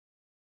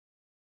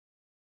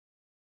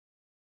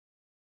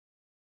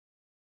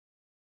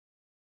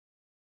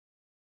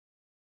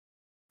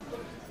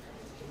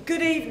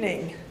Good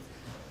evening.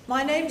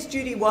 My name's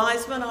Judy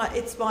Wajcman.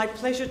 It's my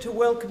pleasure to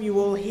welcome you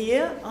all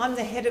here. I'm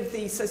the head of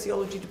the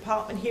sociology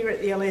department here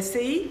at the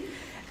LSE,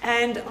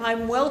 and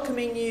I'm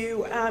welcoming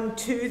you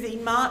to the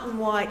Martin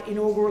White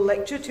inaugural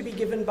lecture to be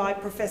given by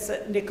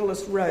Professor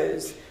Nikolas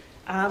Rose.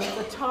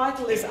 The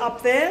title is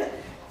up there,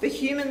 The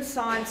Human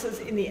Sciences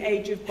in the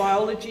Age of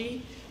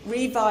Biology,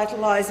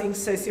 Revitalising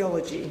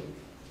Sociology.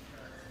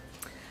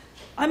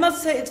 I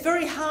must say it's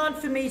very hard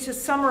for me to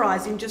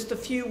summarise in just a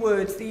few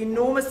words the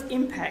enormous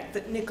impact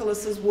that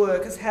Nikolas's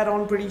work has had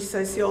on British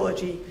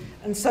sociology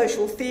and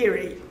social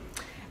theory.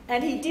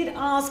 And he did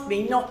ask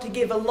me not to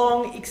give a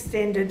long,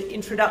 extended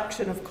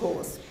introduction, of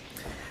course.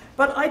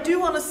 But I do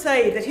want to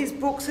say that his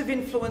books have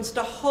influenced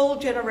a whole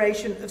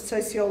generation of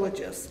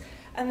sociologists,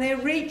 and their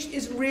reach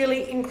is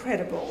really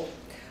incredible.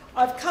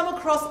 I've come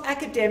across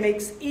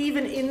academics,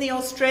 even in the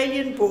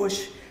Australian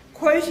bush,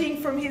 quoting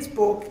from his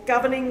book,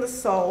 Governing the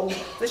Soul,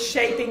 The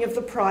Shaping of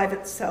the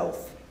Private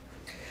Self.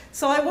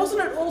 So I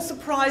wasn't at all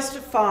surprised to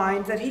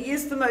find that he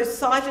is the most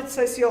cited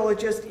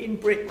sociologist in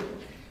Britain,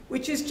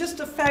 which is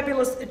just a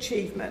fabulous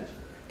achievement.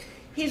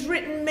 He's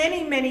written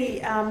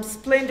many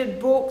splendid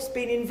books,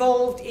 been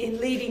involved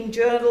in leading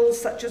journals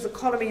such as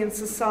Economy and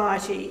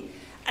Society,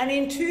 and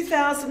in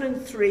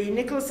 2003,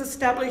 Nikolas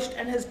established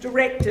and has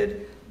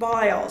directed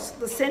BIOS,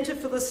 the Centre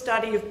for the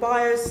Study of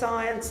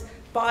Bioscience,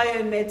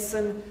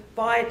 Biomedicine,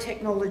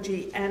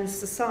 Biotechnology and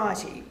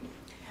Society.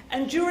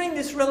 And during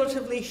this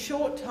relatively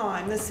short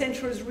time, the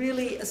Centre has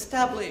really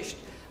established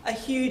a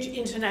huge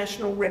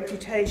international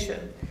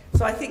reputation.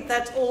 So I think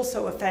that's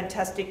also a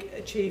fantastic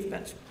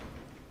achievement.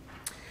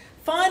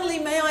 Finally,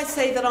 may I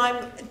say that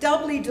I'm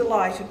doubly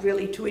delighted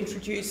really to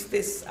introduce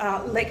this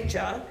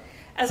lecture,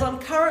 as I'm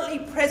currently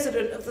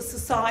President of the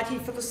Society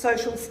for the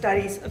Social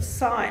Studies of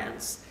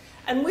Science.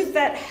 And with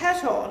that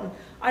hat on,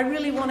 I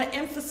really want to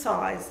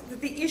emphasise that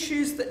the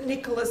issues that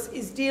Nikolas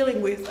is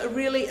dealing with are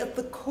really at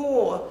the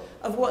core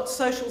of what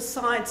social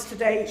science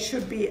today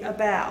should be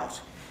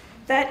about.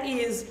 That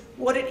is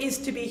what it is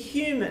to be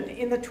human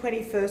in the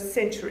 21st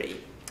century.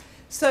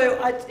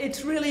 So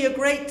it's really a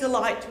great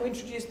delight to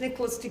introduce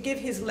Nikolas to give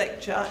his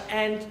lecture,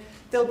 and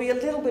there'll be a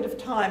little bit of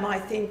time, I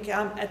think,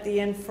 at the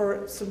end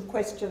for some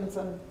questions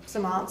and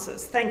some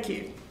answers. Thank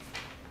you.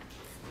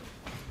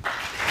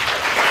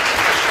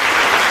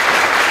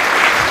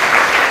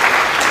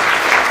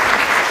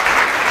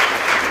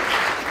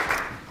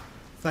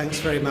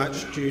 Thanks very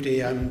much,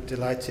 Judy. I'm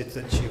delighted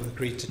that you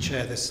agreed to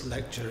chair this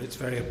lecture. It's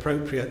very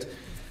appropriate,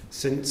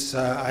 since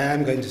I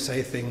am going to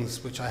say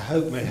things which I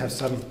hope may have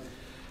some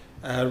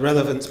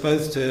relevance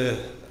both to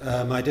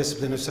my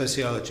discipline of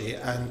sociology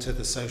and to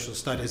the social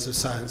studies of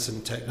science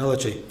and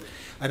technology.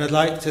 And I'd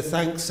like to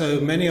thank so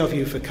many of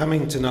you for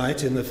coming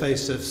tonight in the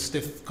face of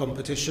stiff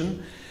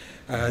competition.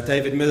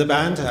 David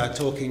Miliband,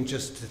 talking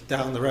just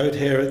down the road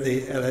here at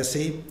the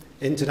LSE,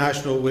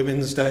 International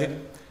Women's Day,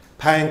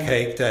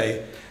 Pancake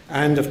Day,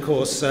 and of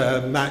course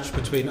a match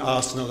between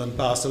Arsenal and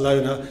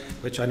Barcelona,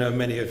 which I know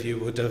many of you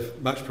would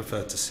have much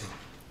preferred to see.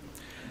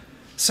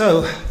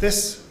 So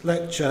this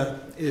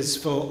lecture is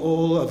for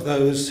all of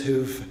those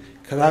who've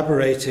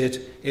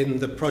collaborated in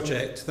the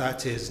project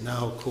that is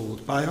now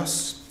called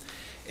BIOS.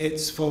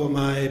 It's for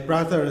my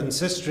brother and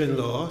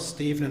sister-in-law,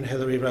 Stephen and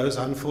Hilary Rose,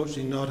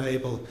 unfortunately not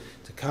able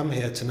to come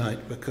here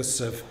tonight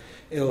because of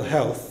ill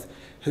health,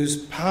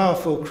 whose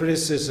powerful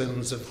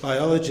criticisms of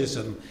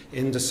biologism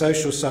in the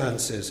social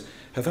sciences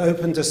have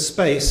opened a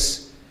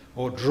space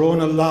or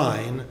drawn a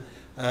line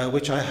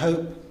which I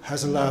hope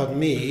has allowed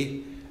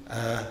me,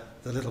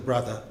 the little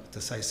brother,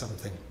 to say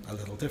something a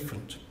little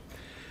different.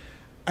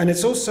 And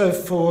it's also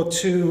for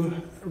two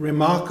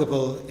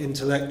remarkable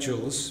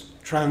intellectuals,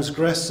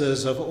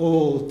 transgressors of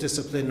all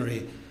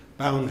disciplinary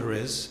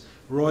boundaries,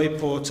 Roy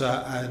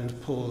Porter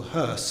and Paul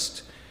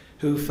Hurst,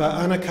 who for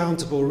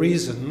unaccountable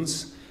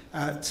reasons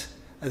at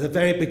the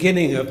very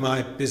beginning of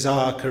my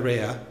bizarre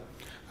career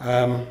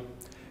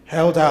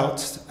held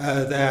out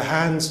their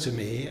hands to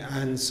me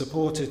and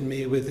supported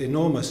me with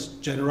enormous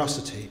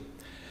generosity.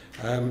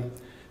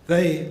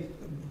 They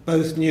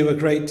both knew a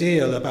great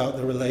deal about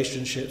the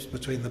relationships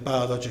between the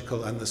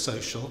biological and the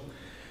social,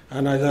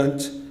 and I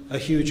learnt a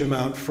huge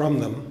amount from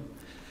them.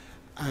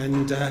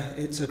 And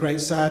it's a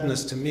great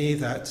sadness to me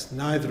that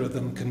neither of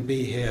them can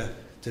be here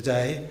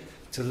today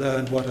to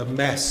learn what a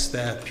mess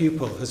their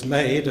pupil has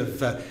made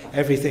of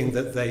everything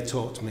that they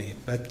taught me.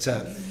 But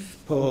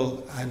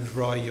Paul and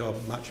Roy, you're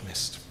much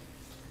missed.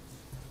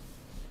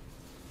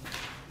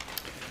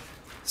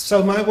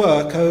 So my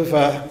work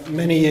over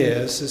many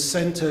years has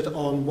centred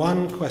on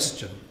one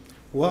question: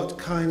 what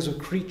kinds of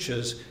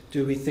creatures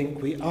do we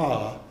think we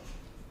are,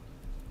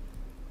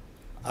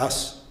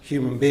 us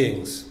human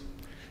beings?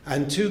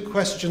 And two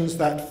questions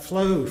that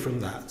flow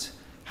from that: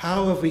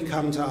 how have we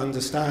come to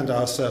understand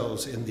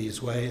ourselves in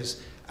these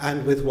ways,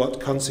 and with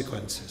what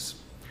consequences?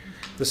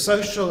 The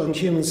social and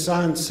human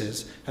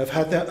sciences have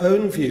had their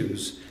own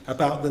views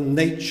about the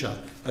nature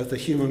of the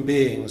human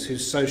beings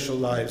whose social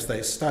lives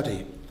they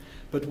study.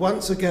 But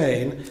once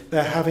again,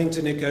 they're having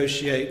to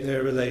negotiate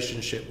their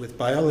relationship with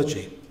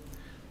biology.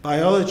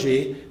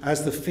 biology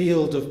as the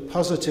field of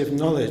positive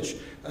knowledge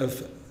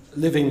of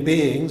living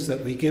beings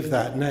that we give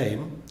that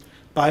name,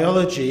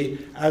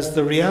 biology as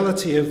the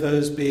reality of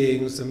those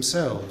beings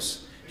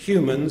themselves,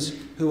 humans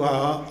who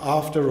are,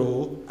 after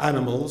all,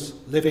 animals,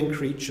 living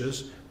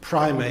creatures,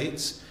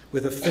 primates,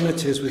 with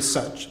affinities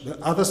with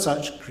other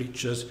such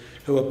creatures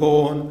who are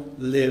born,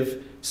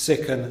 live,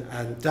 sicken,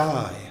 and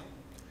die.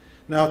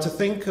 Now, to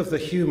think of the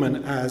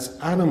human as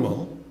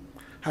animal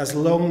has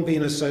long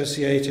been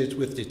associated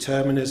with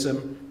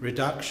determinism,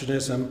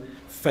 reductionism,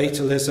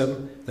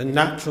 fatalism, the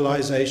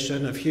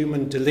naturalization of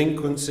human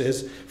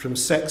delinquencies from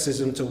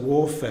sexism to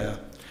warfare,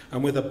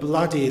 and with a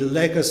bloody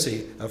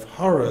legacy of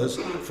horrors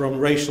from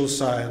racial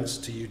science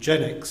to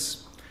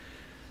eugenics.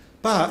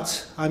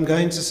 But I'm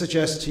going to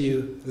suggest to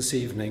you this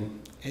evening,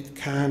 it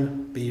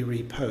can be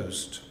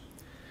reposed.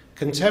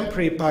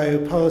 Contemporary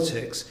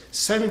biopolitics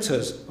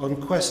centres on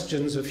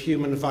questions of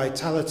human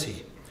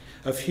vitality,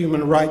 of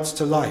human rights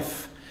to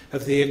life,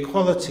 of the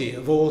equality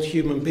of all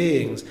human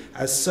beings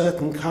as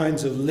certain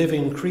kinds of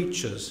living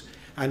creatures,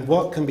 and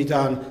what can be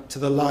done to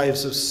the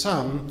lives of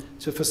some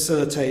to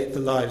facilitate the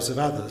lives of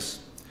others.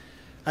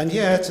 And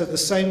yet, at the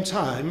same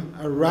time,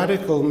 a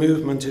radical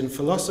movement in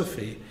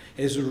philosophy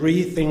is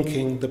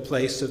rethinking the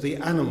place of the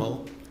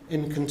animal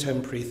in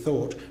contemporary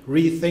thought,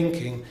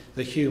 rethinking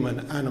the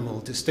human-animal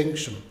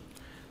distinction.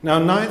 Now,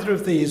 neither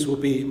of these will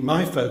be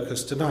my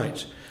focus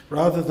tonight.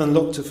 Rather than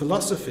look to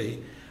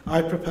philosophy,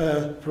 I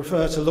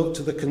prefer to look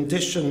to the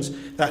conditions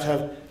that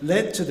have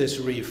led to this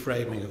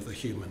reframing of the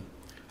human.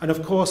 And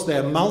of course,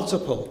 there are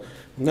multiple,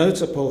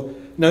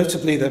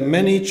 notably there are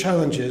many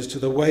challenges to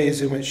the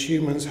ways in which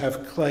humans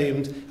have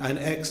claimed and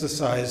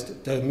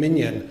exercised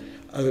dominion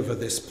over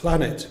this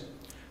planet.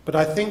 But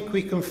I think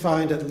we can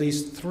find at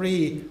least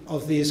 3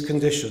 of these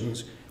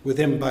conditions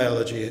within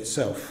biology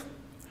itself.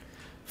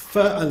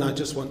 And I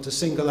just want to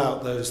single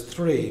out those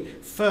 3.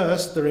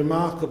 First, the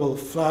remarkable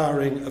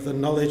flowering of the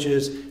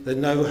knowledges, the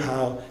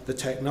know-how, the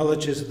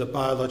technologies of the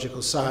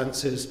biological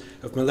sciences,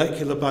 of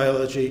molecular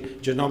biology,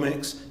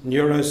 genomics,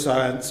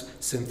 neuroscience,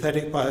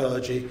 synthetic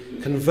biology,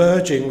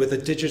 converging with the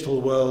digital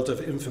world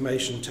of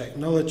information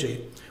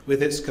technology,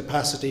 with its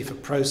capacity for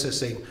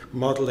processing,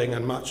 modelling,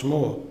 and much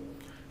more.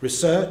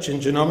 Research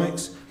in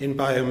genomics, in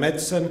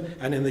biomedicine,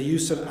 and in the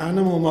use of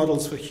animal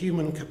models for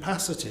human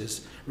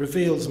capacities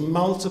reveals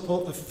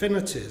multiple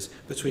affinities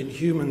between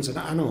humans and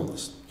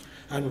animals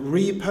and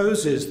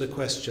reposes the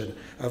question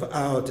of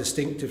our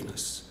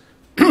distinctiveness.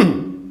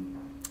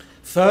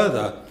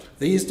 Further,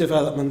 these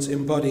developments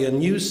embody a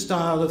new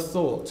style of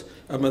thought,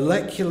 a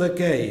molecular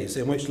gaze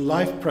in which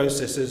life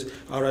processes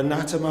are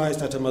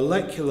anatomized at a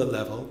molecular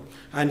level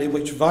and in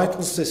which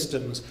vital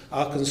systems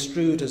are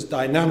construed as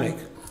dynamic,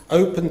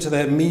 open to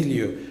their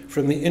milieu,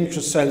 from the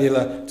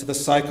intracellular to the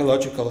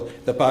psychological,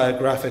 the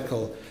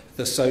biographical,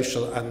 the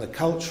social and the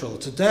cultural.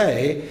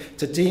 Today,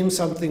 to deem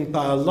something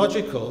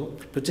biological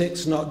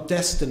predicts not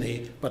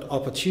destiny but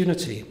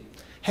opportunity.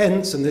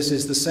 Hence, and this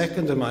is the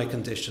second of my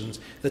conditions,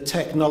 the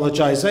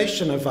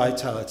technologization of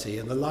vitality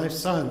in the life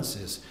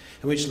sciences,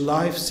 in which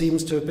life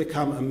seems to have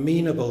become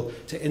amenable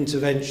to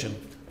intervention,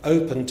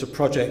 open to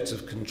projects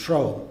of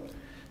control.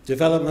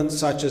 Developments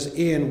such as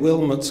Ian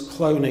Wilmot's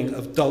cloning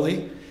of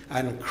Dolly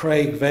and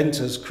Craig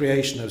Venter's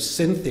creation of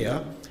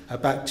Cynthia, a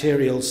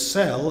bacterial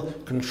cell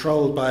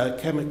controlled by a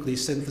chemically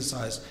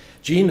synthesized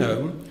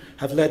genome,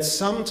 have led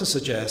some to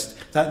suggest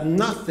that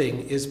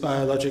nothing is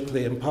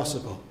biologically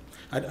impossible,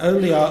 and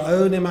only our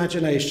own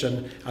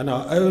imagination and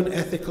our own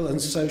ethical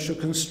and social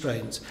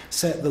constraints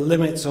set the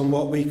limits on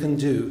what we can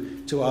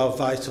do to our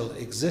vital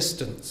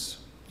existence.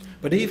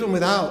 But even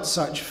without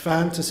such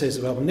fantasies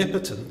of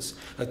omnipotence,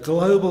 a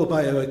global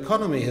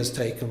bioeconomy has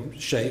taken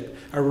shape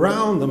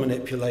around the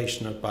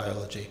manipulation of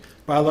biology.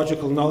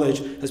 Biological knowledge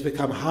has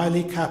become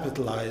highly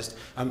capitalized,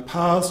 and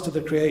paths to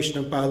the creation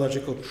of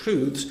biological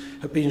truths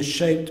have been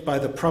shaped by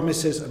the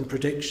promises and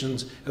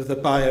predictions of the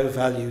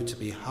bio-value to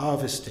be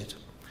harvested.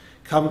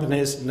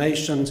 Companies,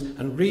 nations,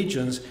 and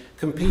regions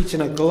compete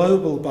in a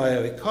global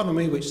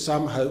bioeconomy which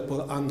some hope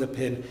will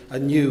underpin a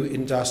new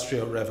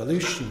industrial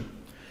revolution.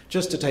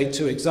 Just to take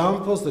 2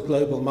 examples, the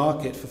global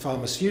market for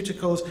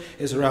pharmaceuticals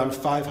is around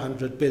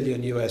 $500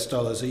 billion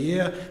a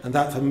year, and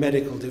that for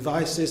medical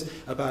devices,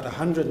 about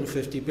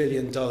 $150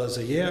 billion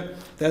a year.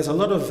 There's a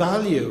lot of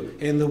value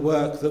in the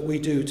work that we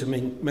do to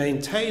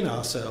maintain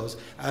ourselves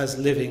as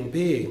living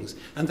beings.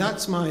 And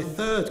that's my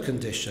third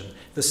condition,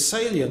 the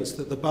salience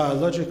that the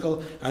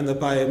biological and the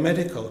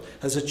biomedical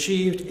has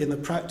achieved in the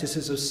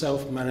practices of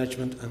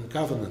self-management and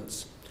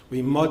governance.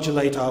 We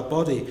modulate our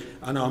body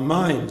and our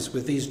minds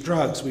with these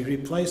drugs. We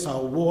replace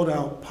our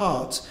worn-out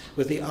parts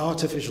with the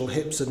artificial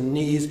hips and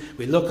knees.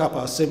 We look up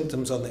our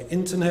symptoms on the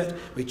internet.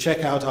 We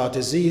check out our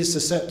disease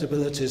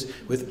susceptibilities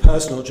with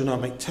personal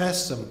genomic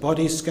tests and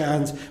body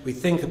scans. We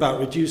think about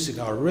reducing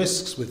our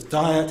risks with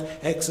diet,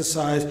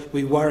 exercise.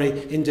 We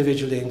worry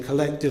individually and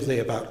collectively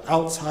about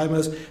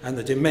Alzheimer's and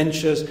the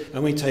dementias,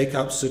 and we take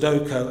up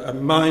Sudoku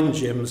and mind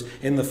gyms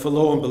in the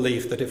forlorn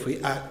belief that if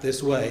we act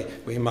this way,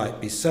 we might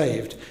be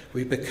saved.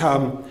 We become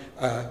become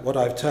what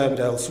I've termed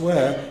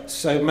elsewhere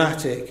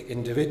somatic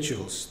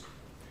individuals.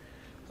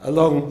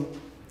 Along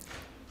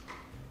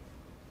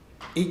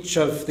each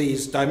of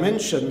these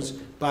dimensions,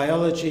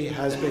 biology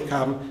has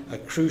become a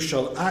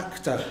crucial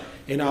actor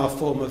in our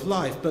form of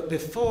life. But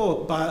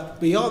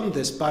beyond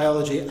this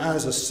biology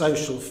as a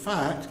social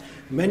fact,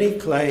 many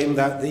claim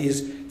that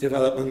these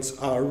developments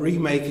are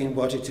remaking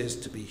what it is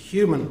to be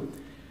human.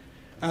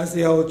 As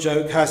the old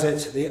joke has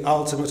it, the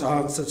ultimate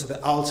answer to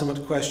the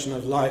ultimate question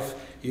of life,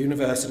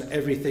 universe and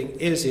everything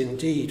is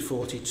indeed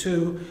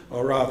 42,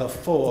 or rather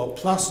 4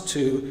 plus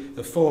 2,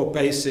 the 4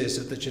 bases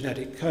of the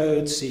genetic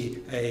code, C,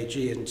 A,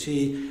 G and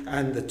T,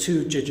 and the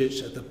 2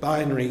 digits of the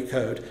binary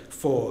code,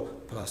 4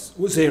 plus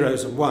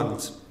zeros and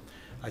ones.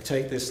 I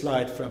take this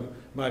slide from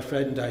my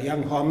friend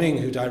Yang Huaming,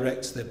 who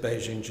directs the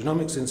Beijing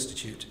Genomics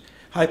Institute.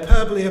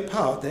 Hyperbole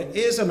apart, there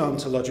is an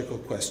ontological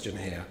question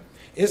here.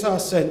 Is our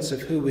sense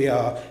of who we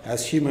are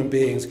as human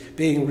beings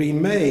being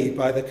remade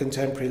by the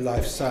contemporary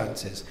life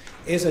sciences?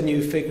 Is a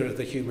new figure of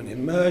the human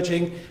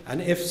emerging?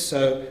 And if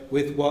so,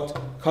 with what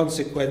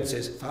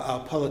consequences for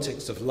our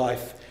politics of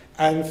life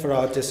and for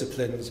our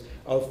disciplines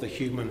of the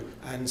human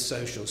and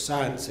social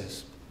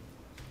sciences?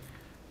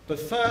 But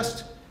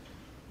first,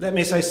 let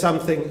me say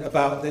something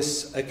about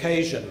this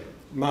occasion,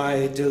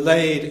 my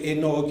delayed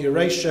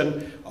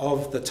inauguration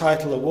of the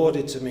title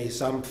awarded to me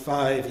some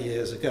 5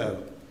 years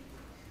ago.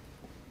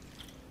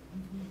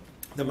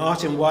 The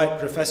Martin White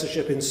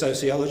Professorship in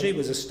Sociology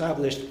was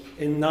established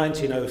in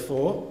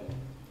 1904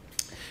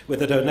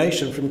 with a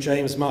donation from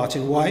James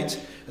Martin White,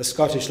 a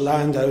Scottish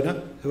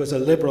landowner who was a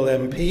Liberal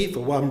MP for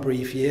one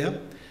brief year,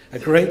 a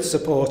great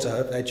supporter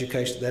of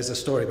education. There's a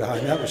story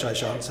behind that, which I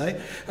shan't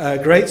say. A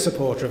great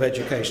supporter of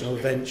educational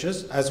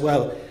ventures, as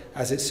well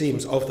as it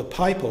seems of the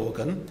pipe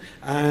organ,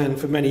 and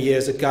for many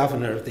years a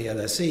governor of the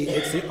LSE.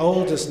 It's the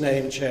oldest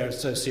named chair of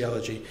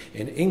sociology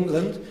in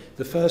England.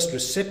 The first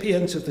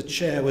recipient of the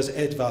chair was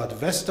Edvard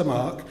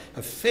Vestermark,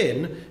 a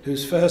Finn,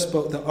 whose first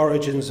book, The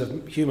Origins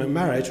of Human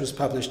Marriage, was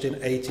published in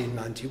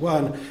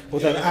 1891,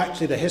 although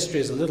actually the history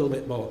is a little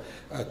bit more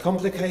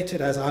complicated,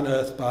 as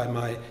unearthed by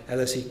my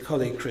LSE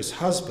colleague Chris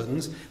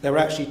Husbands. There were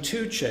actually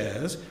 2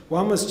 chairs.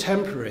 One was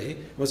temporary,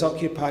 was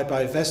occupied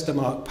by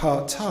Vestermark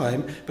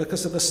part-time,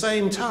 because at the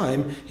same time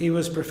he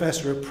was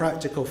Professor of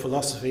Practical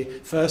Philosophy,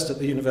 first at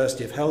the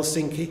University of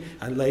Helsinki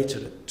and later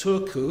at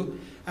Turku,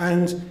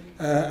 and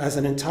as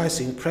an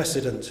enticing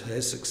precedent to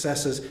his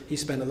successors, he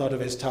spent a lot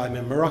of his time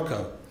in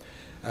Morocco.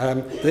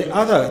 The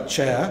other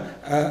chair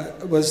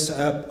was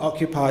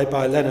occupied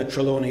by Leonard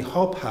Trelawney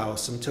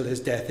Hobhouse until his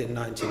death in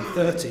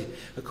 1930.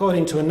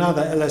 According to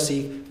another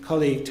LSE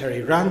colleague,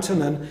 Terry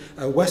Rantanen,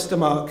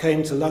 Westermark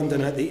came to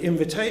London at the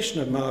invitation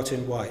of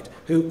Martin White,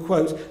 who,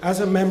 quote, as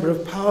a member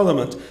of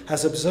Parliament,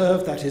 has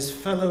observed that his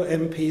fellow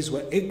MPs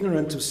were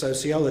ignorant of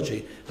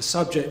sociology, a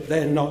subject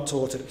then not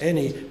taught at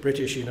any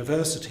British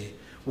university.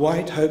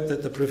 White hoped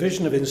that the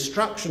provision of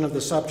instruction of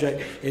the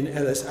subject at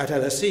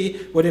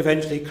LSE would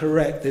eventually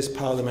correct this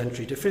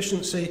parliamentary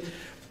deficiency,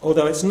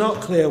 although it's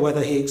not clear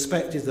whether he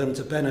expected them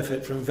to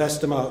benefit from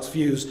Vestermark's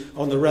views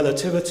on the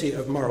relativity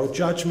of moral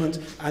judgment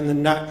and the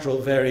natural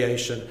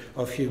variation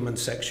of human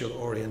sexual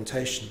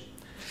orientation.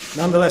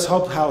 Nonetheless,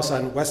 Hobhouse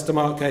and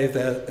Westermark gave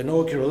their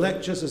inaugural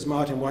lectures as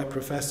Martin White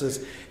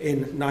professors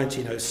in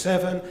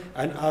 1907,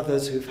 and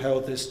others who've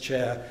held this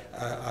chair,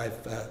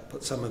 I've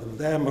put some of them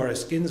there,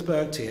 Maurice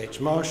Ginsberg, T.H.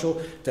 Marshall,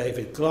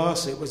 David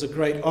Glass. It was a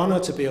great honour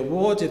to be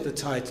awarded the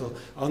title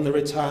on the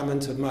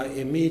retirement of my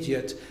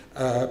immediate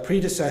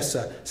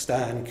predecessor,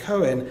 Stan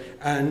Cohen,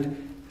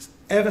 and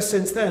ever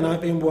since then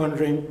I've been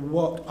wondering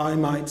what I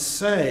might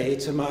say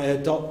to my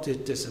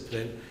adopted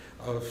discipline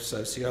of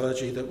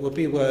sociology that would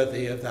be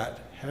worthy of that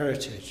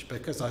heritage,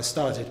 because I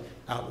started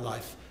out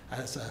life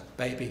as a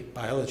baby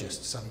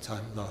biologist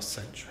sometime last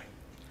century.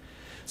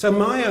 So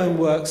my own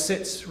work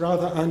sits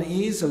rather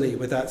uneasily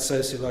with that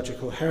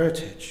sociological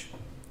heritage.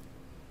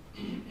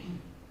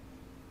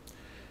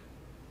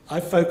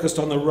 I've focused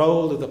on the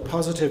role of the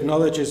positive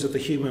knowledges of the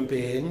human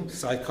being,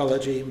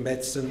 psychology,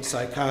 medicine,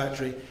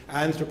 psychiatry,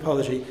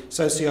 anthropology,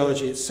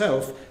 sociology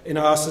itself, in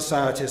our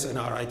societies and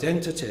our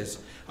identities.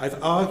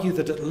 I've argued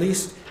that at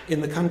least in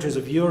the countries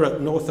of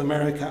Europe, North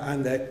America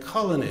and their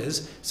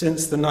colonies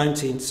since the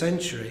 19th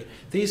century,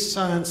 these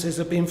sciences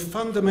have been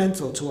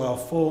fundamental to our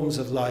forms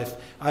of life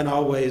and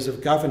our ways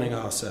of governing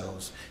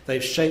ourselves.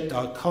 They've shaped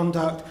our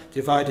conduct,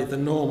 divided the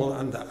normal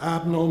and the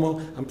abnormal,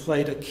 and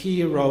played a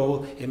key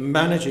role in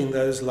managing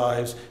those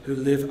lives who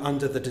live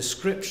under the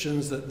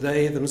descriptions that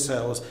they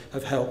themselves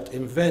have helped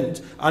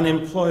invent.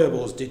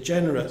 Unemployables,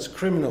 degenerates,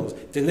 criminals,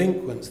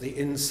 delinquents, the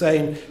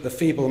insane, the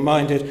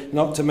feeble-minded,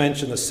 not to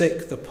mention the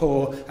sick, the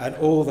poor, and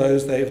all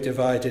those they've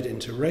divided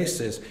into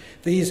races.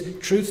 These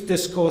truth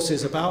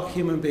discourses about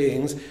human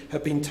beings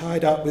have been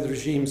tied up with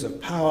regimes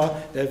of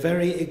power. Their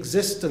very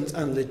existence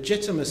and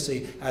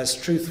legitimacy as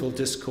truthful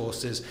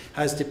discourses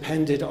has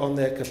depended on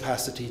their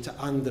capacity to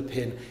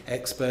underpin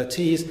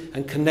expertise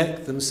and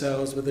connect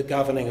themselves with the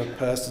governing of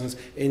persons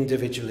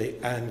individually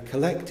and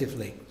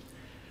collectively.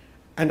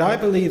 And I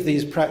believe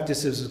these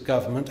practices of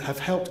government have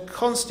helped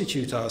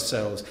constitute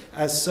ourselves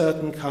as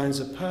certain kinds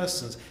of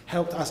persons,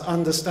 helped us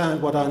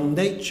understand what our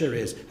nature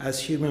is as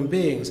human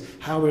beings,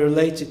 how we're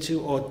related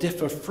to or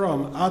differ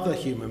from other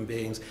human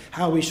beings,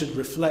 how we should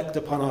reflect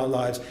upon our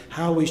lives,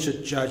 how we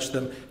should judge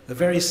them, the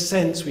very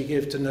sense we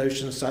give to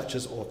notions such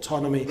as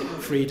autonomy,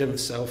 freedom,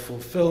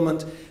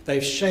 self-fulfillment.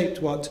 They've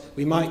shaped what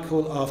we might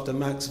call, after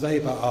Max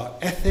Weber, our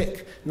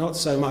ethic, not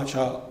so much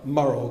our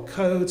moral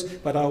codes,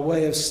 but our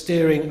way of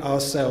steering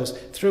ourselves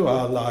through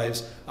our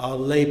lives, our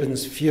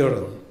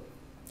Lebensführung.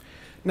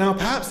 Now,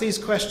 perhaps these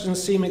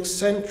questions seem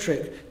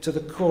eccentric to the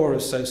core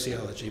of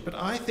sociology, but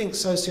I think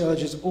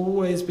sociology has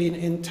always been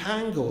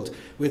entangled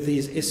with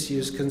these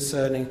issues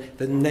concerning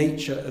the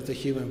nature of the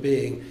human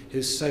being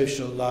whose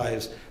social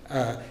lives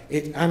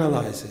it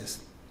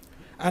analyses.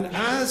 And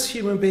as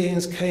human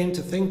beings came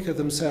to think of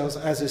themselves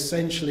as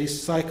essentially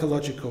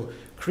psychological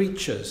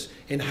creatures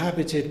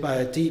inhabited by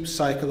a deep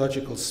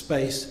psychological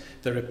space,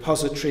 the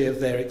repository of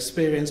their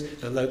experience,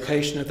 the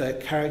location of their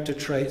character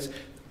traits,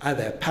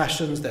 their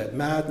passions, their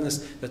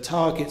madness, the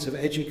targets of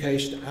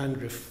education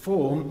and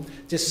reform,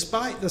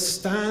 despite the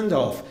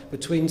standoff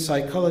between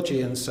psychology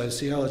and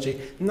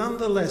sociology,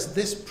 nonetheless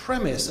this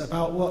premise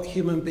about what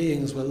human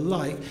beings were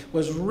like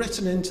was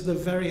written into the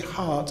very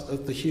heart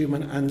of the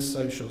human and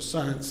social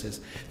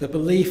sciences. The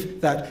belief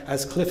that,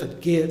 as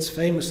Clifford Geertz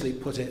famously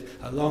put it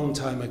a long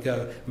time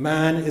ago,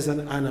 man is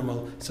an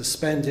animal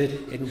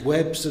suspended in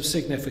webs of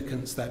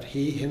significance that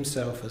he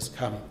himself has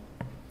come.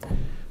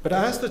 But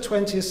as the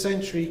 20th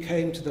century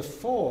came to the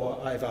fore,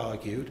 I've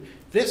argued,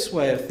 this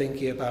way of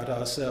thinking about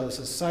ourselves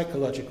as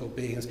psychological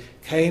beings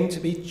came to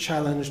be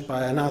challenged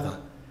by another,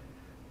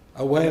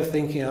 a way of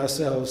thinking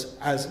ourselves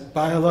as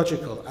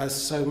biological, as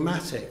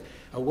somatic,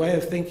 a way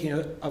of thinking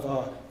of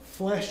our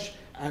flesh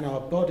and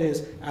our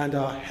bodies and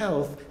our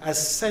health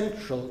as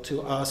central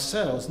to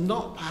ourselves,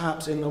 not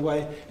perhaps in the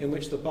way in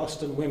which the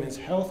Boston Women's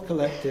Health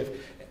Collective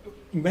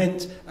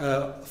meant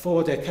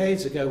 4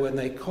 decades ago when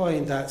they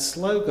coined that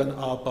slogan,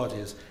 our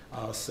bodies,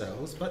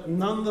 ourselves, but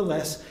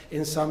nonetheless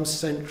in some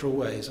central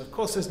ways. Of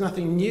course, there's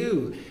nothing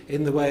new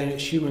in the way in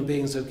which human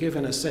beings have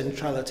given a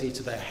centrality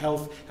to their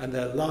health and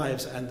their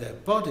lives and their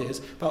bodies,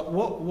 but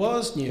what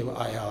was new,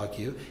 I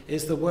argue,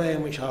 is the way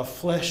in which our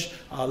flesh,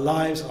 our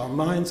lives, our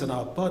minds and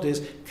our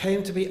bodies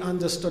came to be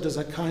understood as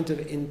a kind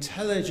of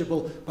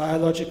intelligible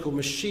biological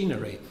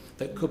machinery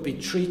that could be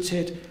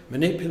treated,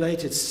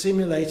 manipulated,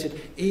 simulated,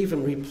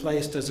 even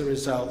replaced as a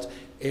result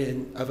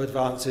of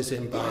advances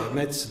in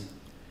biomedicine.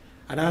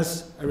 And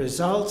as a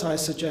result, I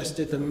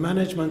suggested the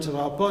management of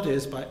our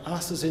bodies by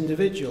us as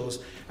individuals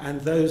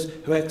and those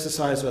who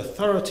exercise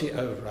authority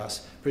over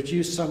us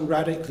produce some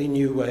radically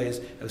new ways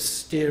of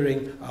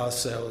steering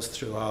ourselves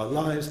through our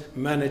lives,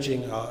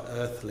 managing our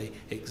earthly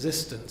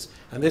existence.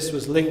 And this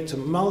was linked to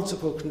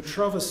multiple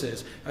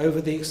controversies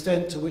over the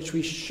extent to which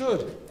we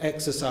should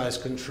exercise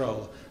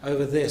control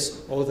over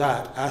this or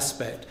that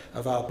aspect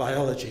of our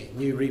biology,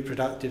 new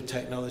reproductive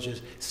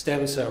technologies,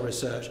 stem cell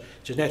research,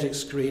 genetic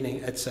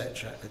screening,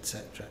 etc.,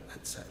 etc.,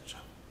 etc.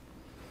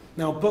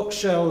 Now,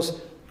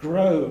 bookshelves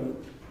groan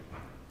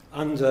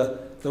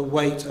under the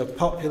weight of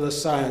popular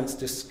science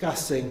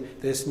discussing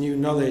this new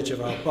knowledge of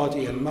our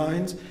body and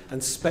minds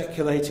and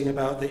speculating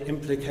about the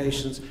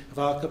implications of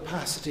our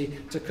capacity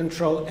to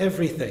control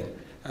everything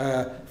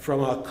from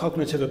our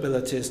cognitive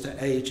abilities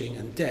to aging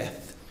and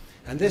death.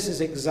 And this is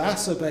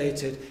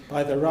exacerbated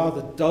by the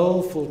rather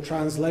doleful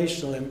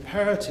translational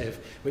imperative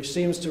which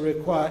seems to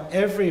require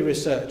every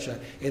researcher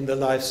in the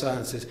life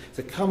sciences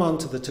to come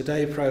onto the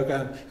Today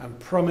programme and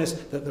promise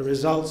that the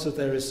results of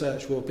their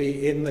research will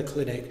be in the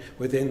clinic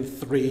within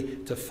 3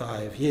 to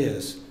 5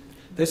 years.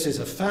 This is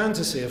a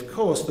fantasy, of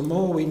course. The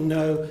more we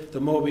know, the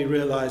more we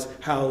realise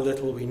how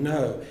little we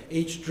know.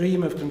 Each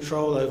dream of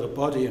control over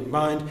body and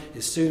mind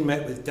is soon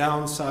met with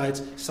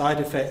downsides,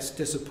 side effects,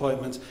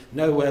 disappointments,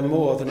 nowhere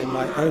more than in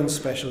my own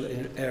special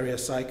area,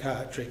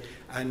 psychiatry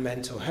and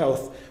mental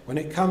health. When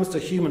it comes to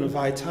human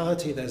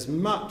vitality, there's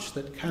much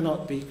that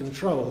cannot be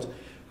controlled.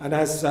 And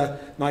as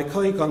my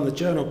colleague on the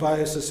journal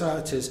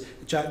Biosocieties,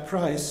 Jack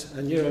Price,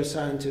 a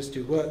neuroscientist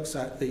who works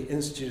at the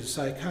Institute of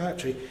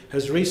Psychiatry,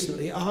 has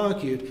recently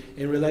argued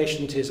in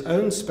relation to his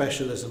own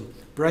specialism,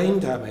 brain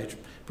damage,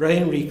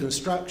 brain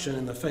reconstruction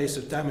in the face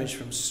of damage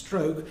from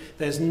stroke,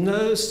 there's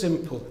no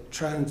simple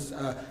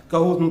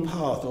golden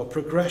path or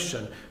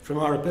progression from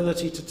our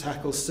ability to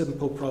tackle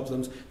simple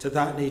problems to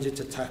that needed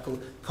to tackle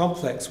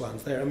complex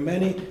ones. There are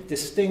many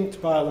distinct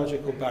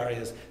biological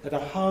barriers that are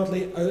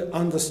hardly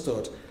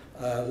understood,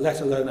 let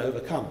alone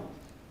overcome.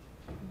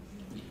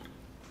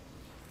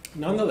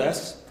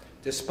 Nonetheless,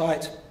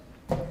 despite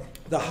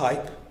the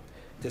hype,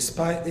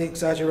 despite the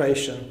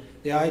exaggeration,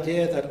 the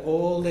idea that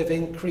all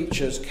living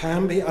creatures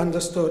can be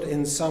understood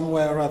in some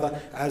way or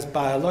other as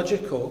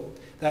biological,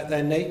 that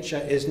their nature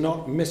is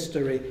not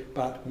mystery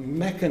but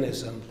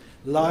mechanism,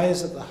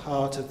 lies at the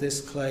heart of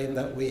this claim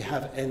that we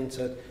have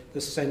entered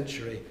the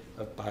century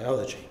of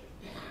biology.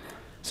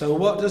 So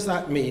what does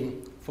that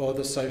mean for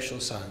the social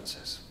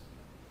sciences?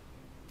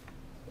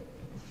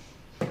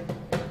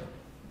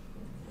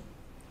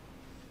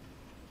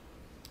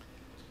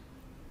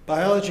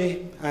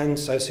 Biology and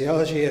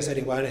sociology, as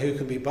anyone who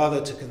can be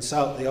bothered to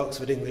consult the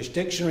Oxford English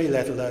Dictionary,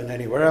 let alone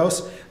anywhere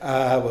else,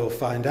 will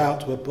find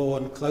out, were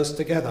born close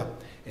together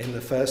in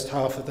the first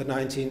half of the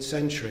 19th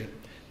century.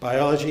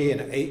 Biology in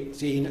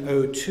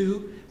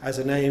 1802 as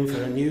a name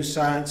for a new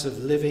science of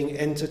living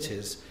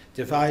entities,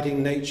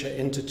 dividing nature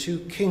into two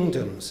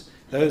kingdoms,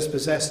 those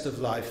possessed of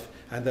life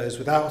and those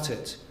without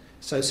it.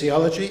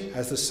 Sociology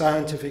as the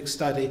scientific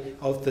study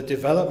of the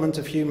development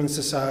of human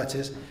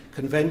societies,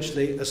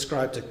 conventionally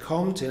ascribed to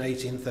Comte in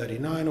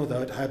 1839,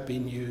 although it had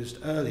been used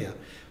earlier.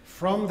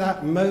 From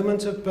that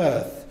moment of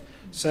birth,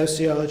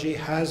 sociology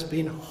has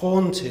been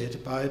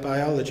haunted by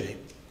biology.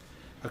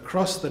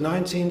 Across the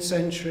 19th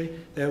century,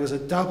 there was a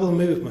double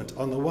movement.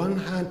 On the one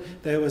hand,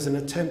 there was an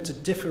attempt to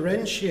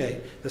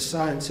differentiate the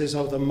sciences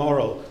of the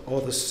moral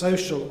or the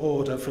social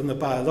order from the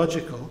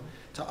biological,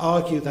 to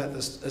argue that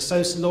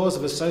the laws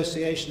of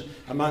association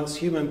amongst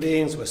human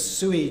beings were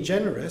sui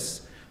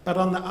generis, but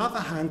on the other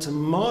hand, to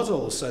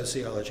model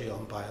sociology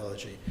on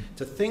biology,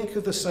 to think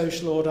of the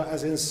social order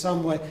as in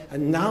some way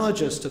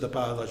analogous to the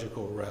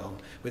biological realm,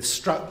 with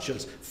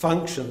structures,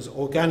 functions,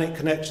 organic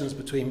connections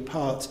between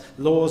parts,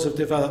 laws of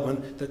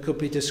development that could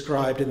be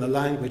described in the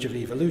language of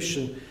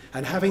evolution,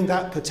 and having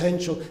that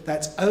potential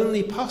that's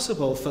only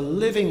possible for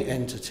living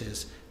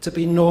entities to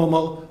be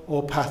normal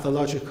or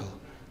pathological,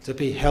 to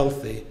be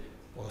healthy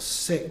or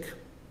sick.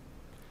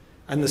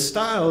 And the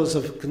styles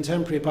of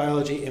contemporary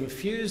biology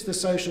infuse the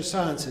social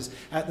sciences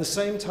at the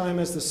same time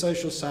as the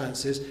social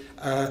sciences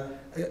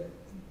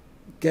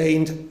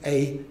gained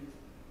a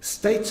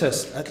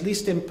status, at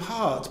least in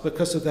part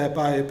because of their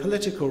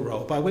biopolitical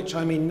role, by which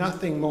I mean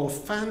nothing more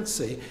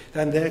fancy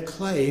than their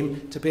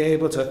claim to be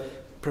able to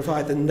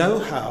provide the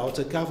know-how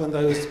to govern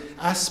those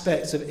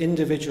aspects of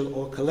individual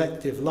or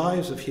collective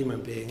lives of human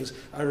beings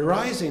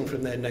arising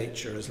from their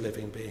nature as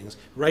living beings,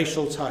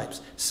 racial types,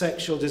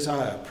 sexual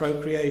desire,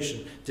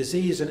 procreation,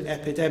 disease and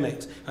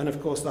epidemics, and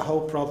of course the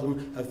whole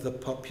problem of the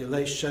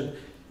population,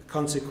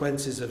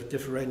 consequences of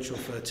differential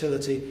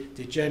fertility,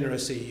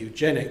 degeneracy,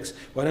 eugenics.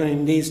 One only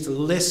needs to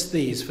list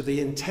these for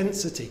the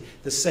intensity,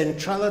 the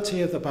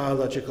centrality of the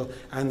biological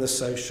and the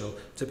social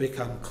to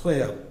become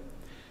clear.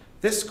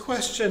 This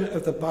question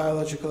of the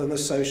biological and the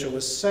social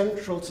was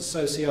central to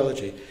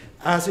sociology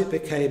as it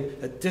became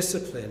a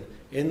discipline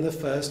in the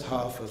first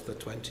half of the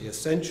 20th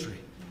century.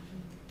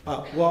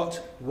 But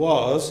what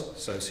was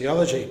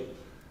sociology?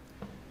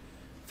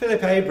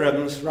 Philip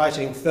Abrams,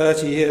 writing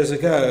 30 years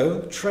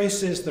ago,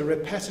 traces the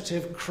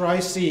repetitive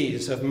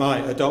crises of my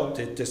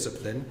adopted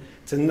discipline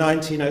to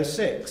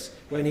 1906,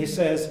 when he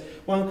says,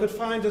 one could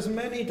find as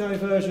many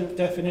divergent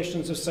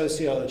definitions of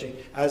sociology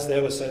as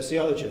there were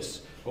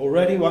sociologists.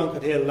 Already one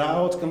could hear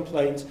loud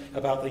complaints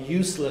about the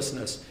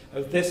uselessness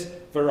of this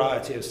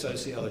variety of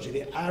sociology,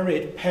 the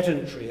arid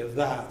pedantry of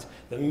that,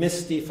 the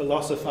misty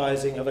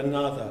philosophizing of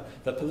another,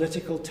 the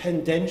political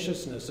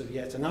tendentiousness of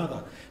yet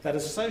another, that a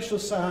social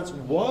science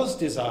was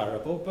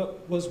desirable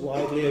but was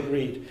widely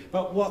agreed.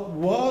 But what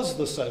was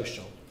the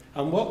social,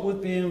 and what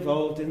would be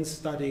involved in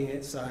studying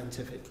it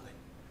scientifically?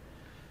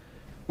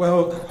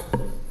 Well,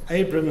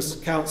 Abrams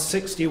counts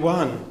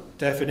 61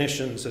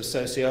 definitions of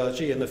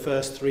sociology in the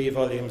first 3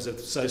 volumes of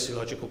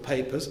sociological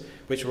papers,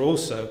 which were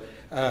also,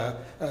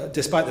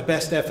 despite the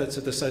best efforts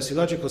of the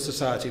Sociological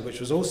Society, which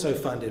was also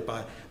funded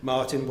by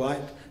Martin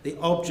White, the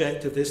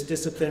object of this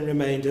discipline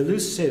remained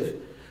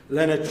elusive.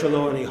 Leonard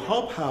Trelawney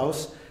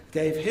Hobhouse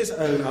gave his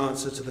own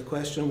answer to the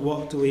question,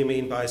 what do we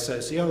mean by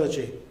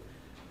sociology?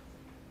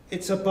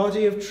 It's a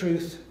body of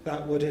truth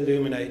that would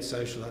illuminate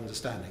social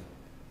understanding.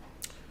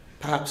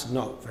 Perhaps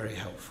not very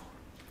helpful.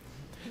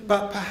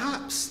 But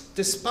perhaps,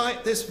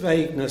 despite this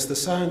vagueness, the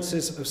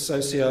sciences of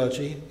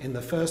sociology in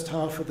the first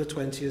half of the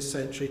 20th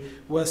century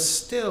were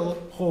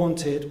still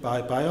haunted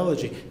by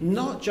biology,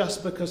 not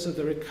just because of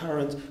the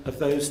recurrence of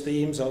those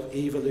themes of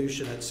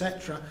evolution,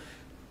 etc.,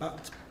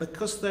 but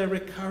because their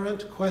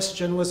recurrent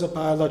question was a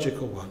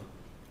biological one.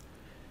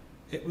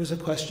 It was a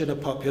question of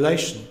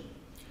population,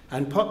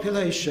 and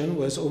population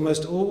was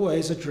almost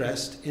always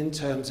addressed in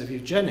terms of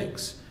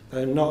eugenics,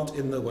 though not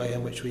in the way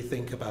in which we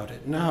think about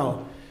it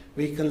now.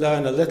 We can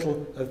learn a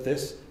little of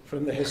this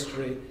from the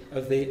history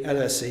of the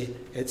LSE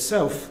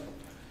itself.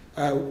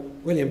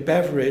 William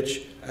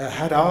Beveridge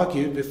had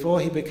argued before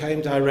he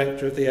became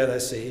director of the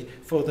LSE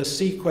for the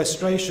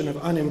sequestration of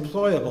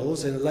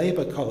unemployables in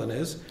labour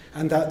colonies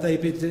and that they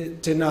be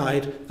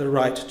denied the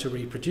right to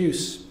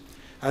reproduce.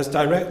 As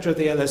director of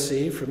the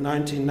LSE from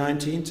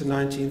 1919 to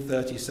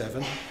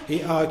 1937,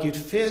 he argued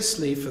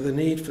fiercely for the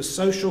need for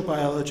social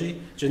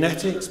biology,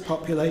 genetics,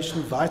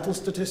 population, vital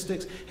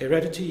statistics,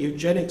 heredity,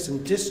 eugenics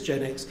and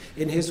dysgenics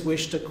in his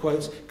wish to,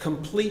 quote,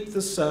 complete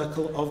the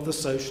circle of the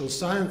social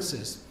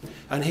sciences.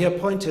 And he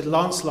appointed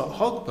Lancelot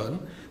Hogben,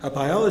 a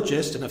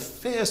biologist and a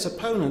fierce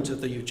opponent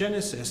of the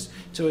eugenicists,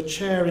 to a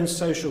chair in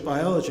social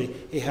biology.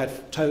 He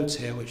had toads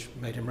here, which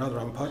made him rather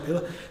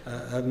unpopular,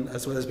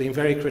 as well as being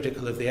very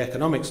critical of the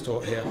economics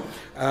taught here,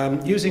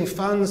 using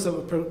funds that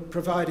were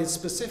provided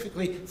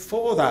specifically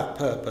for that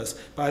purpose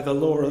by the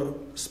Laura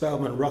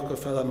Spelman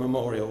Rockefeller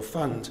Memorial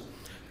Fund.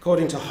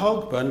 According to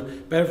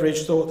Hogben,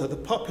 Beveridge thought that the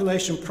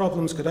population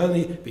problems could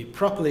only be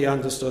properly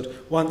understood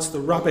once the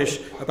rubbish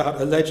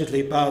about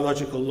allegedly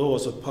biological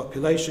laws of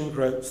population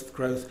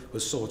growth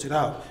was sorted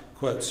out.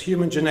 Quotes,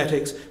 human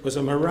genetics was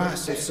a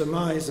morass of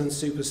surmise and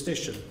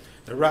superstition.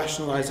 The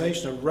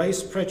rationalization of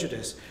race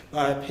prejudice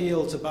by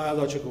appeal to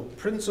biological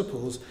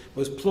principles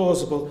was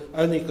plausible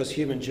only because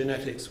human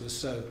genetics was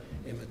so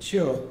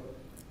immature.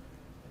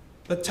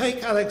 But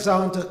take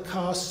Alexander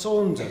Carr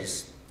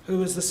Saunders, who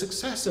was the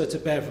successor to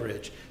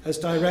Beveridge as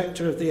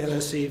director of the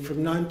LSE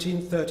from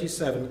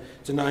 1937 to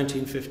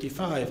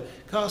 1955.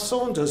 Carr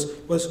Saunders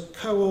was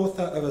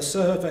co-author of a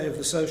survey of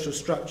the social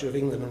structure of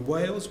England and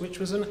Wales, which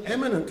was an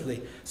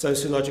eminently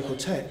sociological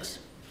text.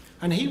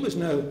 And he was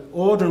no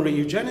ordinary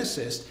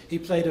eugenicist. He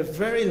played a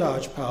very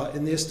large part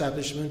in the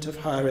establishment of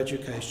higher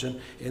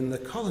education in the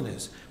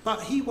colonies.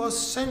 But he was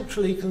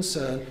centrally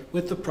concerned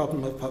with the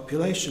problem of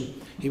population.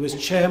 He was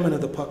chairman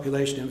of the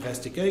Population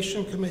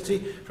Investigation Committee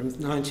from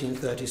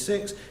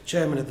 1936,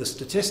 chairman of the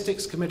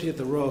Statistics Committee of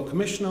the Royal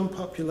Commission on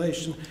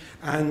Population,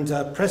 and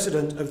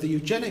president of the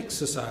Eugenics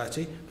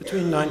Society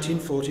between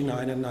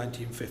 1949 and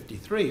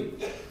 1953.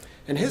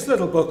 In his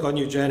little book on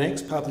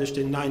eugenics, published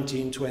in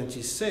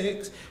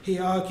 1926, he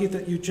argued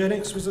that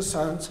eugenics was a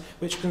science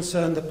which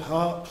concerned the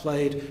part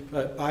played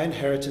by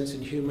inheritance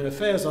in human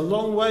affairs. A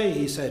long way,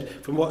 he said,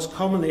 from what's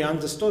commonly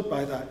understood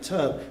by that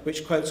term,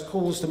 which, quotes,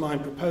 calls to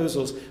mind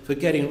proposals for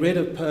getting rid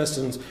of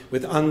persons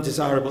with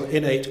undesirable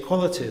innate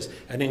qualities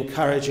and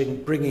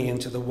encouraging bringing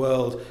into the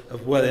world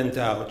of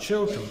well-endowed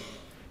children.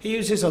 He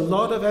uses a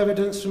lot of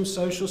evidence from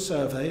social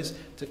surveys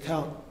to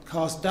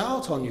cast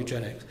doubt on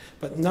eugenics,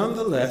 but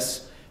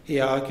nonetheless, he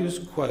argues,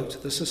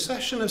 quote, the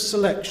secession of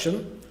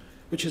selection,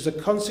 which is a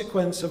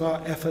consequence of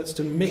our efforts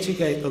to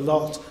mitigate the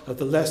lot of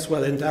the less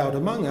well-endowed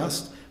among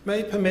us,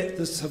 may permit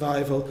the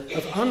survival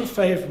of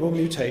unfavourable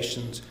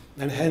mutations,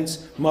 and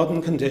hence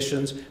modern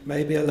conditions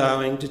may be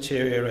allowing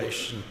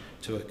deterioration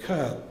to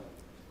occur.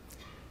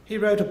 He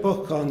wrote a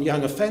book on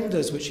young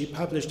offenders, which he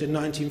published in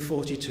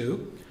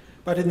 1942,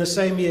 but in the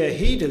same year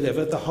he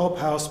delivered the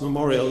Hobhouse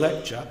Memorial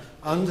Lecture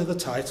under the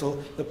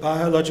title The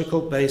Biological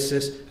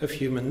Basis of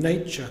Human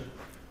Nature.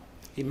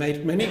 He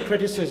made many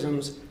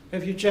criticisms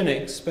of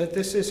eugenics, but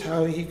this is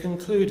how he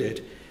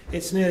concluded.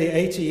 It's nearly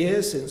 80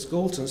 years since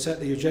Galton set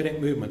the eugenic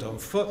movement on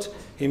foot.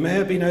 He may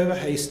have been over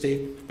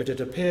hasty, but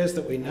it appears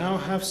that we now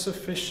have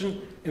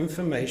sufficient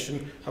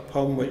information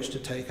upon which to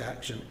take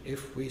action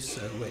if we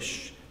so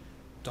wish. ...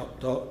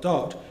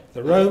 The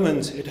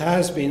Romans, it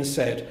has been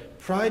said,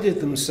 prided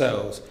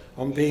themselves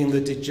on being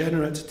the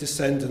degenerate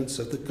descendants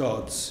of the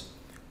gods.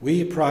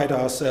 We pride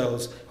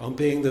ourselves on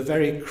being the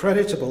very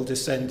creditable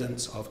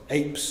descendants of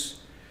apes.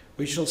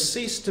 We shall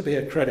cease to be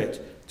a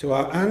credit to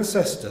our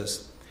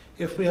ancestors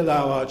if we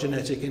allow our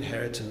genetic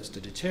inheritance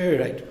to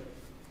deteriorate.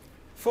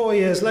 4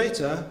 years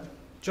later,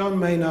 John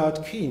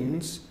Maynard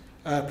Keynes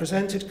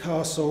presented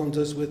Carr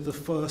Saunders with the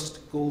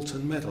first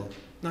Galton Medal,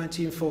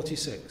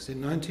 1946.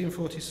 In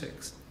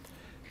 1946,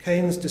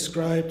 Keynes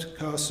described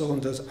Carr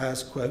Saunders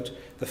as, quote,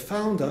 the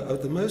founder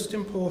of the most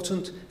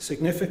important,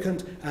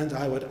 significant, and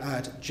I would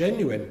add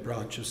genuine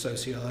branch of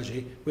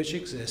sociology which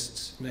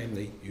exists,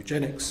 namely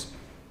eugenics.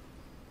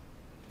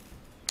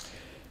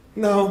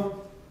 Now,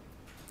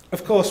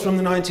 of course, from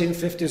the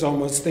 1950s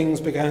onwards,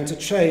 things began to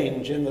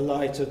change in the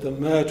light of the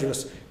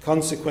murderous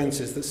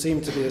consequences that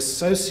seemed to be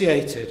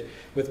associated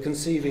with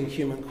conceiving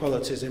human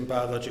qualities in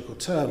biological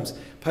terms.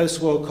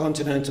 Post-war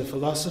continental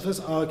philosophers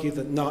argued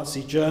that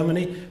Nazi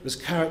Germany was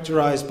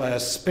characterized by a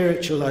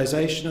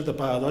spiritualization of the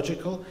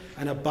biological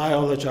and a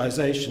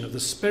biologization of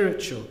the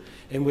spiritual,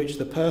 in which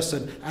the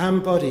person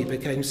and body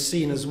became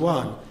seen as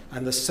one,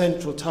 and the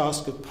central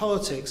task of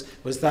politics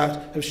was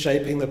that of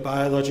shaping the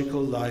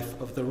biological life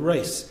of the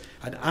race,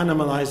 an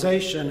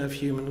animalization of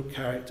human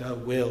character,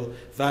 will,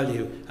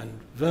 value, and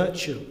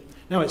virtue.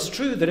 Now, it's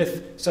true that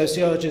if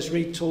sociologists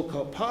read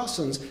Talcott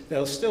Parsons,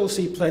 they'll still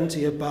see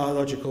plenty of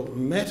biological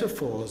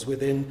metaphors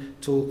within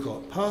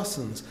Talcott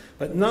Parsons.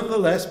 But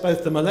nonetheless,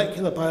 both the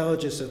molecular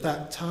biologists of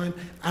that time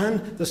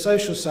and the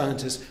social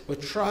scientists were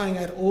trying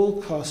at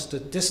all costs to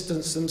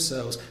distance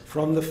themselves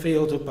from the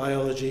field of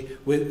biology,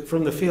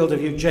 from the field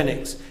of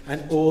eugenics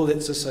and all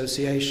its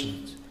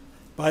associations.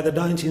 By the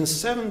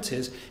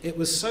 1970s, it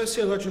was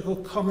sociological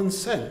common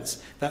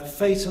sense that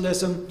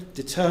fatalism,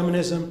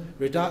 determinism,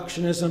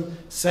 reductionism,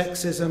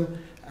 sexism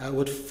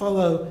would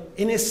follow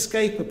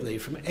inescapably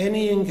from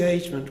any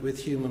engagement with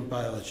human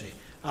biology,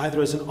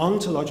 either as an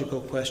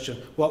ontological question,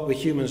 what were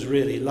humans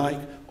really like,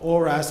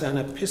 or as an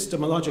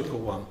epistemological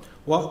one,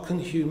 what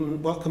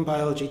can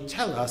biology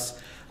tell us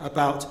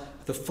about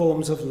the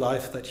forms of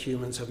life that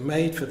humans have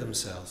made for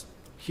themselves?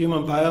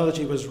 Human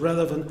biology was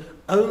relevant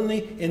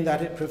only in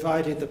that it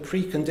provided the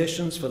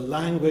preconditions for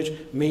language,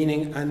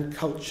 meaning, and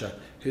culture,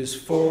 whose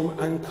form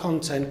and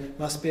content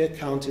must be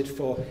accounted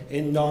for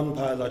in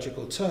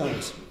non-biological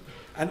terms.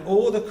 And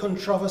all the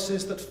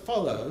controversies that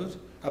followed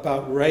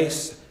about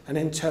race and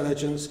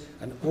intelligence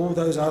and all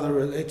those other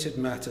related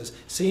matters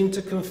seem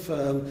to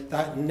confirm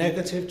that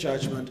negative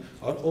judgment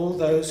on all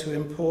those who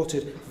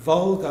imported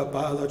vulgar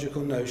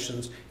biological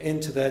notions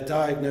into their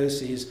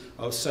diagnoses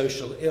of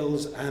social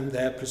ills and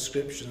their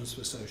prescriptions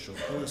for social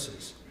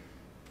policies.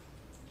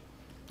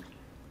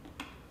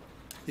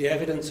 The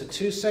evidence of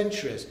 2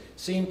 centuries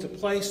seemed to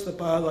place the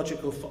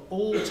biological for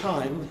all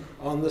time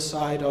on the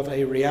side of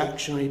a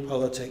reactionary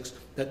politics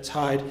that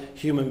tied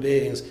human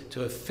beings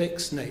to a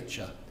fixed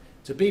nature.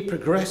 To be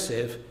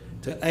progressive,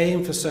 to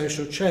aim for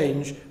social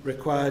change,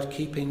 required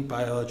keeping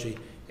biology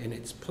in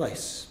its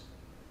place.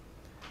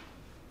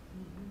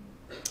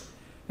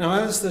 Now,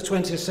 as the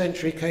 20th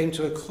century came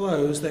to a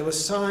close, there were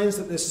signs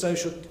that this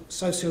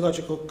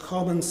sociological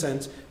common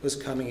sense was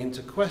coming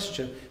into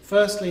question.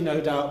 Firstly, no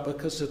doubt,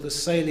 because of the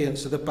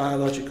salience of the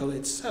biological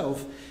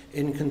itself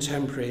in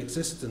contemporary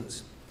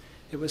existence.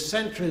 It was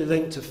centrally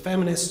linked to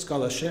feminist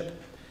scholarship,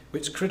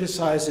 which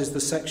criticizes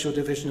the sexual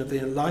division of the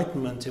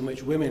Enlightenment, in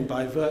which women,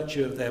 by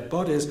virtue of their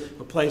bodies,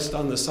 were placed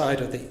on the side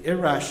of the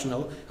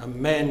irrational and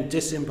men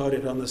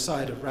disembodied on the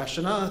side of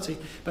rationality.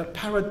 But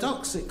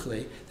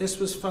paradoxically, this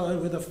was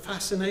followed with a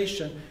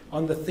fascination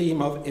on the theme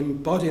of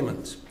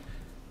embodiment,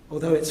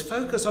 although its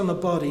focus on the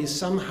body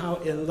somehow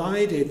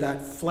elided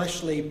that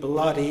fleshly,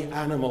 bloody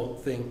animal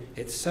thing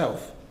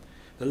itself.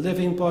 The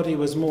living body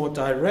was more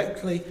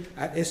directly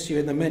at issue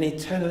in the many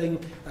telling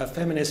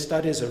feminist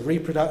studies of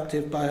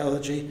reproductive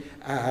biology,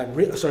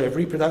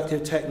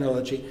 reproductive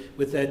technology,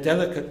 with their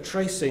delicate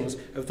tracings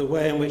of the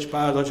way in which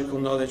biological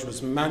knowledge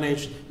was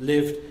managed,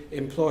 lived,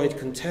 employed,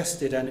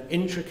 contested, and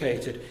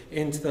intricated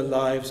into the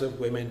lives of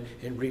women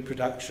in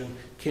reproduction,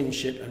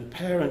 kinship, and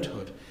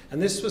parenthood.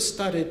 And this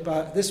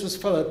was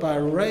followed by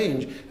a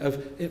range of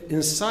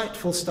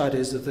insightful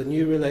studies of the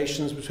new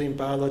relations between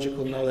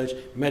biological knowledge,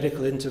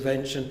 medical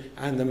intervention,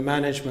 and the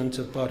management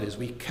of bodies.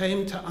 We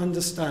came to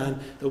understand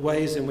the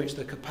ways in which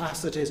the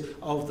capacities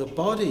of the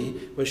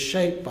body were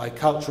shaped by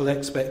cultural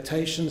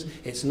expectations,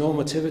 its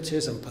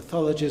normativities and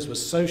pathologies were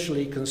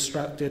socially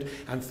constructed,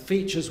 and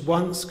features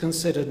once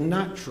considered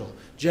natural,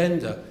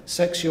 gender,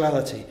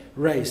 sexuality,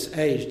 race,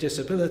 age,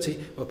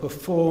 disability, were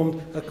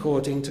performed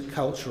according to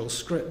cultural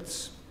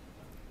scripts.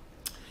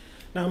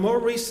 Now, more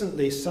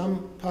recently,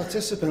 some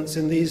participants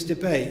in these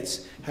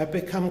debates have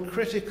become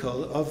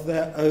critical of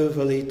their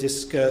overly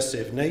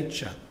discursive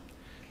nature.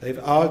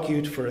 They've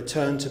argued for a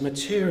turn to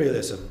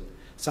materialism,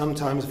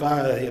 sometimes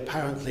via the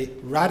apparently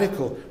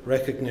radical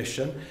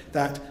recognition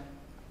that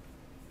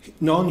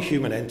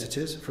non-human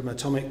entities, from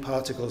atomic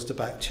particles to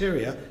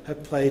bacteria,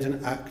 have played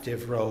an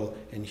active role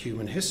in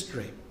human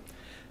history.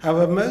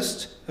 However,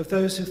 most of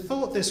those who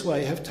thought this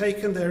way have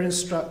taken their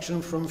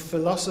instruction from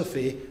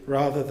philosophy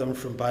rather than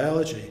from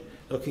biology,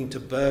 looking to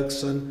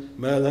Bergson,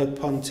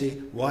 Merleau-Ponty,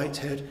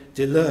 Whitehead,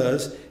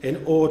 Deleuze,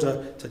 in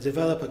order to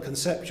develop a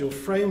conceptual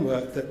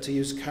framework that, to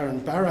use Karen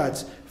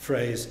Barad's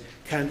phrase,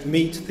 can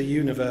meet the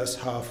universe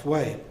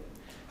halfway.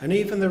 And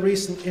even the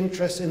recent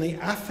interest in the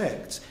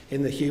affects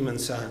in the human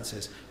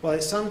sciences, while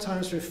it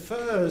sometimes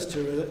refers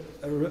to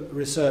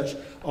research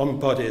on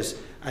bodies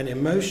and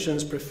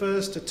emotions,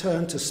 prefers to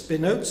turn to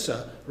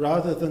Spinoza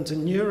rather than to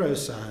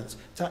neuroscience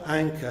to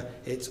anchor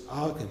its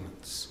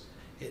arguments.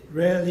 It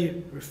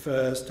rarely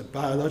refers to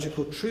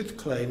biological truth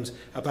claims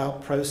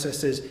about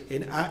processes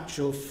in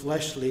actual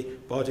fleshly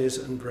bodies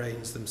and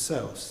brains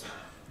themselves.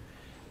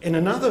 In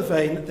another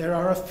vein, there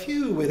are a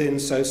few within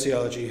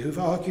sociology who've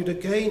argued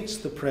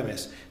against the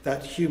premise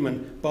that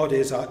human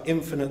bodies are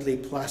infinitely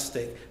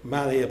plastic,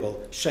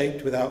 malleable,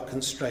 shaped without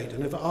constraint,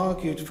 and have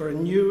argued for a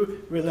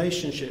new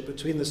relationship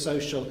between the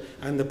social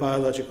and the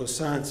biological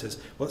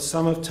sciences, what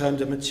some have termed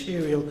a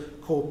material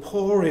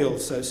corporeal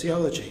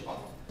sociology.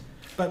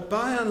 But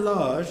by and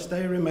large,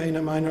 they remain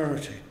a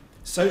minority.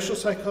 Social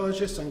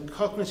psychologists and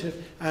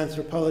cognitive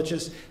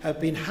anthropologists have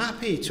been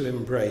happy to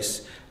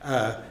embrace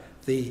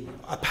the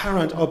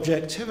apparent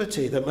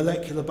objectivity that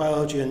molecular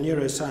biology and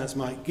neuroscience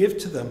might give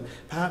to them,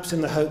 perhaps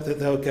in the hope that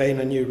they'll gain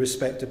a new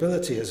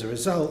respectability as a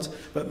result,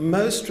 but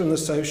most from the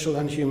social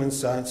and human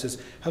sciences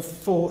have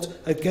fought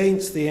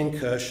against the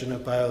incursion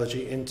of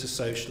biology into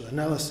social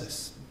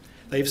analysis.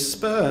 They've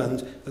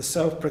spurned the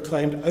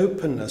self-proclaimed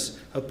openness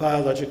of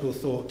biological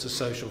thought to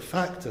social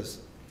factors.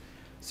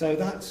 So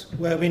that's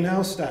where we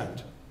now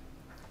stand.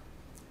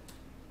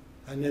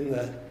 And in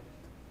the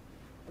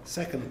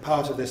second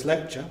part of this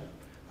lecture,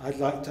 I'd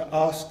like to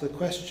ask the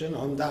question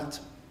on that,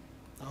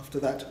 after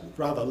that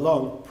rather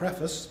long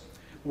preface,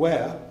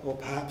 where, or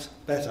perhaps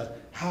better,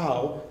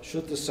 how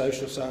should the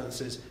social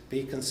sciences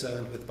be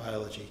concerned with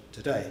biology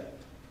today?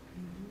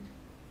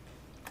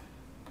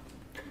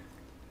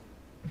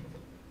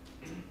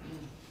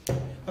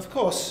 Of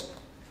course,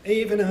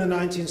 even in the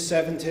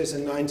 1970s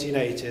and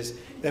 1980s,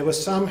 there were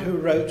some who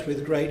wrote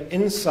with great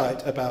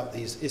insight about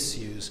these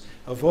issues,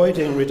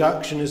 avoiding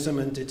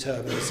reductionism and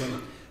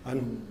determinism,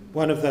 and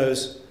one of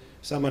those,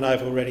 someone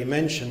I've already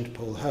mentioned,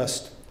 Paul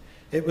Hurst.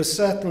 It was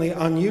certainly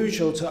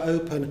unusual to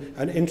open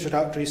an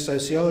introductory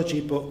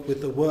sociology book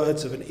with the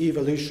words of an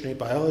evolutionary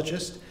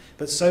biologist,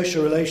 but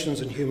Social Relations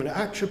and Human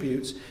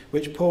Attributes,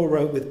 which Paul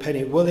wrote with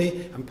Penny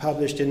Woolley and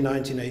published in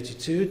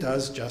 1982,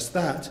 does just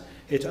that.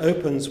 It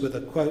opens with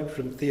a quote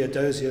from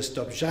Theodosius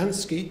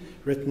Dobzhansky,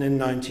 written in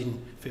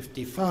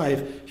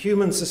 1955.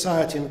 Human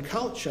society and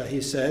culture, he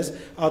says,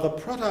 are the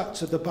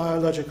products of the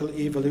biological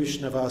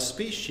evolution of our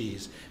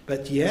species,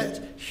 but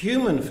yet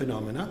human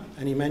phenomena,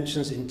 and he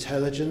mentions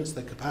intelligence,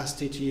 the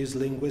capacity to use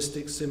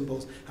linguistic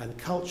symbols, and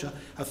culture,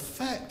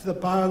 affect the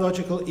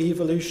biological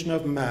evolution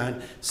of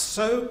man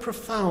so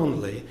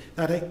profoundly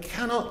that it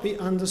cannot be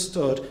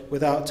understood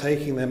without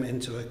taking them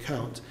into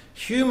account.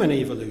 Human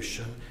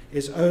evolution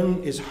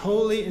is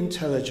wholly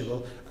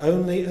intelligible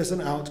only as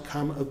an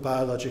outcome of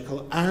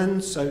biological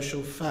and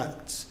social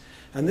facts.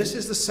 And this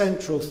is the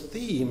central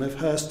theme of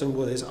Hurst and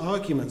Woolley's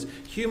arguments.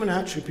 Human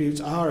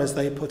attributes are, as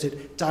they put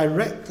it,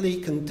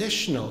 directly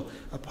conditional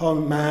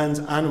upon man's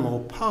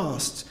animal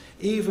past.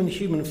 Even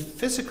human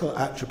physical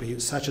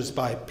attributes such as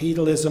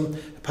bipedalism,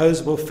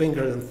 opposable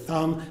finger and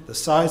thumb, the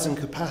size and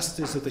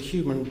capacities of the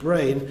human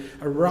brain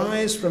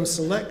arise from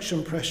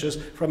selection pressures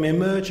from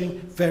emerging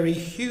very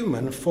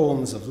human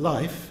forms of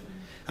life.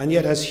 And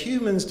yet as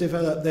humans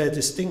develop their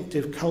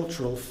distinctive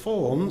cultural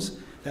forms,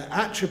 their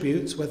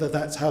attributes, whether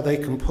that's how they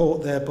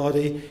comport their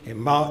body in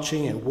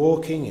marching, in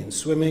walking, in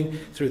swimming,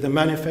 through the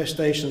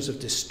manifestations of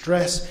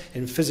distress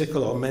in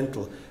physical or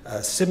mental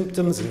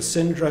symptoms and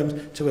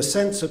syndromes, to a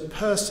sense of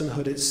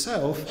personhood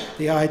itself,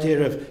 the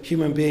idea of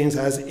human beings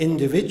as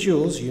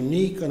individuals,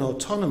 unique and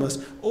autonomous,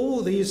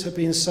 all these have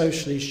been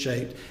socially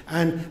shaped.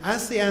 And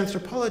as the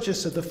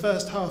anthropologists of the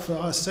first half of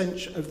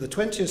the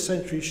 20th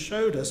century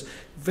showed us,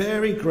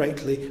 vary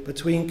greatly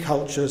between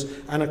cultures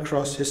and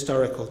across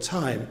historical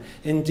time.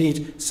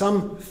 Indeed,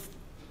 some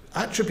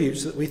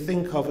attributes that we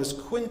think of as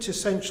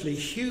quintessentially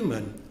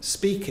human,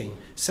 speaking,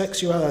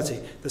 sexuality,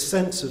 the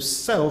sense of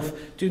self,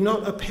 do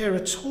not appear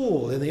at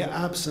all in the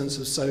absence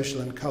of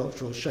social and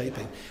cultural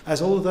shaping,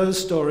 as all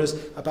those stories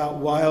about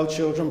wild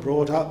children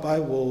brought up by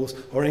wolves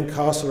or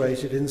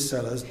incarcerated in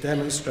cellars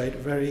demonstrate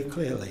very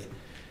clearly.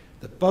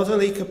 The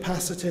bodily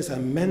capacities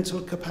and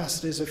mental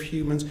capacities of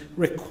humans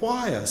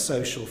require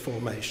social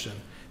formation.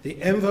 The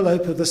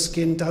envelope of the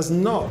skin does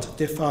not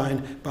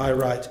define by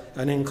right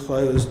an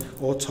enclosed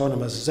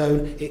autonomous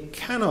zone. It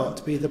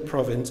cannot be the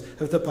province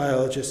of the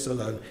biologists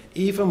alone,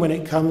 even when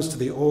it comes to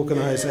the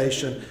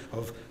organization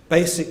of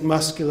basic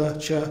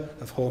musculature,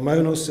 of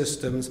hormonal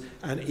systems,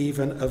 and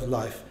even of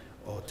life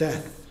or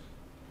death.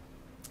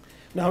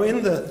 Now,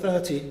 in the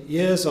 30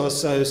 years or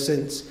so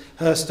since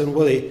Hurst and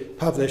Woolley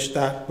published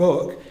that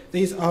book,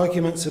 these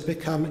arguments have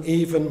become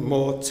even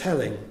more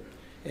telling.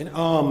 In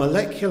our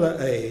molecular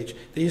age,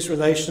 these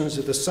relations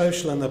of the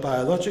social and the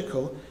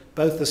biological,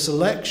 both the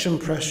selection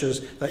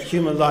pressures that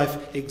human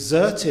life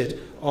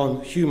exerted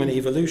on human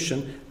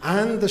evolution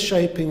and the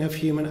shaping of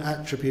human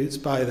attributes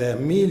by their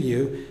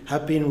milieu,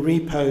 have been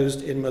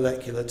reposed in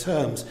molecular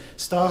terms.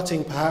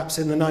 Starting perhaps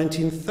in the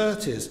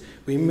 1930s,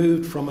 we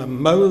moved from a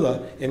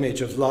molar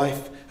image of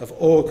life, of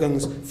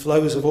organs,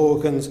 flows of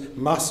organs,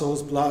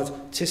 muscles,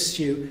 blood,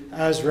 tissue,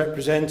 as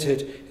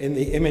represented in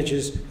the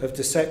images of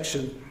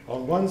dissection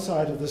on one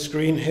side of the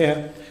screen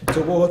here,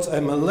 towards a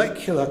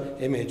molecular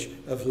image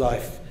of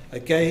life, a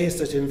gaze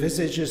that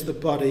envisages the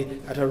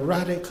body at a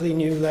radically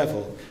new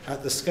level,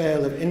 at the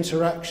scale of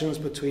interactions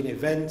between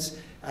events,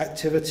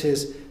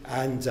 activities,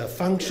 and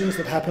functions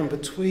that happen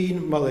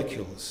between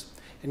molecules.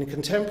 In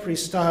contemporary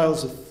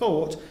styles of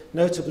thought,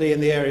 notably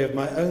in the area of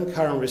my own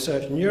current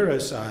research,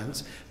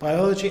 neuroscience,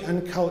 biology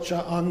and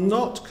culture are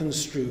not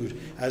construed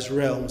as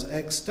realms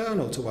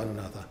external to one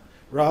another.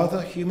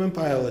 Rather, human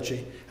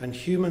biology and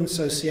human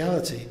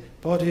sociality,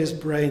 bodies,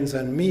 brains,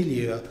 and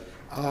milieu,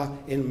 are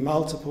in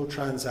multiple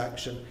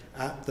transaction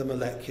at the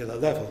molecular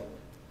level.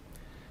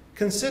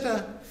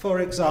 Consider,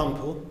 for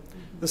example,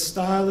 the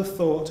style of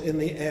thought in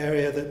the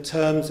area that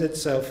terms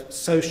itself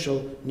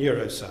social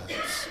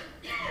neuroscience.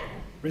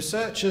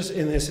 Researchers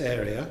in this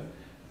area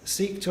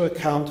seek to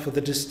account for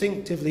the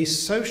distinctively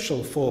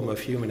social form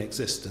of human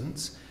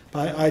existence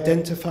by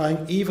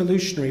identifying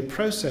evolutionary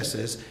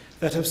processes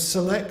that have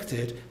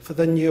selected for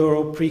the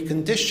neural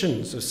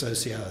preconditions of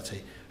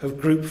sociality, of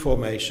group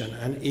formation,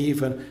 and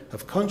even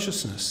of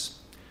consciousness.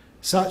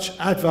 Such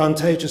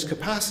advantageous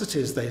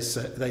capacities,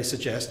 they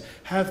suggest,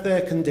 have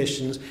their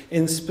conditions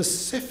in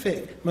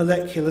specific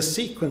molecular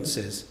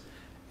sequences,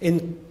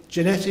 in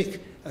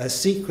genetic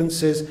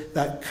sequences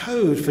that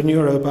code for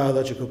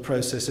neurobiological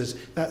processes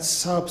that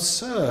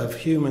subserve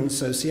human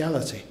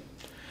sociality.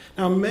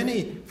 Now,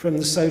 many from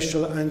the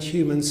social and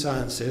human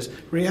sciences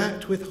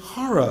react with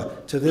horror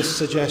to this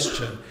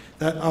suggestion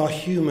that our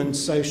human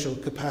social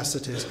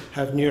capacities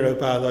have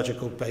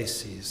neurobiological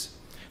bases.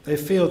 They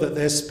feel that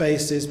their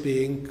space is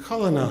being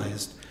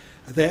colonized,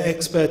 their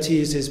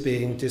expertise is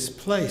being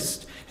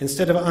displaced.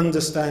 Instead of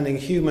understanding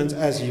humans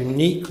as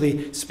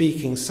uniquely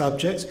speaking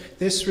subjects,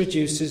 this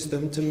reduces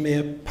them to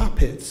mere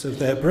puppets of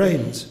their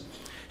brains.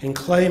 in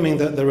claiming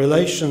that the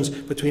relations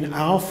between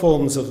our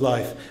forms of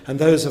life and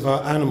those of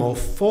our animal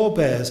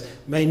forebears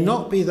may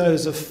not be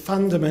those of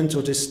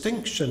fundamental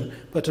distinction,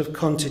 but of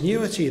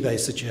continuity, they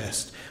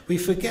suggest, we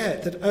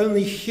forget that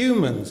only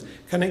humans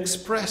can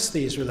express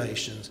these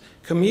relations,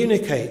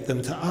 communicate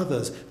them to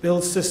others,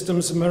 build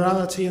systems of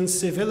morality and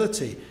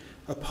civility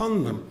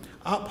upon them,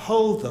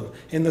 uphold them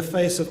in the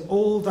face of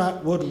all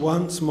that would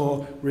once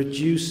more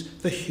reduce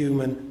the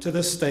human to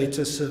the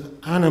status of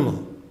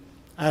animal,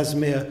 as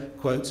mere,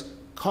 quotes,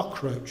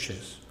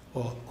 cockroaches,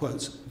 or,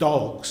 quotes,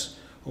 dogs,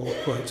 or,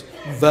 quotes,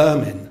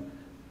 vermin,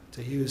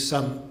 to use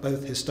some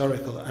both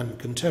historical and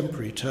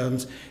contemporary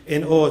terms,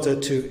 in order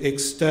to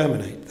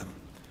exterminate them.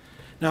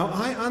 Now,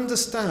 I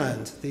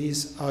understand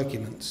these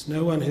arguments.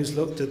 No one who's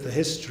looked at the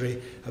history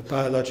of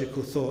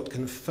biological thought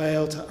can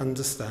fail to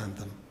understand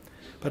them,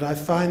 but I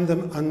find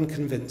them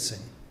unconvincing.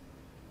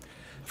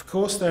 Of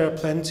course, there are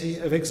plenty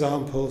of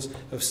examples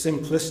of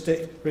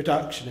simplistic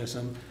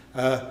reductionism,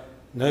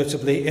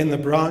 notably in the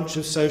branch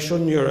of social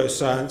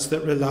neuroscience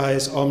that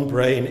relies on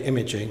brain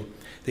imaging,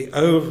 the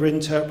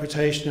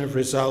overinterpretation of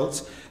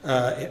results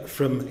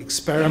from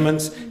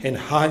experiments in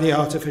highly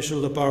artificial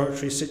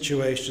laboratory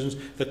situations,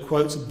 the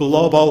quotes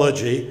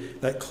blobology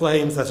that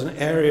claims that an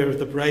area of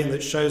the brain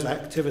that shows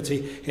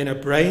activity in a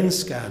brain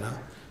scanner,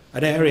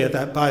 an area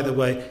that, by the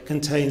way,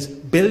 contains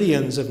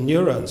billions of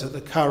neurons at the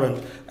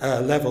current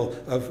level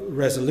of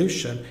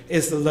resolution,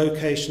 is the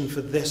location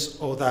for this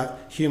or that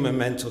human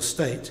mental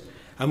state,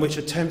 and which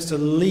attempts to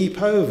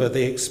leap over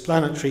the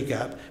explanatory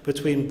gap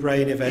between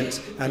brain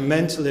events and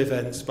mental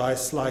events by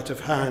sleight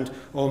of hand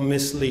or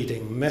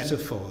misleading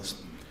metaphors.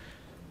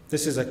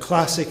 This is a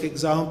classic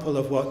example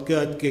of what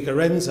Gerd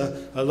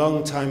Gigerenzer, a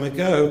long time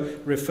ago,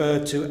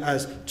 referred to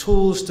as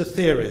tools to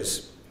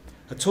theories.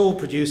 A tool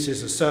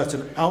produces a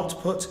certain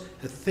output,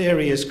 a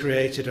theory is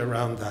created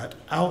around that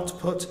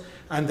output,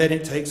 and then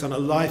it takes on a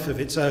life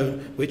of its own,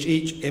 which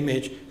each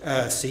image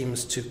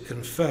seems to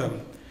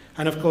confirm.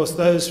 And of course,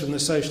 those from the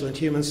social and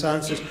human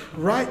sciences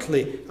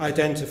rightly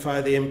identify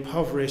the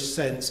impoverished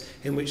sense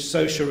in which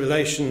social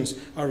relations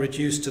are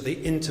reduced to the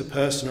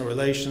interpersonal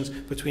relations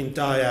between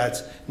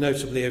dyads,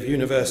 notably of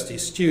university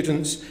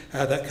students,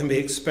 that can be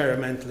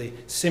experimentally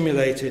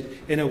simulated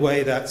in a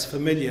way that's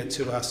familiar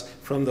to us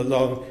from the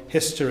long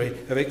history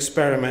of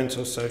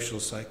experimental social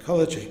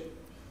psychology.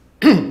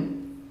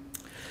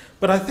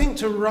 But I think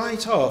to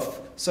write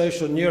off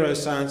social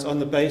neuroscience on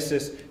the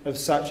basis of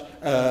such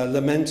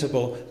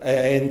lamentable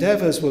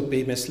endeavours would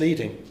be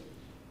misleading.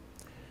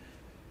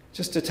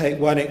 Just to take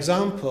one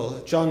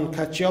example, John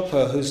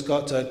Cacioppo, who's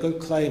got a good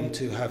claim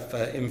to have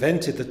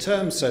invented the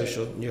term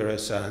social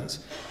neuroscience,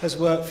 has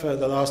worked for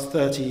the last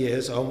 30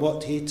 years on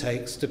what he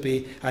takes to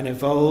be an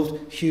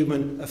evolved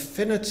human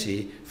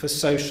affinity for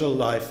social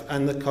life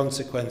and the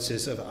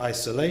consequences of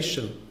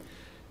isolation.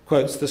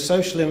 Quotes, the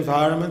social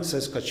environment,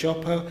 says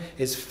Cacioppo,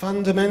 is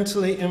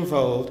fundamentally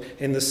involved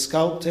in the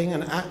sculpting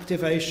and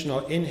activation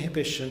or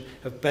inhibition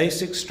of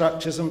basic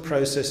structures and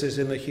processes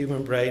in the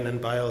human brain and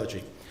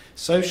biology.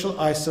 Social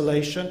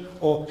isolation,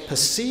 or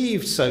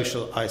perceived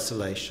social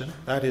isolation,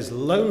 that is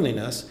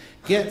loneliness,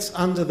 gets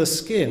under the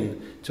skin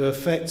to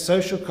affect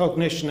social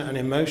cognition and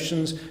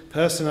emotions,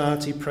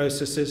 personality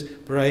processes,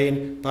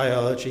 brain,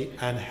 biology,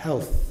 and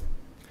health.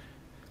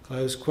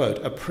 Close quote.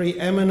 A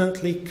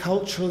preeminently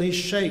culturally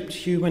shaped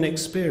human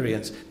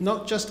experience,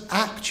 not just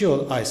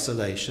actual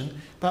isolation,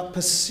 but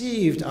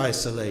perceived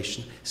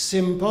isolation,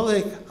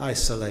 symbolic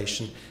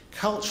isolation,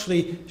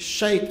 culturally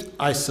shaped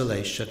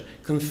isolation,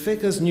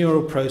 configures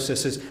neural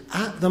processes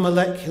at the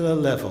molecular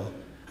level,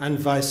 and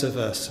vice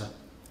versa.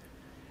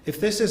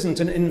 If this isn't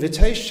an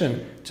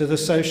invitation to the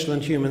social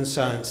and human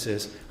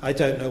sciences, I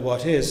don't know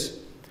what is.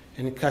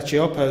 In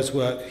Cacioppo's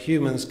work,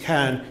 humans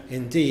can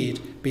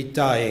indeed be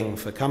dying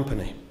for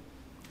company.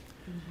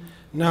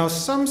 Now,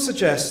 some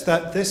suggest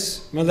that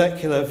this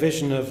molecular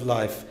vision of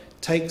life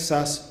takes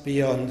us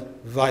beyond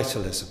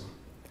vitalism.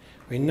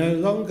 We no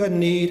longer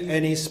need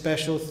any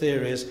special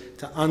theories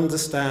to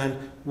understand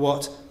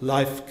what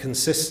life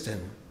consists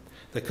in.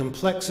 The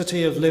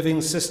complexity of living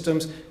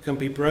systems can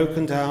be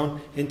broken down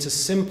into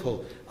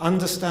simple,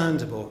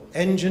 understandable,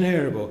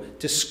 engineerable,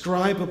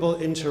 describable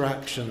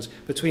interactions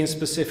between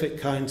specific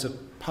kinds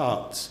of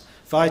parts.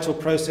 Vital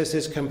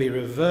processes can be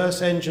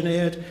reverse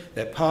engineered,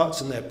 their parts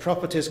and their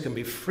properties can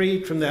be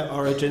freed from their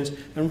origins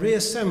and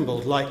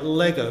reassembled like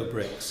Lego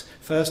bricks,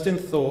 first in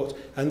thought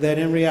and then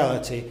in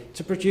reality,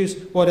 to produce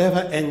whatever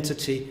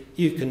entity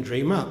you can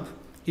dream up.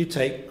 You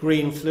take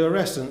green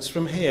fluorescence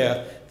from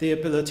here, the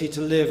ability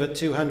to live at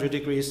 200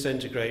 degrees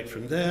centigrade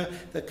from there,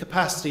 the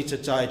capacity to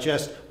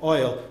digest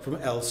oil from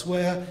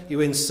elsewhere. You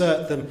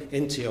insert them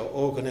into your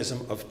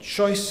organism of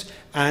choice,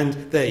 and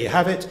there you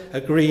have it,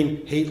 a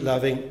green,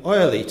 heat-loving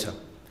oil eater.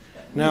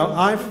 Now,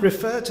 I've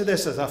referred to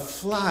this as a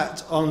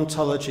flat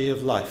ontology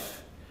of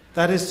life.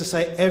 That is to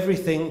say,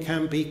 everything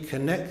can be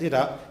connected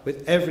up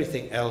with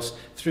everything else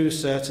through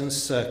certain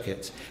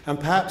circuits. And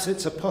perhaps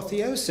its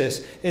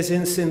apotheosis is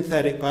in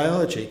synthetic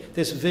biology,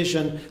 this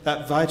vision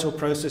that vital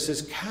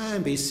processes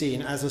can be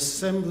seen as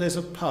assemblies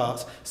of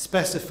parts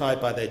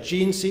specified by their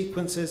gene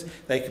sequences.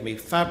 They can be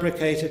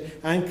fabricated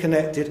and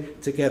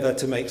connected together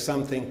to make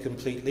something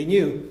completely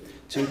new,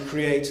 to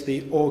create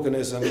the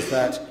organisms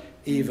that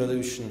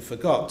evolution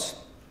forgot.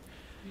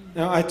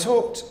 Now, I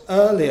talked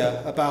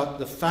earlier about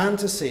the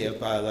fantasy of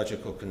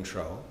biological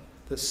control,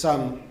 that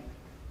some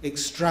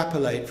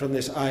extrapolate from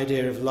this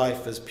idea of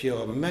life as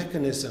pure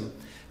mechanism.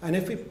 And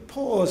if we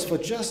pause for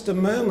just a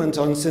moment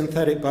on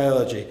synthetic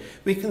biology,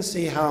 we can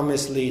see how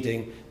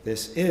misleading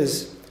this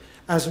is.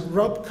 As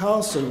Rob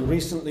Carlson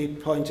recently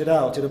pointed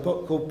out in a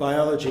book called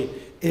Biology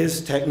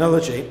is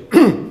Technology,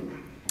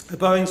 a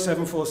Boeing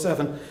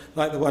 747,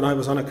 like the one I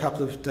was on a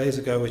couple of days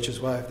ago, which is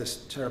why I have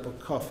this terrible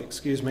cough,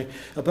 excuse me.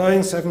 A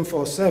Boeing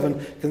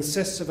 747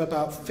 consists of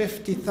about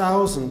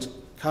 50,000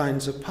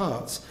 kinds of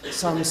parts,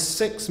 some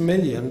 6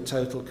 million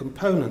total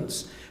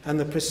components, and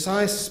the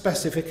precise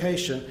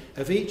specification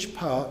of each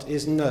part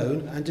is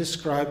known and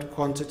described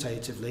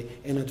quantitatively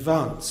in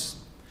advance.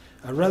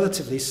 A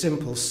relatively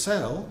simple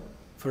cell,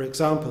 for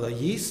example, a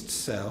yeast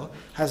cell,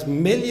 has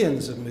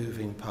millions of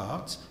moving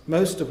parts,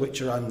 most of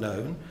which are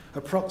unknown,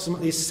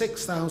 approximately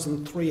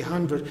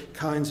 6,300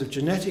 kinds of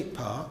genetic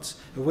parts,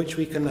 of which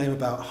we can name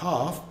about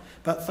half,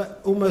 but for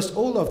almost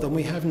all of them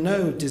we have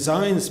no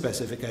design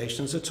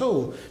specifications at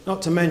all,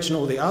 not to mention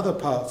all the other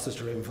parts that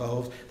are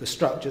involved, the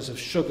structures of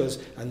sugars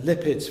and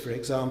lipids, for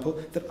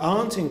example, that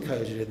aren't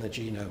encoded in the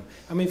genome,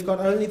 and we've got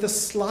only the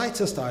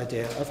slightest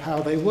idea of how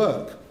they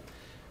work.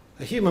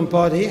 A human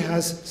body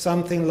has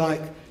something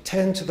like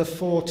 10 to the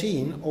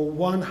 14 or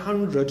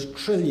 100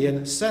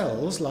 trillion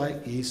cells,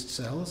 like yeast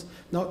cells,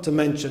 not to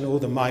mention all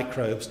the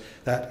microbes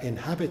that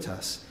inhabit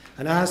us.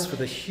 And as for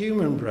the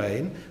human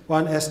brain,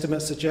 one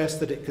estimate suggests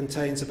that it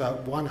contains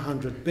about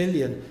 100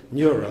 billion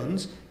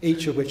neurons,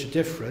 each of which are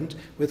different,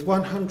 with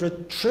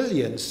 100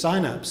 trillion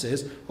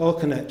synapses or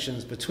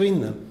connections between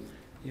them.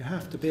 You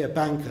have to be a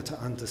banker to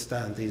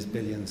understand these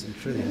billions and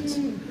trillions.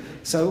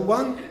 So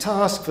one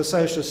task for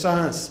social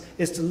science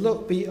is to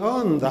look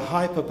beyond the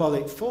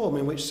hyperbolic form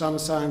in which some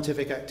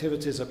scientific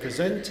activities are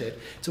presented,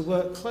 to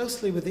work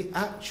closely with the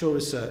actual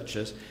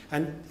researchers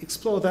and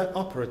explore their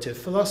operative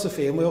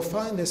philosophy. And we'll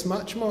find this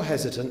much more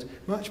hesitant,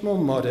 much more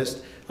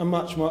modest, and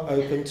much more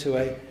open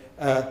to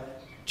a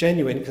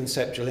genuine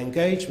conceptual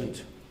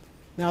engagement.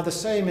 Now, the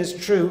same is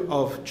true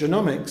of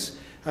genomics.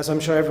 As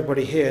I'm sure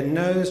everybody here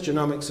knows,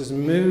 genomics has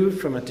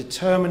moved from a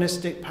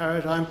deterministic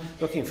paradigm,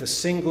 looking for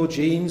single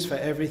genes for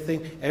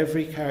everything,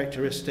 every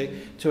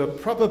characteristic, to a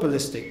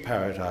probabilistic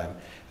paradigm,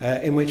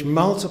 in which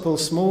multiple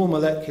small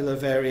molecular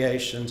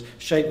variations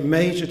shape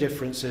major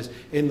differences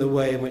in the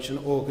way in which an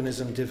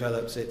organism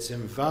develops in its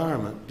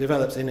environment,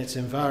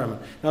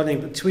 not only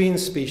between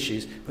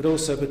species, but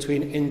also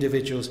between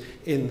individuals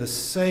in the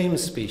same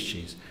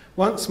species.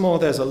 Once more,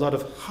 there's a lot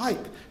of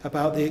hype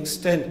about the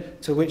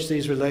extent to which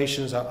these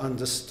relations are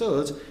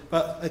understood,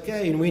 but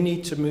again, we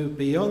need to move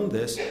beyond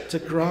this to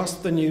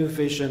grasp the new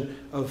vision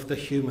of the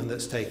human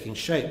that's taking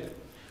shape.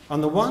 On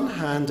the one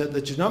hand, at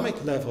the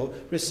genomic level,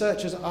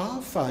 researchers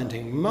are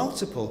finding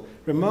multiple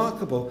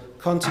remarkable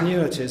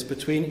continuities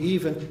between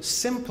even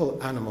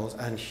simple animals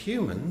and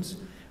humans,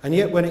 and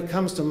yet when it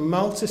comes to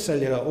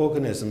multicellular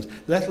organisms,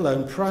 let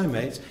alone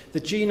primates, the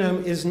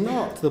genome is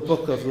not the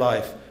book of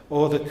life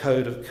or the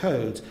code of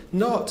codes,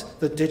 not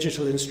the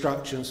digital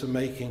instructions for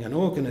making an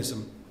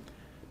organism,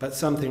 but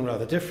something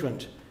rather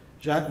different.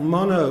 Jacques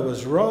Monod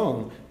was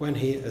wrong when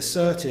he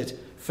asserted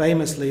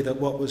famously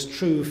that what was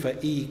true for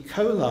E.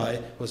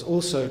 coli was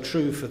also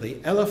true for the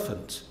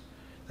elephant.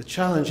 The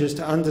challenge is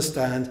to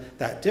understand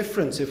that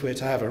difference if we're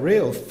to have a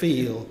real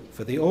feel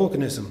for the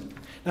organism.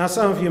 Now,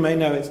 some of you may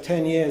know it's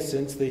 10 years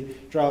since the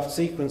draft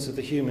sequence of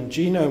the human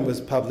genome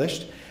was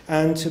published,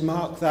 and to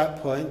mark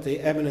that point, the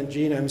eminent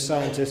genome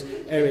scientist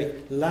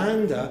Eric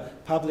Lander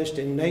published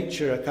in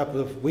Nature a couple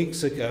of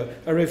weeks ago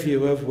a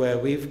review of where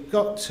we've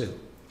got to.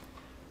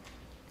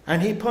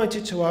 And he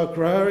pointed to our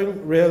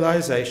growing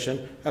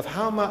realization of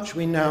how much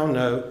we now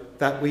know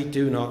that we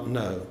do not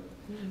know.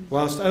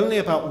 Whilst only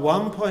about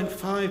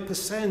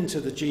 1.5%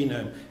 of the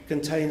genome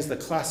contains the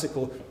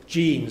classical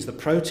genes, the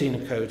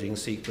protein coding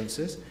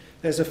sequences,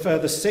 there's a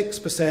further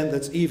 6%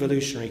 that's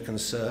evolutionary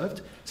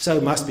conserved,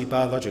 so must be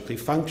biologically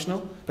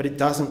functional, but it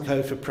doesn't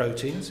code for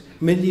proteins.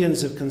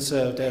 Millions of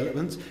conserved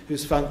elements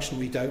whose function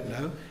we don't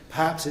know.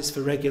 Perhaps it's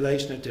for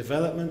regulation of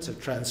development,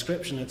 of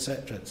transcription,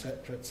 etc.,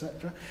 etc.,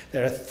 etc.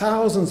 There are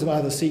thousands of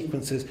other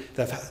sequences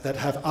that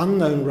have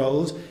unknown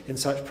roles in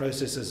such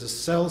processes as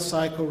cell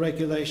cycle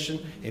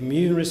regulation,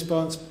 immune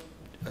response,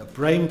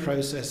 brain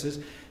processes.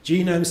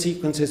 Genome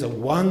sequences are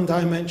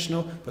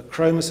one-dimensional, but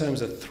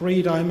chromosomes are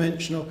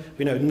three-dimensional.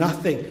 We know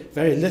nothing,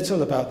 very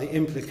little about the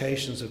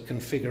implications of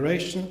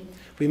configuration.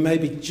 We may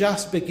be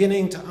just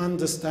beginning to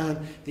understand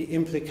the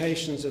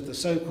implications of the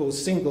so-called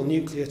single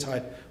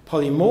nucleotide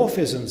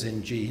polymorphisms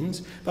in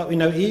genes, but we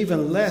know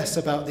even less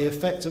about the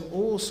effect of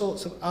all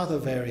sorts of other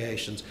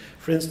variations.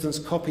 For instance,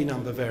 copy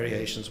number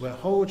variations, where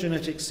whole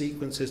genetic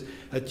sequences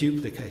are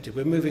duplicated.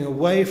 We're moving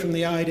away from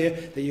the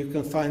idea that you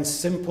can find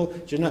simple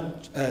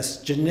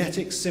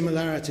genetic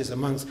similarities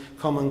amongst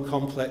common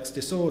complex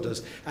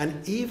disorders.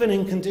 And even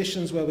in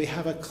conditions where we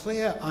have a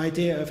clear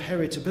idea of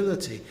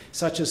heritability,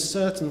 such as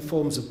certain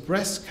forms of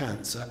breast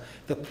cancer,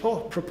 the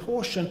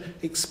proportion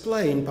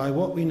explained by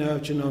what we know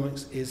of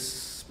genomics is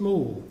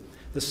small.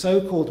 The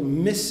so-called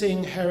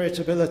missing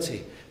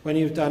heritability, when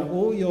you've done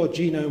all your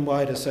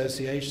genome-wide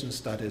association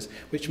studies,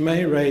 which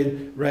may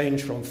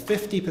range from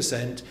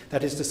 50%,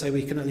 that is to say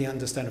we can only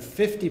understand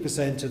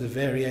 50% of the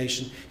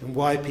variation in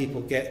why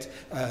people get,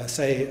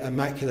 say, a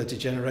macular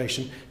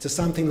degeneration, to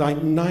something like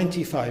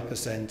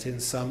 95% in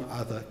some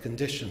other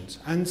conditions,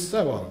 and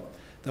so on.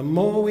 The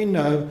more we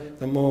know,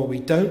 the more we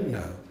don't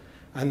know.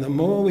 And the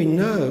more we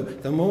know,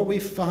 the more we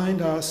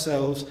find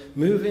ourselves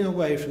moving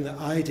away from the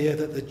idea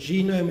that the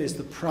genome is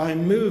the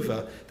prime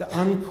mover, the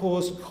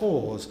uncaused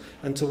cause,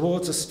 and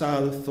towards a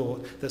style of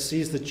thought that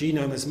sees the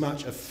genome as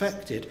much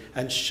affected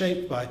and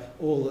shaped by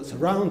all that's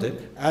around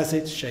it as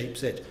it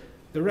shapes it.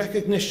 The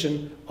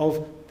recognition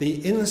of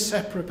the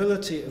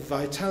inseparability of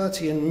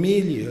vitality and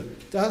milieu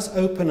does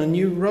open a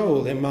new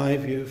role, in my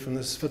view,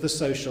 for the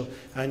social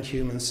and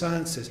human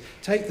sciences.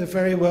 Take the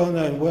very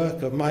well-known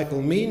work of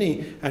Michael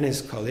Meany and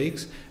his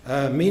colleagues.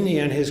 Meany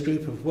and his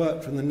group of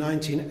work from the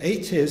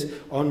 1980s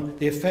on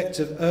the effects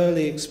of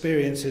early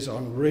experiences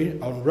on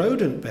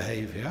rodent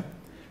behavior,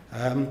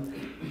 on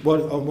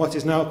what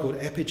is now called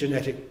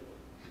epigenetic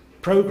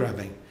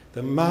programming.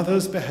 The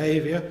mother's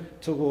behavior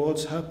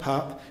towards her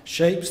pup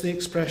shapes the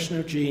expression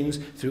of genes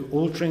through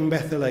altering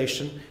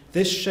methylation.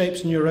 This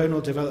shapes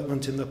neuronal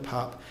development in the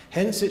pup.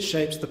 Hence, it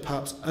shapes the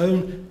pup's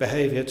own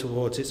behavior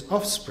towards its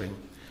offspring.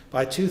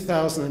 By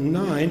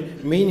 2009,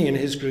 Meany and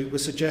his group were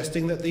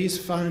suggesting that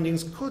these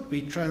findings could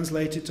be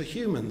translated to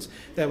humans.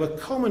 There were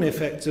common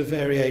effects of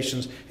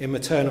variations in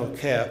maternal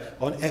care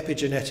on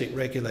epigenetic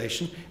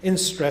regulation in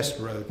stressed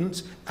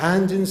rodents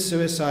and in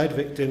suicide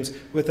victims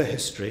with a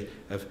history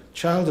of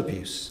child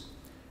abuse.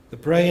 The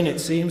brain, it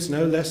seems,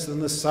 no less than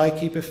the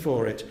psyche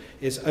before it,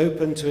 is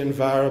open to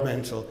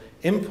environmental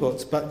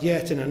inputs, but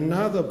yet in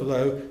another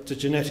blow to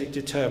genetic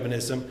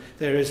determinism,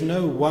 there is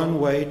no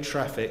one-way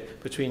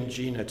traffic between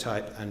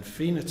genotype and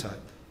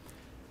phenotype.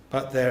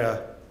 But there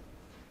are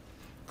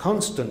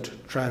constant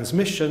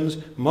transmissions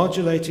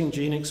modulating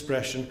gene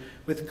expression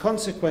with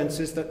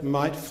consequences that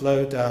might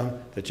flow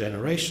down the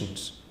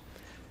generations.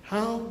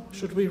 How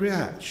should we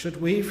react?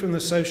 Should we, from the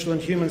social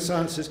and human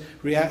sciences,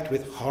 react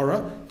with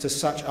horror to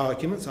such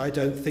arguments? I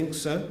don't think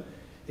so.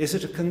 Is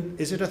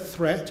it a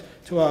threat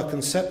to our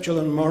conceptual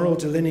and moral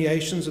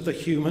delineations of the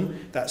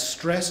human that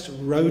stressed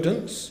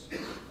rodents?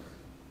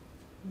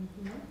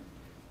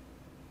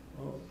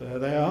 Oh, there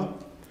they are.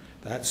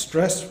 That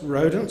stressed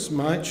rodents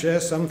might share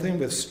something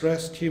with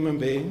stressed human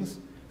beings?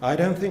 I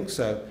don't think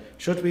so.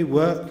 Should we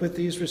work with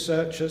these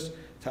researchers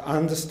to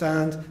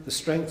understand the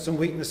strengths and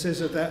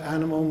weaknesses of their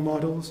animal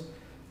models,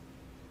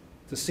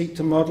 to seek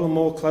to model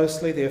more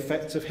closely the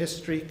effects of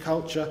history,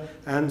 culture,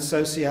 and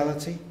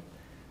sociality,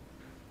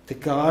 to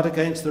guard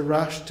against the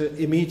rush to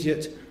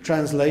immediate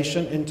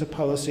translation into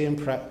policy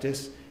and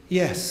practice?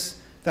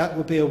 Yes, that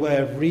would be a way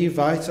of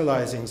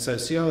revitalising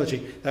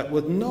sociology that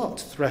would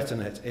not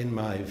threaten it, in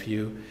my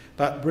view,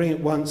 but bring it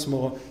once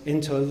more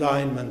into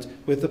alignment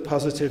with the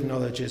positive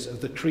knowledges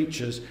of the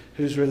creatures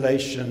whose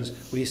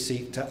relations we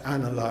seek to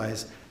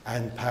analyse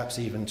and perhaps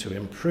even to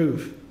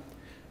improve.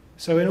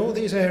 So in all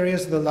these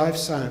areas of the life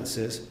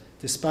sciences,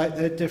 despite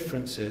their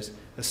differences,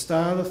 a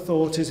style of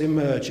thought is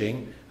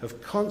emerging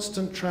of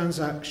constant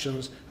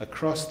transactions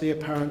across the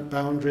apparent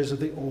boundaries of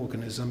the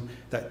organism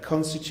that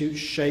constitute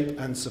shape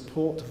and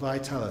support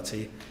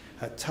vitality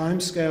at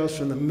timescales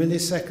from the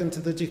millisecond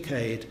to the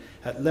decade,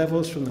 at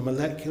levels from the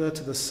molecular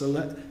to the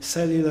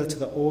cellular to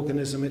the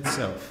organism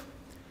itself.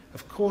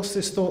 Of course,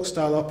 this thought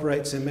style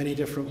operates in many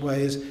different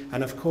ways,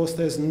 and of course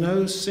there's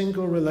no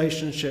single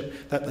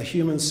relationship that the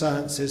human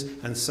sciences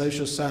and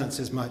social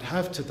sciences might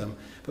have to them.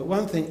 But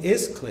one thing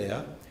is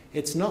clear: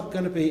 it's not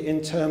going to be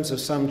in terms of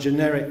some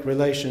generic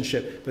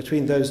relationship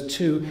between those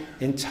two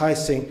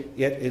enticing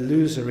yet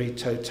illusory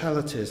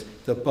totalities,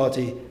 the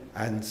body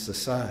and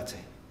society.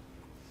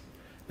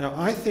 Now,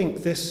 I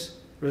think this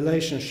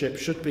relationship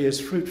should be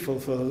as fruitful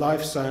for the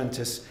life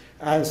scientists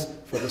as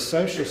for the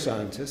social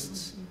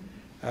scientists.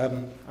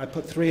 I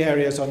put 3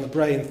 areas on the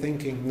brain,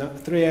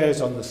 3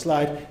 areas on the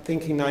slide,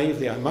 thinking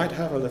naively I might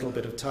have a little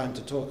bit of time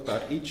to talk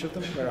about each of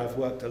them, where I've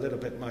worked a little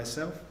bit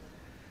myself.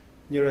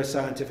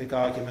 Neuroscientific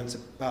arguments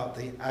about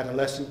the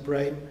adolescent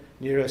brain,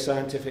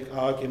 neuroscientific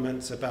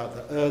arguments about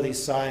the early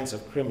signs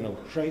of criminal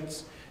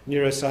traits,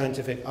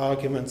 neuroscientific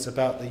arguments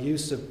about the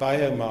use of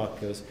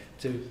biomarkers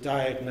to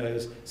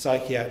diagnose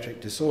psychiatric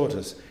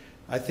disorders.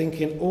 I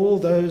think in all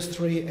those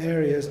 3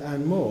 areas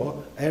and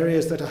more,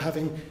 areas that are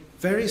having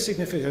very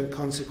significant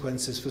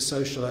consequences for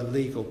social and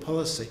legal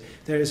policy.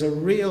 There is a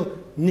real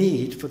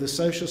need for the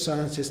social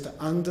sciences to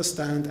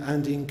understand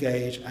and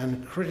engage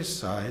and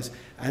criticize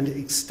and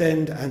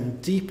extend and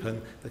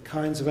deepen the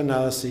kinds of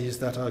analyses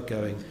that are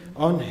going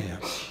on here.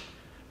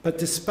 But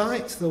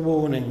despite the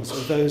warnings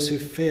of those who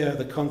fear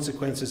the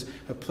consequences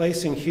of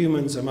placing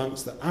humans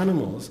amongst the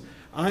animals,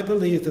 I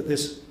believe that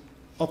this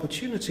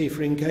opportunity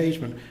for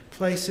engagement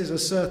places a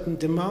certain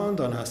demand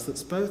on us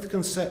that's both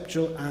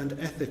conceptual and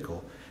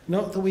ethical.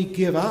 Not that we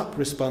give up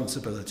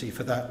responsibility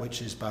for that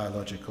which is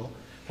biological,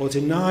 or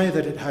deny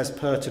that it has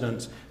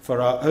pertinence for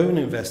our own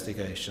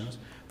investigations,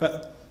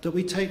 but that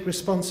we take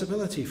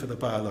responsibility for the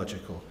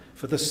biological,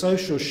 for the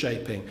social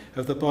shaping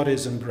of the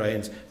bodies and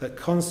brains that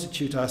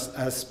constitute us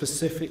as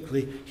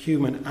specifically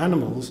human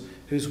animals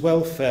whose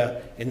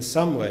welfare, in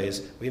some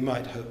ways, we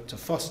might hope to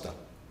foster.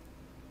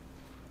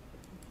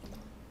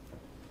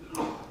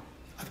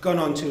 I've gone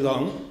on too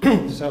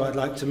long, so I'd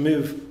like to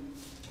move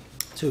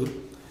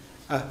to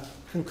a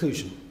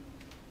conclusion.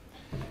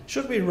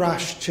 Should we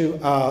rush to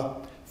our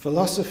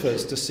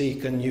philosophers to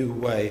seek a new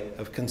way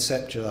of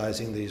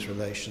conceptualizing these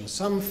relations?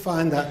 Some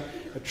find that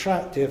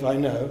attractive, I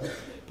know,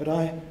 but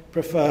I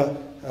prefer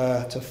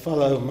to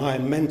follow my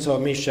mentor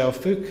Michel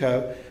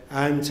Foucault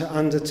and to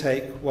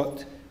undertake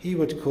what he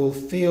would call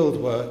field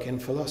work in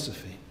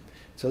philosophy,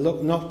 to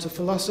look not to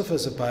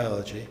philosophers of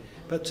biology,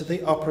 but to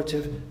the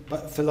operative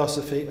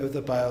philosophy of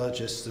the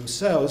biologists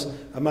themselves,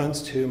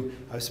 amongst whom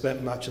I've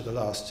spent much of the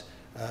last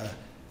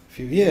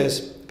few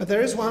years. But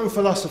there is one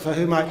philosopher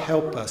who might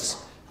help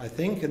us, I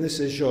think, and this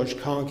is Georges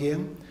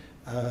Canguilhem,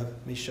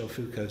 Michel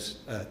Foucault's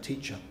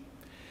teacher.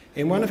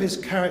 In one of his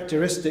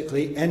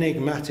characteristically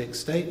enigmatic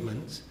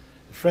statements,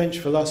 the French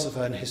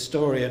philosopher and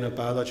historian of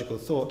biological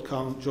thought,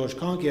 Georges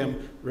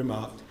Canguilhem,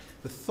 remarked,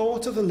 "The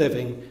thought of the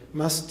living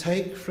must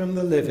take from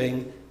the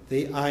living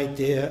the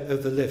idea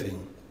of the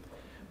living,"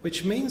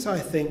 which means, I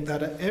think,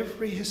 that at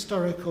every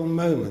historical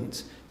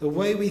moment, the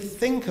way we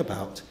think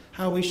about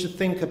how we should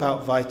think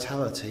about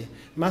vitality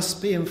must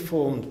be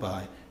informed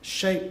by,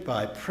 shaped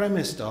by,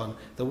 premised on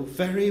the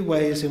very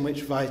ways in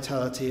which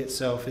vitality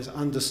itself is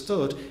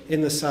understood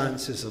in the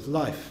sciences of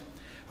life.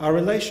 Our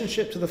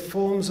relationship to the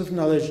forms of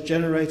knowledge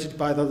generated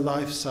by the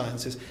life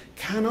sciences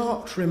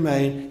cannot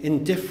remain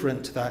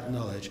indifferent to that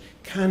knowledge,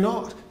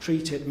 cannot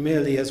treat it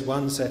merely as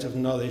one set of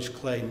knowledge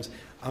claims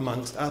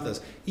amongst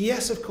others.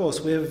 Yes, of course,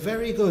 we're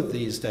very good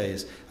these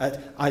days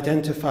at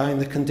identifying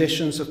the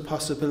conditions of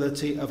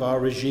possibility of our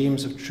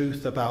regimes of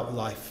truth about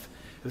life,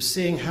 of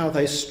seeing how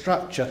they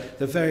structure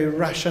the very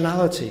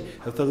rationality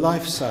of the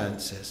life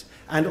sciences,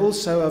 and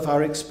also of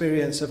our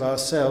experience of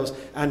ourselves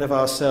and of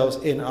ourselves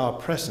in our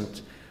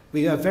present.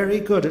 We are very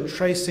good at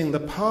tracing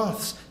the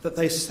paths that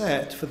they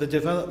set for the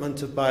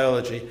development of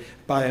biology,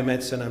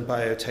 biomedicine, and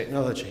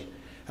biotechnology,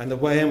 and the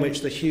way in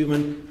which the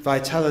human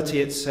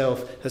vitality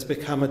itself has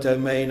become a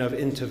domain of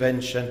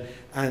intervention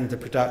and the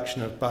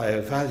production of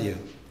bio-value.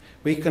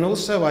 We can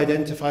also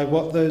identify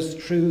what those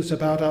truths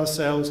about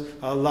ourselves,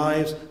 our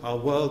lives, our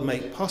world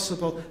make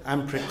possible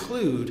and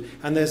preclude,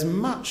 and there's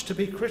much to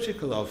be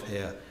critical of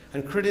here.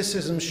 And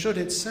criticism should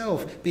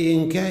itself be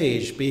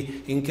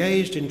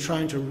engaged in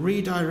trying to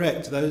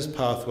redirect those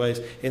pathways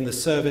in the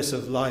service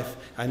of life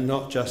and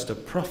not just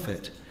of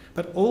profit.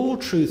 But all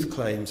truth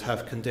claims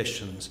have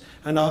conditions,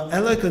 and our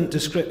elegant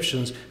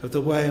descriptions of the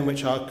way in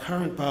which our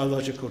current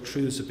biological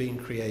truths are being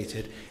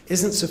created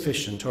isn't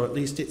sufficient, or at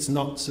least it's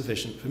not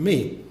sufficient for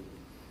me.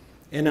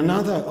 In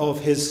another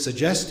of his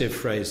suggestive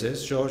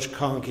phrases, Georges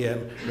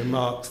Canguilhem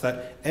remarks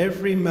that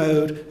every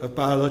mode of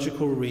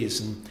biological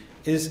reason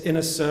is in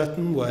a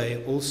certain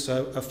way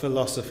also a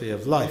philosophy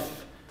of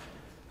life.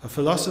 A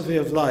philosophy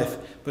of life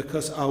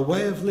because our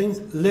way of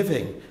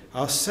living,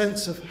 our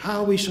sense of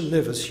how we should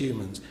live as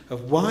humans,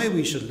 of why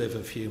we should live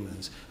as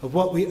humans, of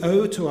what we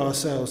owe to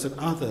ourselves and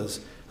others,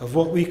 of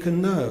what we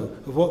can know,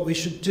 of what we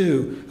should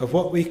do, of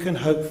what we can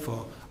hope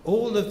for,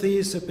 all of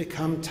these have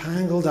become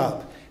tangled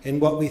up in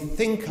what we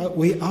think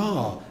we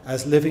are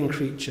as living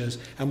creatures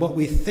and what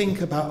we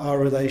think about our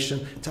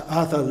relation to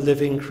other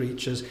living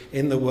creatures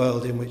in the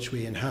world in which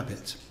we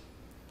inhabit.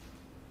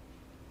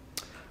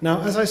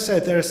 Now, as I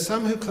said, there are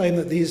some who claim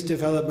that these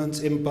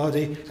developments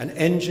embody an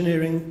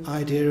engineering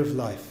idea of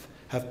life,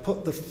 have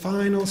put the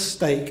final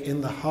stake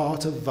in the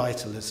heart of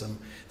vitalism,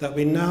 that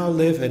we now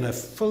live in a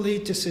fully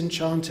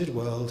disenchanted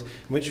world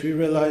in which we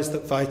realize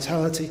that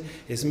vitality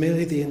is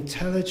merely the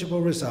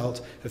intelligible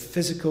result of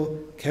physical,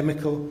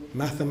 chemical,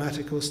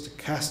 mathematical,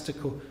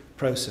 stochastical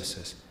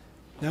processes.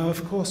 Now,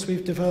 of course,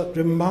 we've developed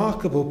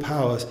remarkable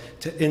powers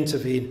to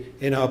intervene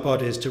in our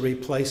bodies, to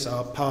replace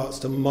our parts,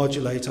 to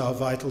modulate our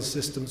vital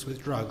systems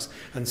with drugs,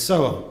 and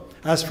so on.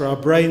 As for our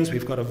brains,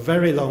 we've got a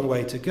very long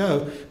way to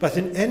go, but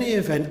in any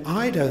event,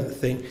 I don't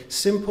think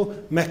simple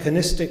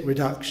mechanistic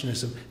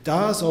reductionism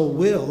does or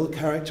will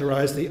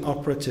characterize the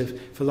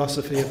operative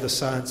philosophy of the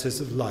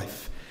sciences of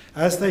life.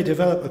 As they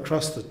develop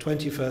across the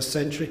 21st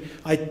century,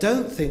 I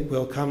don't think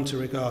we'll come to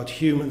regard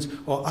humans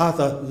or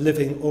other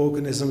living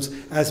organisms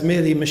as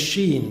merely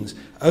machines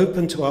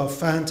open to our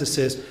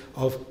fantasies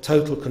of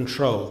total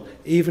control,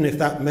 even if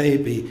that may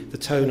be the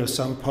tone of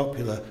some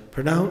popular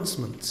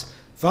pronouncements.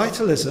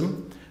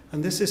 Vitalism,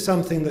 and this is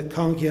something that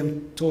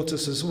Kangyam taught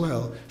us as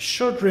well,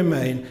 should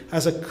remain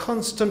as a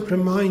constant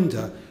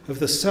reminder of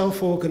the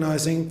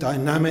self-organizing,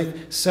 dynamic,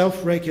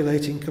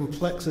 self-regulating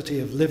complexity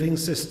of living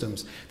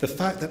systems, the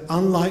fact that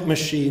unlike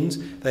machines,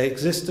 they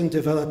exist and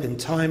develop in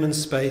time and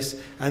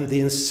space, and the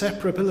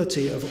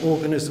inseparability of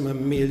organism and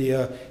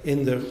milieu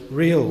in the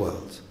real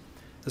world.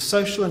 The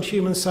social and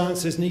human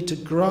sciences need to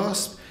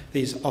grasp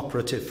these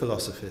operative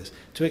philosophies,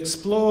 to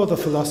explore the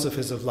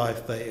philosophies of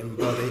life they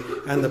embody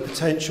and the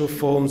potential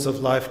forms of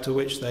life to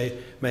which they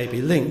may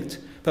be linked.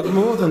 But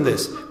more than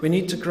this, we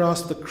need to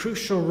grasp the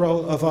crucial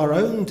role of our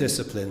own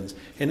disciplines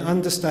in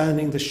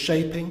understanding the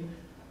shaping,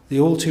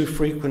 the all too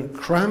frequent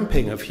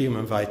cramping of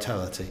human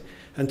vitality,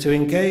 and to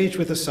engage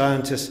with the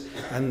scientists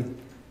and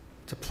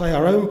to play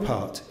our own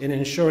part in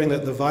ensuring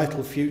that the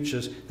vital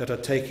futures that are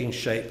taking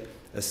shape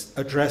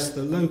address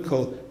the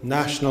local,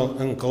 national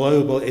and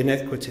global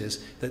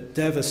inequities that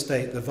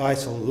devastate the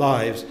vital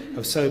lives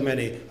of so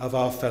many of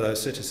our fellow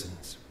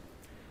citizens.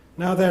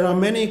 Now, there are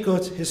many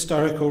good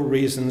historical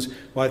reasons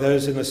why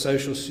those in the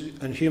social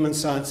and human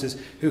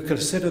sciences who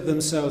consider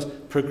themselves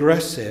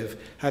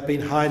progressive have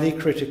been highly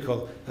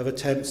critical of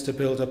attempts to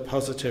build a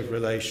positive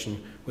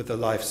relation with the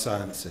life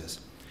sciences.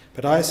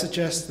 But I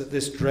suggest that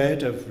this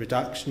dread of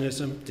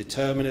reductionism,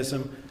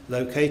 determinism,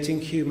 locating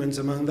humans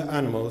among the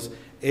animals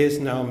is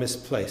now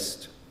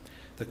misplaced.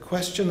 The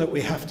question that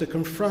we have to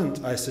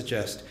confront, I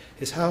suggest,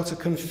 is how to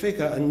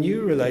configure a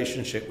new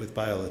relationship with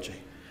biology,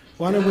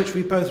 one in which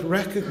we both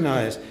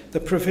recognize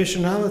the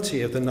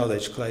provisionality of the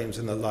knowledge claims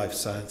in the life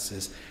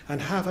sciences and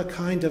have a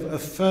kind of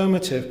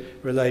affirmative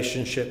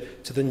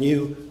relationship to the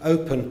new,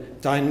 open,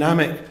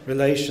 dynamic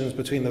relations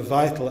between the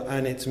vital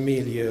and its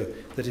milieu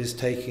that is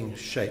taking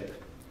shape.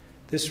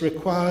 This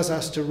requires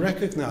us to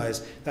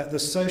recognize that the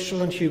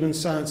social and human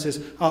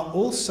sciences are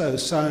also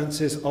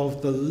sciences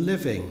of the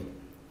living.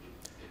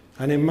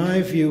 And in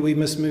my view, we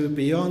must move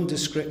beyond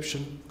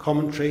description,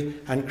 commentary,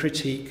 and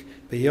critique,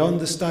 beyond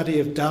the study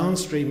of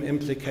downstream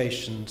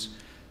implications,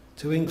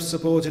 to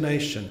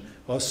insubordination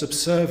or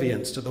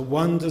subservience to the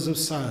wonders of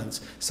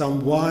science,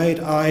 some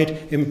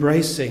wide-eyed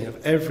embracing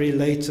of every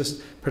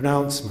latest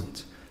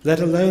pronouncement, let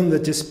alone the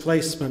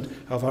displacement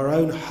of our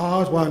own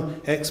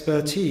hard-won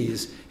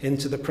expertise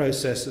into the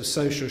process of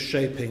social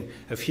shaping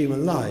of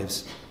human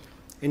lives.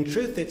 In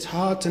truth, it's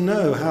hard to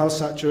know how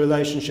such a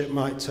relationship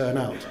might turn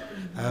out.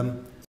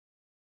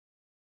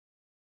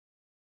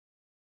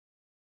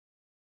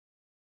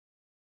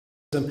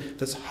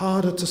 That's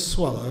harder to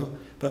swallow,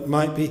 but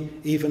might be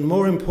even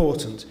more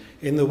important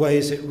in the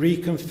ways it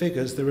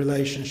reconfigures the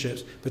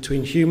relationships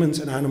between humans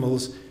and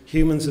animals,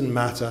 humans and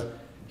matter,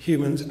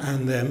 humans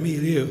and their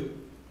milieu.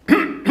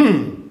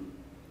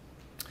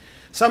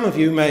 Some of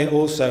you may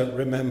also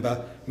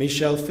remember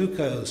Michel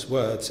Foucault's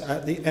words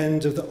at the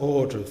end of The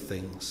Order of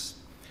Things.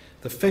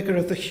 The figure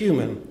of the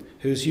human,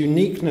 whose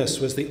uniqueness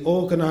was the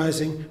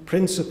organizing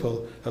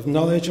principle of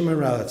knowledge and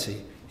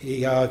morality,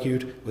 he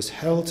argued, was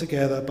held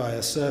together by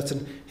a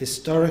certain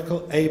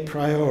historical a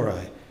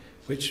priori,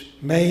 which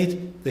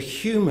made the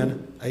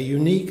human a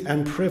unique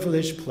and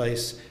privileged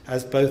place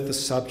as both the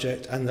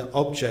subject and the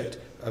object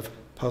of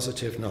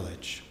positive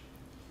knowledge.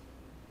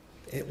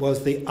 It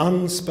was the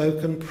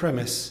unspoken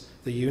premise,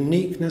 the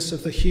uniqueness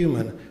of the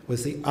human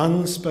was the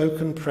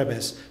unspoken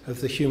premise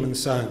of the human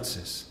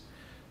sciences.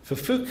 For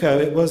Foucault,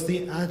 it was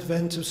the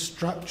advent of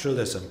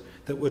structuralism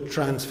that would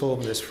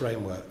transform this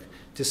framework,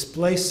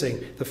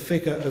 displacing the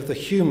figure of the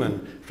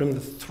human from the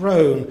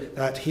throne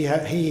that he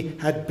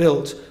had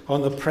built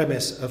on the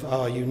premise of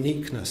our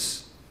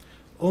uniqueness.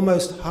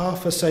 Almost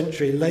half a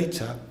century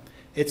later,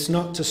 it's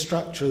not to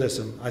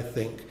structuralism, I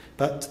think,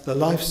 but the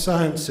life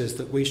sciences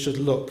that we should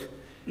look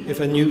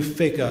if a new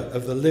figure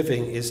of the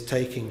living is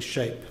taking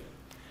shape.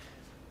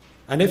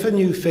 And if a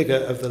new figure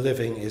of the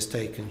living is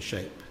taking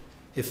shape,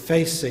 if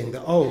facing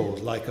the old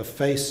like a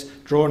face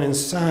drawn in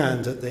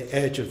sand at the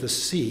edge of the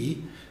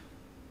sea,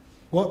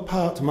 what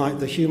part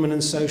might the human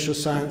and social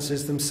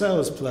sciences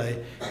themselves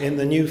play in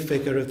the new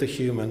figure of the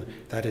human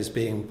that is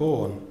being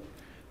born?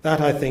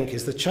 That, I think,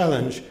 is the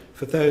challenge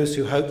for those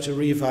who hope to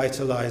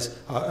revitalize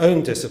our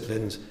own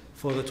disciplines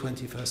for the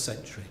 21st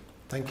century.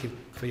 Thank you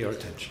for your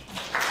attention.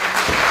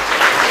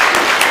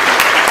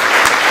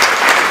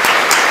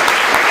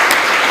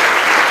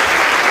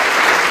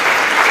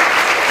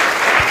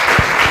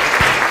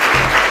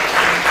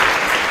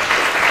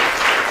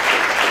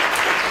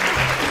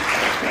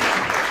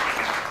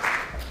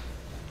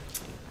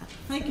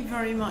 Thank you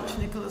very much,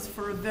 Nikolas,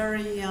 for a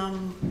very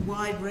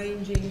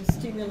wide-ranging,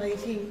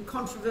 stimulating,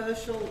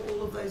 controversial,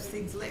 all of those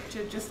things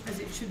lecture, just as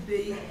it should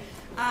be.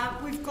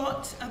 We've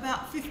got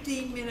about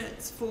 15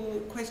 minutes for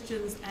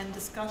questions and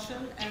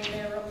discussion, and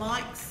there are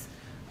mics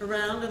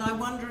around, and I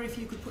wonder if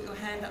you could put your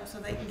hand up so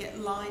they can get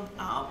lined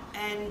up.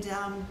 And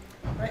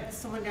right, there's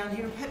someone down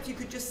here, and perhaps you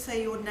could just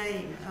say your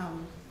name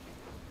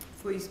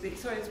before you speak.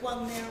 Sorry, there's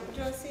one there.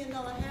 Do I see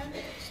another hand?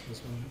 This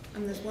one.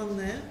 And there's one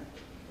there.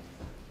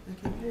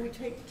 Okay, will we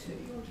take two?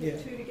 You want to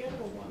take two together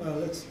or one? Well,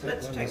 let's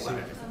take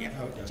one. Yeah.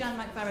 Jan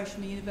McVarish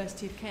from the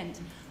University of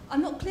Kent.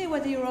 I'm not clear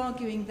whether you're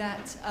arguing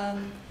that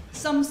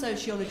some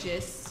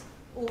sociologists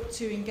ought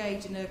to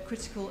engage in a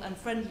critical and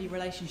friendly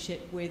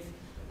relationship with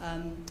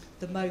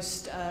the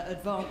most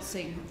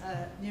advancing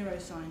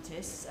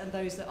neuroscientists and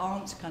those that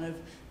aren't kind of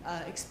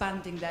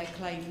expanding their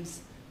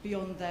claims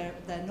beyond their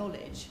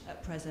knowledge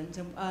at present,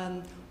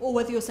 or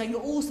whether you're saying that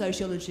all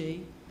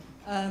sociology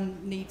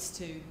needs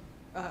to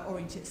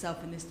orient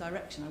itself in this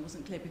direction. I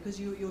wasn't clear, because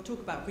you're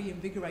talking about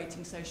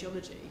reinvigorating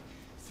sociology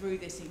through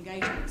this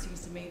engagement. It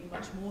seems to me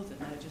much more than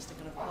just a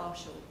kind of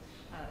partial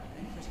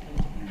and critical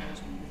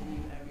engagement with a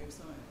new area of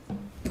science.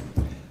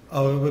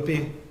 Oh, it would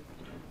be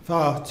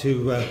far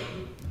too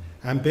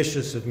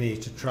ambitious of me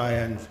to try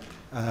and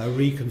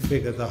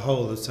reconfigure the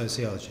whole of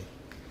sociology.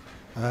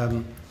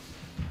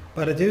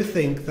 But I do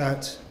think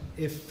that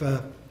if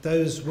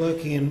those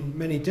working in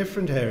many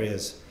different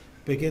areas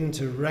begin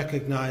to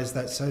recognize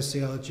that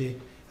sociology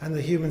and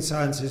the human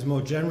sciences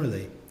more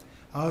generally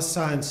are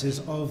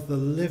sciences of the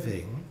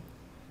living,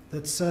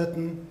 that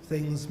certain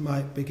things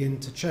might begin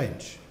to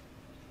change.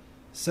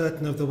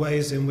 Certain of the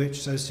ways in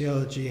which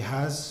sociology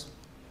has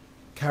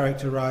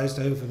characterized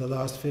over the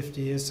last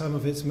 50 years some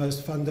of its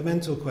most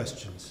fundamental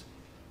questions.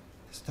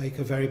 Let's take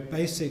a very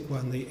basic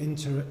one, the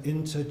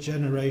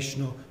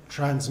intergenerational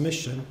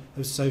transmission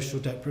of social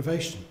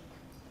deprivation.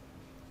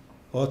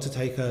 Or to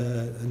take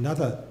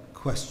another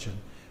question,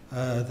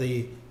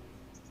 the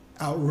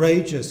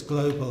outrageous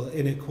global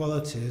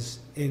inequalities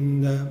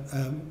in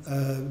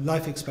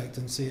life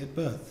expectancy at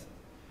birth.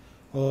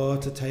 Or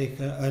to take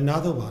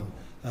another one,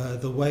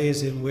 the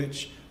ways in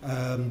which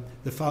the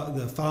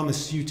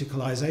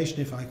pharmaceuticalization,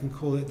 if I can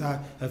call it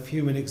that, of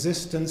human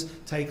existence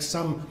takes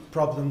some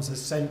problems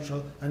as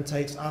central and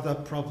takes other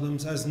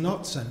problems as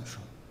not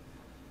central.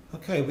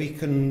 Okay, we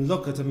can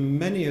look at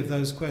many of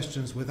those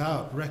questions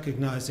without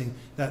recognizing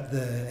that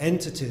the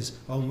entities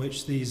on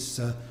which these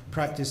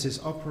practices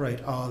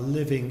operate are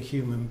living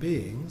human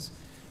beings.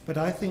 But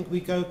I think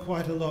we go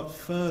quite a lot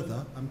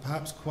further and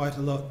perhaps quite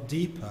a lot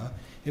deeper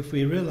if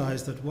we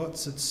realize that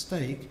what's at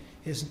stake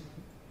is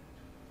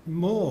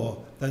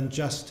more than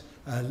just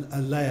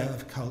a layer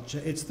of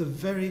culture. It's the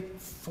very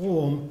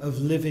form of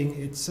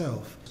living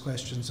itself.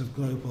 Questions of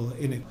global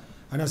inequality.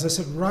 And as I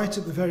said right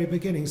at the very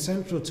beginning,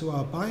 central to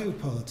our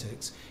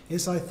biopolitics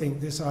is, I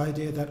think, this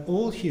idea that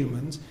all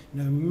humans,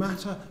 no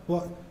matter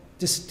what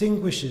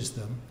distinguishes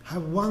them,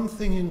 have one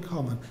thing in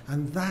common,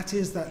 and that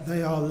is that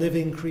they are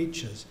living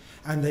creatures,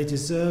 and they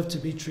deserve to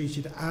be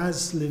treated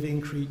as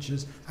living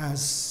creatures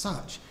as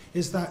such.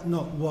 Is that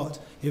not what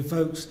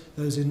evokes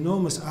those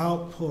enormous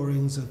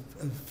outpourings of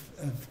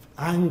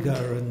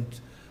anger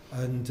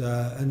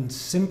and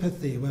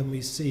sympathy when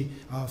we see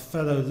our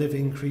fellow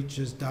living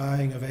creatures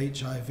dying of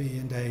HIV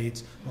and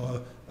AIDS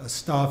or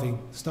starving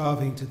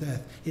to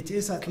death? It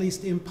is at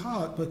least in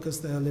part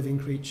because they are living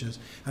creatures.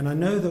 And I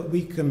know that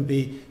we can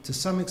be, to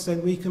some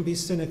extent, we can be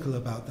cynical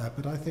about that,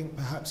 but I think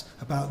perhaps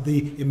about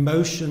the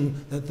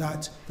emotion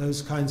that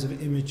those kinds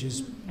of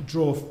images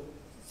draw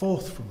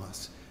forth from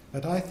us.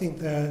 But I think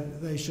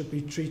they should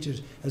be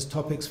treated as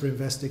topics for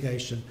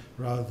investigation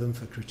rather than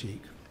for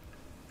critique.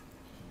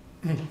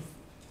 Okay,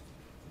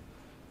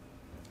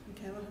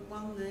 well,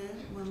 one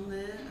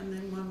there, and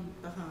then one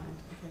behind.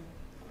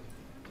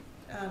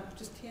 Okay.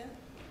 Just here.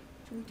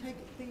 Can we take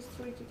these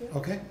three together?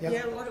 Okay, yeah.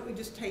 Yeah, why don't we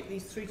just take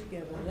these three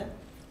together, yeah?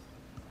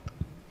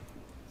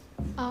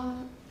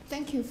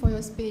 Thank you for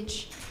your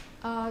speech.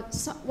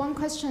 One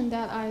question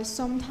that I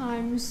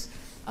sometimes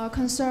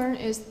concern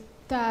is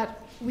that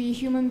we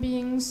human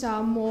beings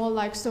are more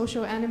like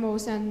social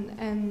animals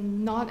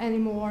and not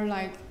anymore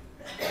like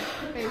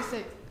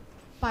basic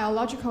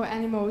biological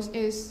animals,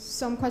 is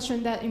some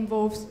question that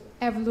involves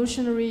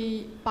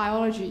evolutionary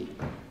biology.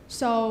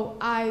 So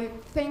I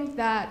think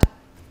that,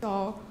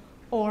 or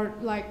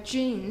like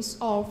genes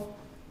of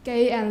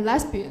gay and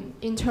lesbian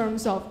in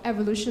terms of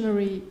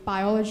evolutionary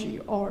biology,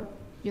 or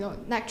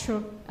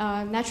natural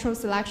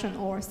selection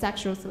or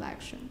sexual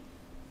selection.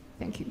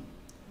 Thank you.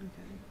 Okay.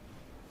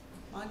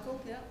 Michael,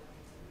 yeah.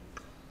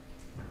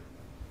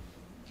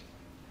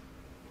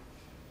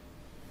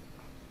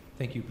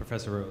 Thank you,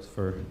 Professor Rose,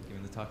 for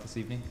giving the talk this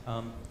evening.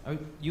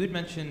 You had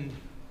mentioned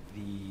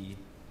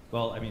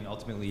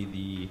ultimately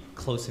the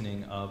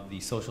closening of the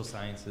social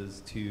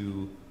sciences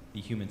to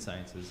the human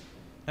sciences.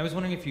 I was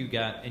wondering if you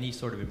got any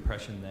sort of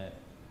impression that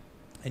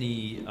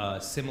any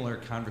similar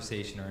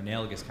conversation or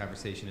analogous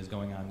conversation is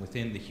going on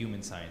within the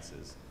human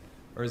sciences,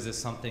 or is this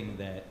something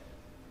that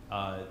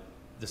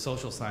the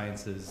social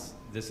sciences,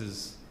 this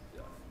is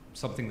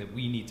something that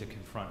we need to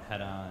confront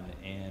head on,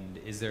 and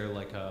is there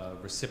like a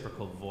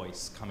reciprocal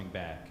voice coming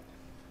back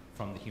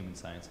from the human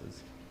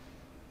sciences?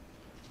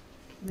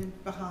 And then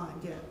behind,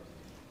 yeah.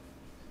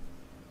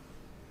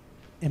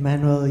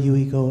 Emmanuel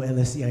Uigo,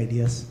 LSE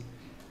Ideas.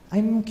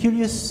 I'm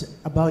curious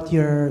about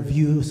your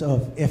views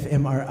of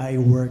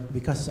fMRI work,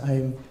 because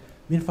I've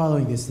been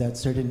following this, that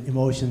certain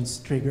emotions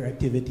trigger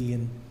activity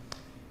in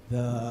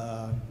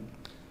the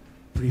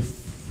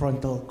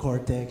prefrontal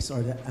cortex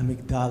or the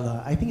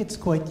amygdala. I think it's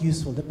quite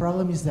useful. The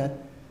problem is that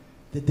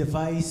the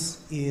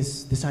device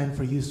is designed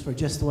for use for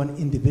just one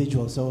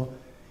individual. So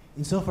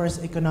insofar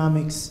as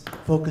economics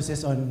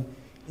focuses on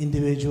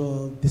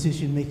individual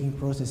decision-making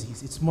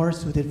processes, it's more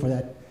suited for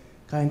that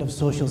kind of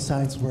social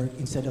science work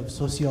instead of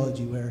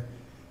sociology, where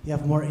you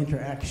have more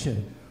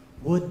interaction.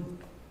 Would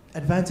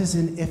advances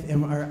in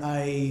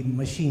fMRI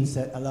machines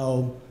that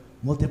allow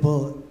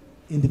multiple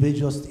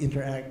individuals to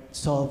interact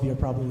solve your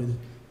problem with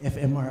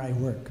fMRI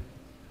work?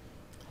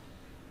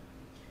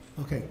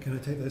 Okay, can I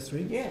take those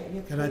three? Yeah.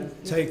 Can I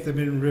take them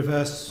in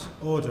reverse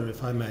order,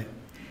 if I may?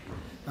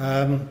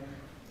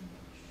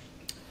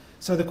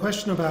 So the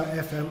question about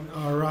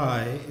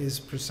fMRI is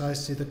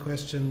precisely the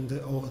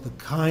question, or the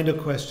kind of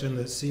question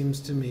that seems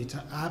to me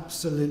to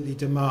absolutely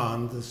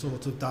demand the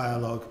sort of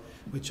dialogue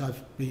which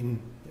I've been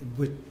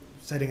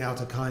setting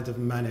out a kind of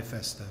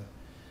manifesto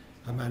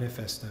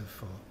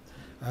for.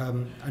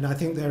 And I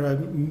think there are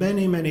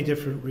many, many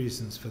different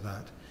reasons for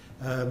that.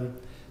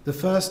 The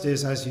first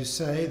is, as you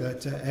say,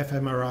 that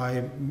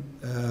fMRI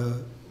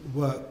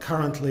work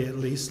currently at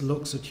least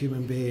looks at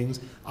human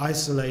beings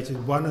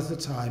isolated one at a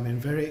time in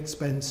very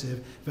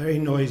expensive, very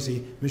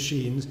noisy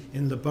machines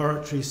in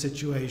laboratory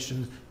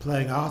situations,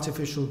 playing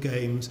artificial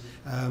games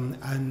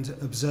and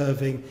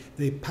observing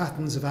the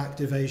patterns of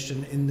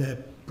activation in their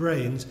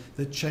brains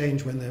that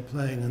change when they're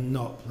playing and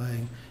not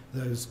playing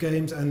those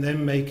games, and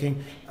then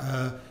making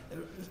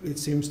it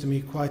seems to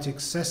me quite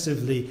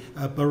excessively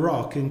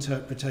baroque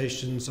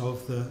interpretations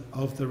of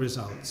the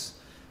results.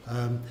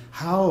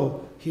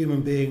 How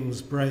human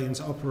beings' brains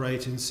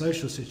operate in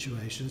social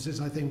situations is,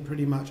 I think,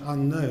 pretty much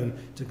unknown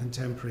to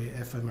contemporary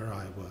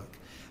fMRI work,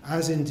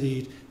 as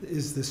indeed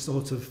is the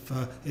sort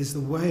of is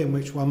the way in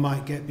which one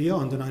might get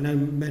beyond. And I know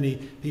many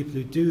people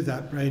who do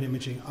that brain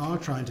imaging are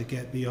trying to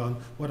get beyond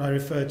what I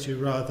refer to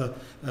rather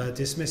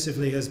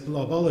dismissively as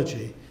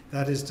blobology.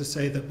 That is to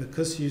say that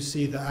because you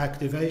see the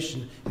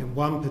activation in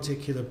one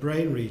particular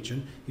brain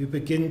region, you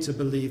begin to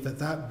believe that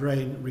that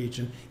brain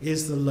region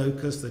is the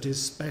locus that is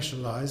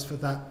specialized for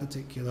that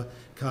particular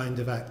kind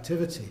of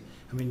activity.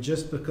 I mean,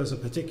 just because a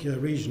particular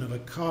region of a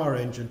car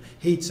engine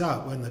heats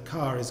up when the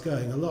car is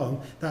going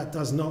along, that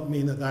does not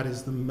mean that that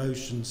is the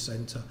motion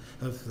center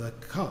of the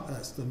car.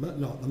 That's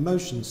not the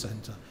motion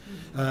center.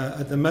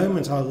 At the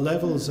moment, our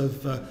levels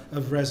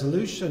of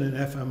resolution in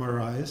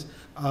fMRIs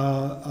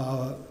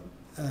are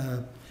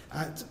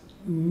at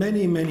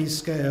many, many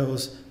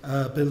scales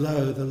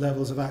below the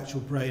levels of actual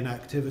brain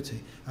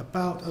activity.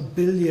 About 1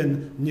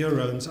 billion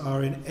neurons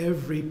are in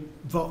every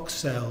Vox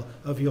cell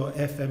of your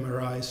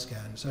fMRI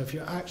scan. So if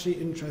you're actually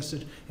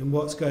interested in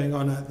what's going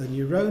on at the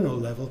neuronal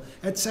level,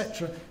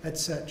 etc.,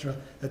 etc.,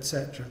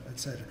 etc.,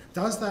 etc.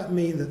 Does that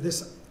mean that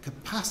this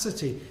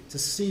capacity to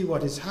see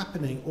what is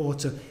happening or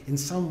to in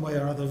some way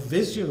or other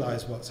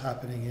visualize what's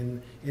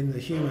happening in the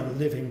human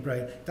living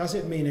brain, does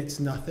it mean it's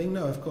nothing?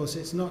 No, of course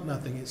it's not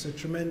nothing. It's a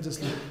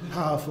tremendously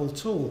powerful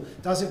tool.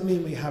 Does it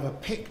mean we have a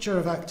picture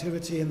of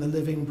activity in the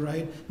living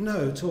brain?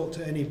 No, talk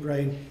to any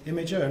brain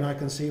imager, and I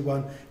can see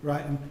one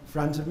right in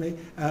front of me.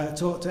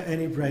 Talk to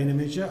any brain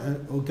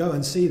imager or go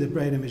and see the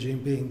brain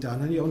imaging being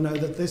done, and you'll know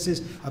that this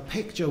is a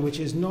picture which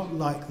is not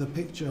like the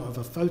picture of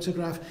a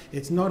photograph.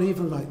 It's not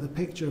even like the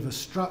picture of a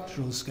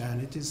structural scan.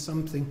 It is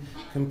something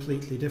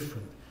completely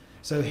different.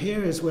 So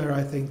here is where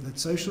I think that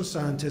social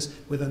scientists,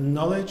 with a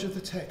knowledge of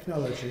the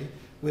technology,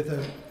 with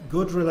a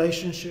good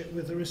relationship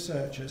with the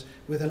researchers,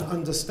 with an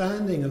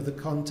understanding of the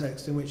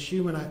context in which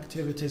human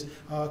activities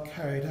are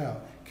carried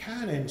out,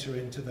 can enter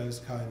into those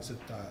kinds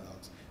of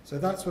dialogues. So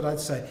that's what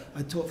I'd say.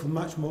 I'd talk for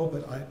much more,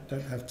 but I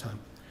don't have time.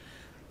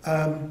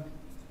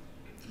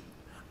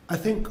 I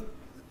think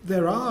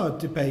there are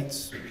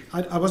debates.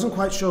 I wasn't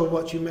quite sure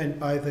what you meant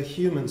by the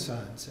human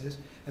sciences,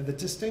 and the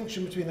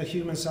distinction between the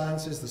human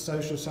sciences, the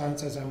social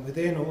sciences, and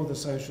within all the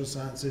social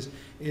sciences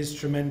is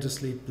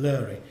tremendously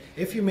blurry.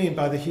 If you mean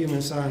by the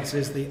human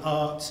sciences the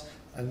arts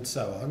and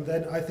so on,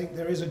 then I think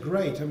there is a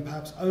great and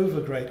perhaps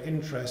over-great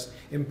interest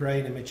in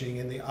brain imaging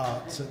in the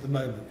arts at the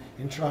moment,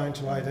 in trying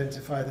to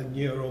identify the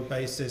neural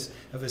basis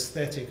of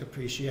aesthetic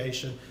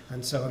appreciation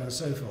and so on and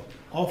so forth.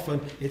 Often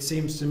it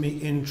seems to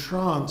me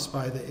entranced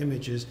by the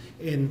images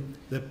in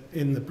the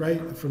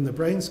brain, from the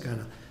brain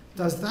scanner.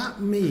 Does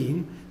that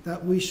mean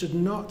that we should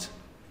not,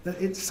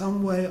 that it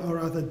some way or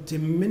other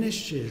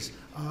diminishes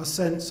our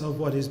sense of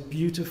what is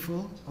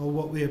beautiful or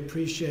what we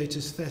appreciate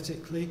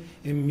aesthetically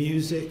in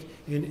music,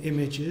 in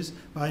images,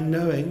 by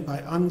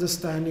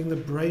understanding the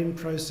brain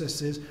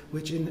processes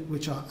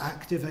which are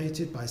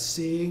activated by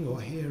seeing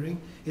or hearing?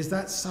 Is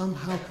that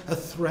somehow a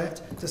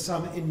threat to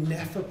some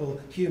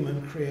ineffable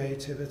human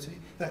creativity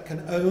that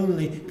can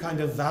only kind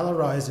of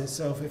valorize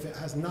itself if it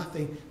has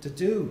nothing to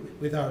do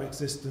with our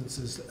existence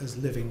as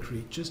living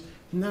creatures?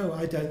 No,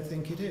 I don't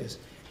think it is.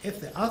 If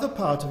the other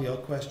part of your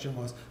question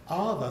was,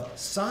 are the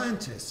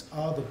scientists,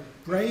 are the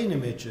brain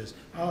imagers,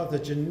 are the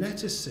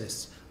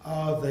geneticists,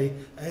 Are the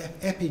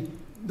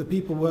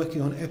people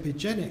working on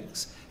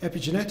epigenetics,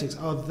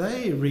 are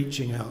they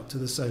reaching out to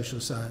the social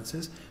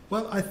sciences?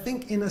 Well, I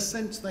think in a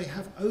sense they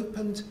have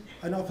opened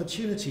an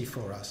opportunity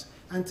for us.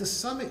 And to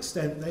some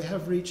extent they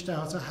have reached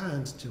out a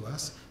hand to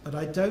us, but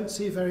I don't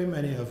see very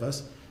many of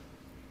us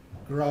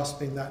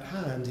grasping that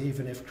hand,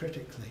 even if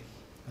critically.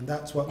 And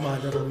that's what my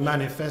little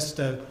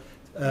manifesto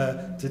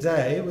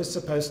today was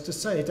supposed to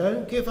say.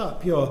 Don't give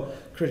up your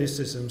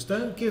criticisms.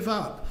 Don't give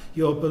up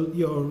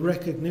your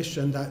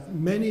recognition that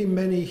many,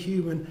 many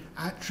human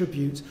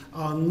attributes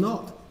are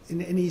not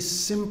in any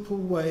simple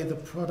way the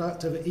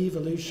product of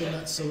evolution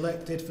that's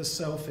selected for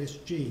selfish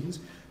genes,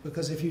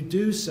 because if you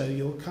do so,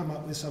 you'll come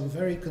up with some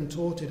very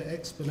contorted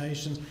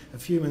explanations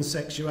of human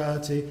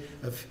sexuality,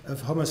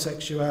 of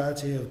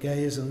homosexuality, of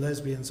gays and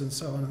lesbians, and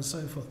so on and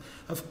so forth.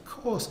 Of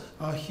course,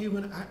 our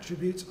human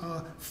attributes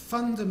are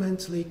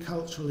fundamentally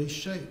culturally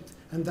shaped,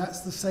 and that's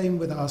the same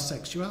with our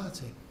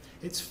sexuality.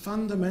 It's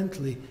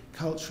fundamentally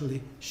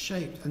culturally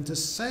shaped, and to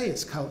say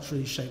it's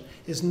culturally shaped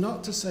is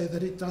not to say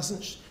that it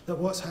doesn't, that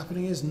what's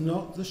happening is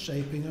not the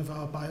shaping of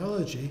our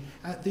biology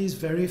at these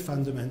very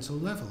fundamental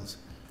levels.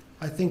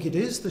 I think it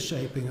is the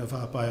shaping of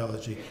our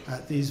biology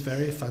at these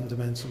very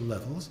fundamental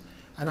levels,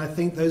 and I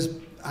think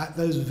at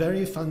those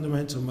very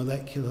fundamental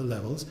molecular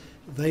levels,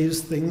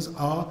 those things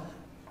are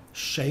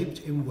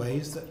shaped in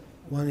ways that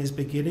one is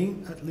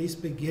at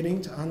least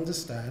beginning to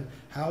understand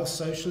how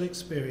social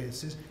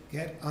experiences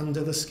get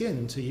under the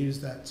skin, to use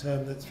that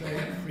term that's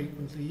very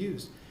frequently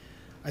used.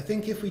 I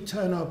think if we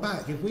turn our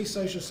back, if we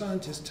social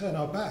scientists turn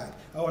our back,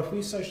 or if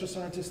we social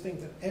scientists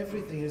think that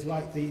everything is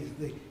like the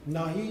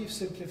naive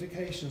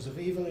simplifications of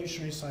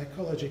evolutionary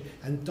psychology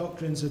and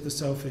doctrines of the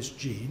selfish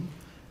gene,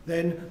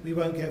 then we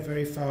won't get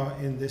very far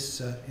in this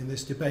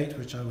debate,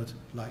 which I would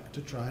like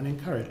to try and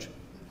encourage.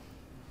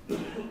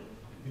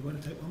 You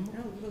want to take one more?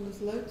 Oh, well,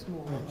 there's loads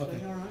more, actually.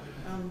 Okay. All right.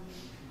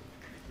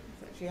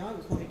 Actually, I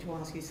was wanting to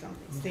ask you some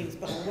things,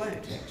 but I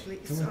won't, actually.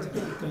 Sorry.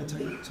 I'm going to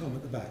take Tom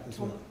at the back as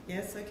well.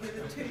 Yes, okay,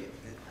 the two.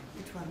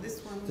 Which one?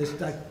 This one? This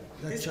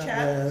chap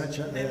there, that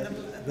chap there,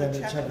 then the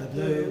chap in the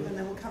blue, and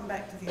then we'll come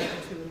back to the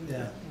other two.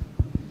 Yeah.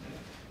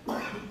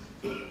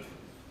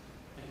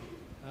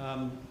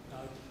 I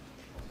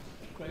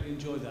greatly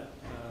enjoyed that.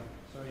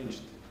 Very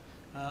interesting.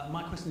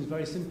 My question is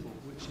very simple,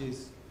 which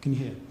is, can you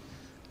hear?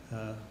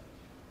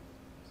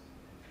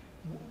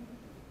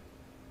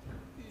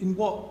 In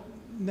what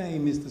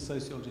name is the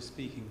sociologist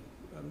speaking?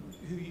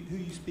 Who are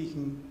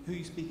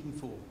you speaking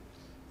for?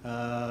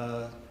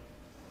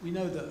 We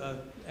know that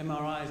an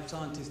MRI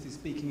scientist is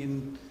speaking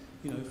in,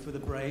 for the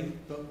brain,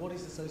 but what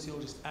is the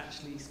sociologist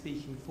actually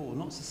speaking for?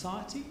 Not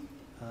society?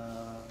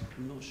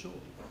 I'm not sure.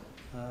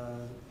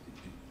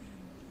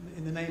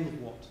 In the name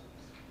of what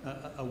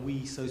are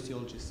we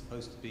sociologists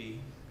supposed to be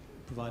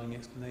providing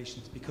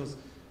explanations? Because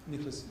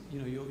Nikolas,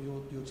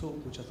 your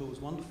talk, which I thought was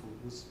wonderful,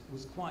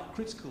 was quite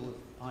critical of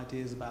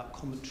ideas about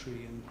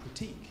commentary and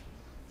critique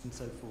and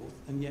so forth,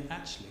 and yet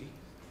actually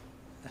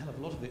a hell of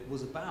a lot of it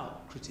was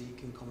about critique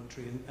and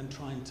commentary and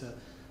trying to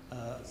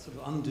sort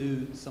of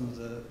undo some of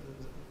the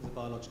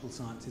biological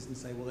sciences and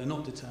say, well, they're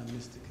not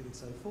deterministic and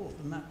so forth.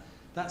 And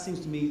that seems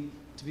to me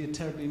to be a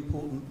terribly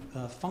important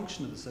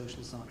function of the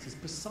social sciences,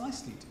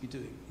 precisely to be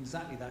doing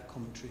exactly that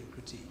commentary and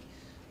critique.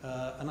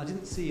 And I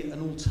didn't see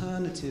an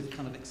alternative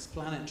kind of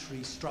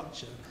explanatory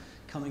structure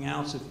coming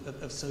out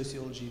of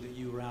sociology that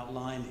you were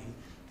outlining,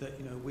 that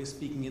we're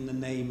speaking in the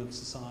name of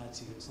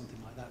society or something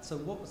like that. So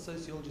what was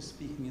sociologists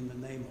speaking in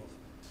the name of?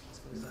 I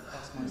suppose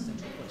that's my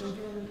central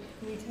question.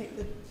 Can you take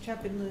the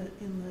chap in the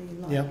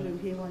light blue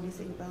here while you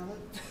think about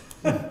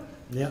it?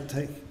 Yeah,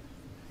 take.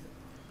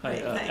 Hi,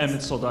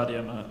 Emmett Soldati.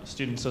 I'm a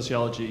student in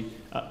sociology.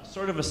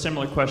 Sort of a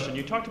similar question.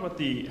 You talked about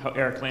how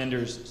Eric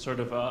Landers sort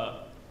of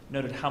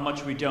noted how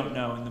much we don't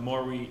know, and the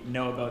more we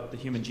know about the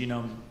human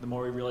genome, the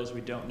more we realize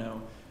we don't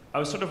know. I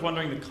was sort of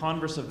wondering the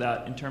converse of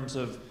that in terms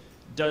of,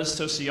 does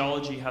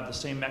sociology have the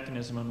same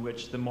mechanism in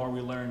which the more we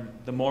learn,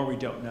 the more we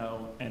don't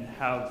know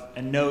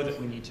and know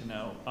that we need to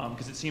know?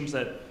 Because it seems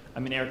that,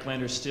 Eric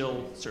Landers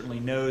still certainly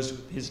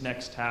knows his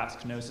next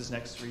task, knows his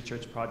next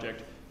research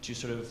project to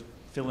sort of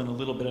fill in a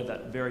little bit of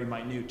that very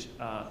minute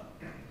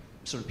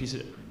sort of piece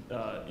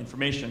of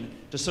information.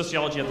 Does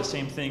sociology have the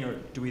same thing, or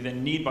do we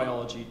then need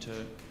biology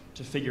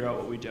to figure out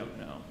what we don't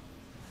know?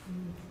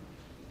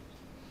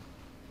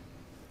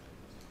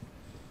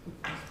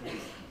 Okay, do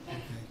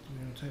you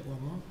want to take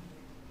one more?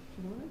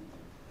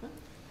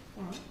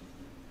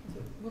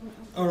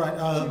 All right.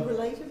 Two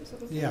related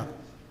sort of thing? Yeah.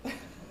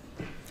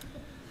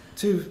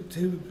 Two.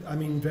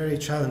 Very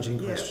challenging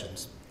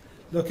questions.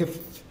 Look,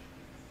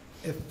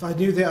 if I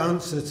knew the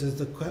answer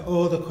to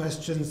all the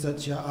questions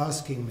that you're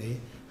asking me,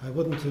 I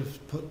wouldn't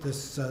have put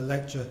this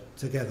lecture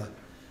together.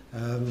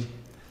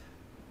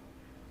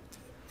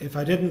 If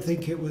I didn't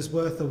think it was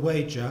worth a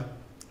wager,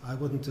 I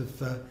wouldn't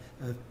have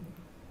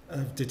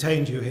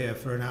detained you here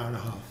for an hour and a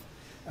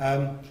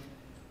half.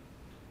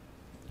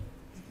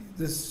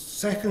 The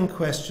second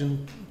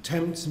question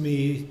tempts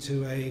me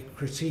to a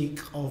critique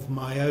of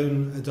my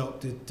own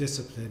adopted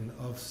discipline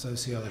of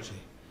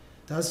sociology.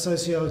 Does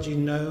sociology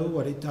know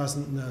what it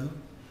doesn't know?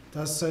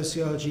 Does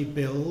sociology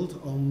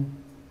build on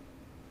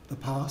the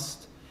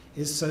past?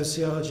 Is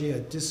sociology a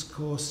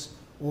discourse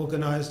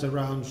organized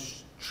around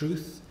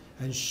truth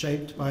and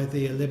shaped by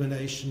the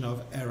elimination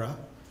of error?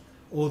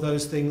 All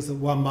those things that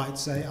one might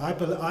say.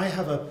 I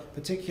have a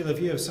particular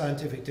view of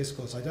scientific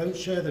discourse. I don't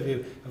share the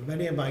view of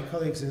many of my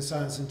colleagues in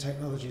science and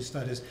technology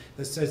studies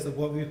that says that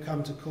what we've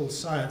come to call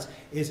science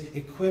is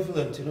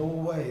equivalent in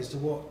all ways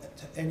to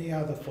any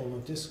other form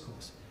of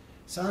discourse.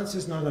 Science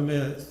is not a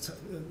mere,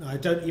 I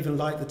don't even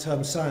like the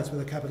term science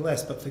with a capital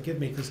S, but forgive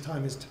me because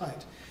time is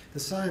tight.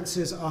 The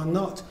sciences are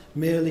not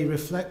merely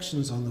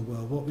reflections on the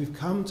world. What we've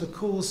come to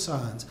call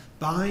science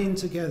bind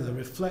together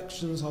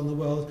reflections on the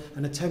world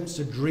and attempts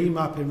to dream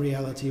up in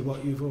reality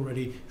what you've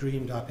already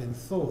dreamed up in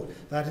thought.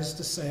 That is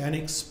to say, an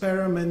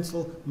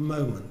experimental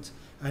moment.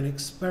 An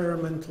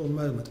experimental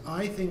moment.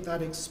 I think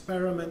that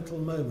experimental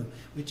moment,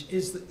 which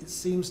is, it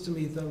seems to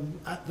me,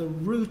 at the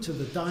root of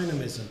the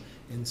dynamism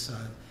in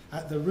science,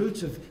 at the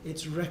root of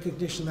its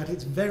recognition that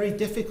it's very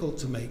difficult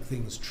to make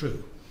things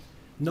true.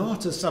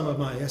 Not as some of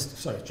my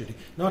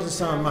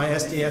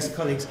SDS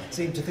colleagues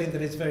seem to think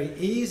that it's very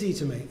easy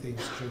to make things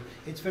true.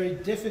 It's very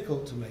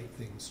difficult to make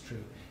things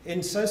true.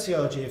 In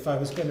sociology, if I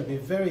was going to be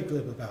very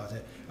glib about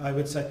it, I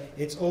would say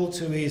it's all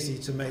too easy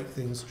to make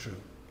things true.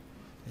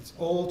 It's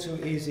all too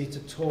easy to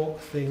talk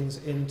things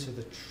into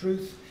the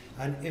truth.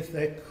 And if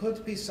there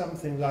could be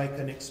something like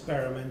an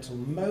experimental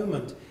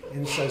moment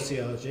in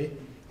sociology,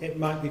 it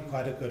might be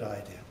quite a good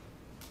idea.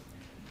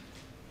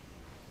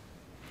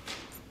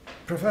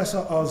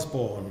 Professor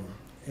Osborne,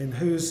 in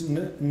whose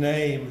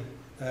name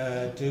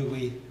do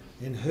we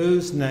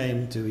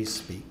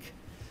speak?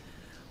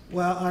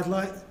 Well,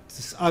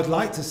 I'd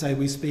like to say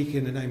we speak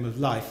in the name of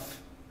life,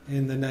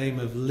 in the name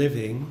of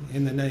living,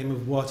 in the name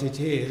of what it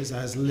is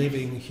as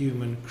living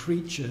human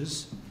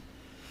creatures,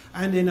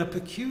 and in a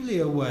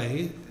peculiar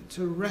way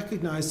to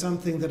recognize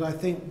something that I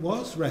think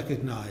was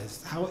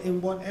recognized, how in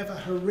whatever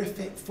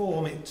horrific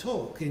form it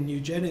took in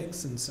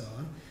eugenics and so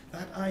on,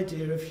 that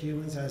idea of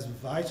humans as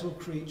vital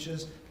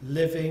creatures,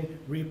 living,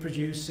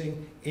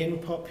 reproducing in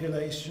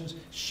populations,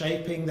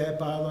 shaping their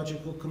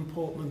biological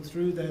comportment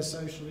through their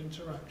social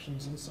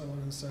interactions and so on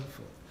and so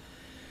forth.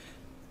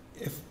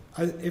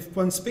 If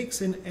one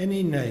speaks in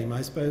any name,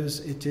 I suppose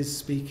it is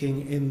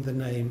speaking in the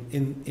name,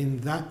 in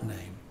that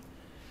name.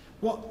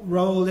 What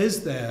role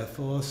is there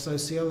for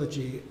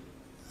sociology?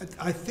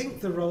 I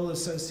think the role of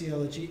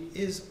sociology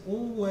is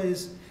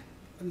always,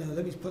 no,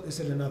 let me put this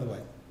in another way.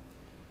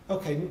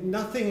 Okay,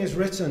 nothing is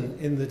written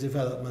in the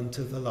development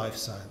of the life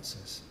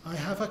sciences. I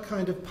have a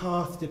kind of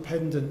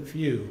path-dependent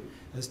view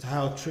as to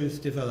how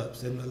truth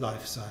develops in the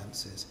life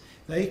sciences.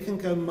 They can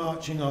go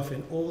marching off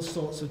in all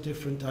sorts of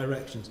different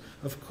directions.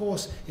 Of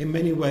course, in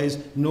many ways,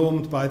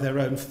 normed by their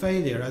own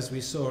failure, as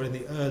we saw in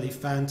the early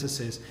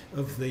fantasies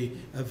of the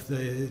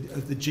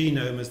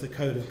genome as the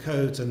code of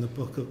codes and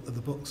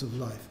the books of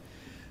life.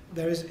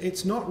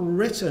 It's not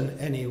written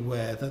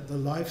anywhere that the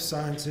life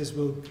sciences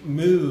will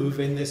move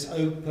in this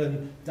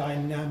open,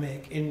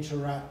 dynamic,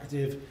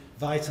 interactive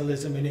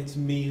vitalism in its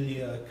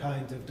milieu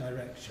kind of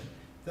direction.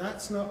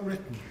 That's not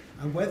written.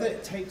 And whether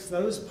it takes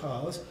those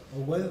paths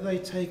or whether they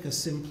take a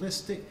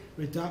simplistic,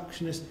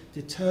 reductionist,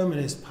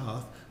 determinist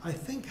path, I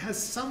think has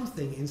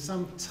something in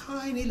some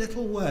tiny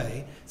little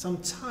way, some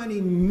tiny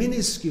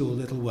minuscule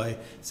little way,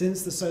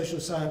 since the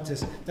social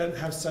scientists don't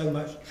have so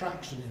much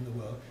traction in the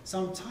world,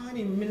 some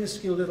tiny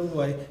minuscule little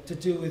way to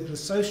do with the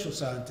social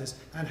scientists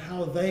and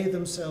how they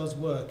themselves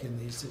work in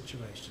these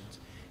situations.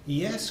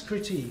 Yes,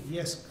 critique,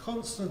 yes,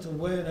 constant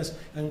awareness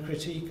and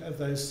critique of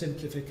those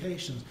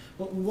simplifications,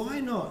 but why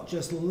not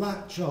just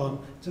latch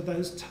on to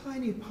those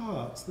tiny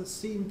parts that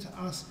seem to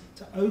us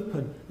to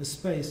open the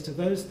space to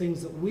those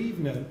things that we've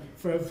known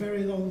for a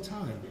very long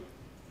time.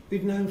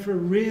 We've known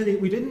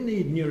we didn't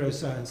need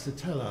neuroscience to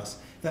tell us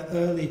that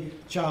early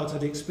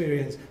childhood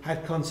experience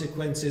had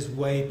consequences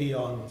way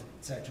beyond,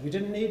 etc. We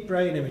didn't need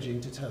brain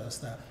imaging to tell us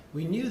that.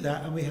 We knew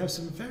that, and we have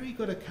some very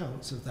good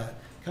accounts of that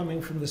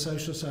coming from the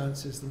social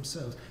sciences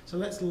themselves. So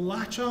let's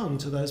latch on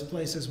to those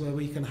places where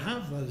we can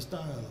have those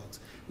dialogues.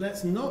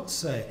 Let's not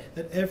say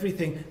that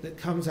everything that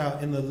comes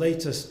out in the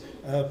latest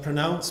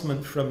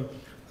pronouncement from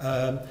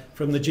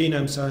the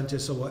genome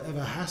scientists or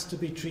whatever has to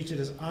be treated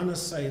as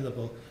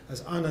unassailable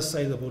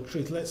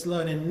truth. Let's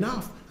learn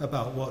enough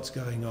about what's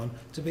going on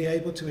to be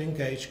able to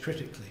engage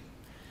critically.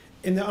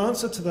 In the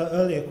answer to the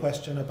earlier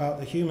question about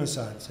the human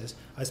sciences,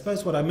 I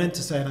suppose what I meant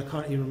to say, and I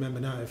can't even remember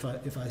now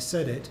if I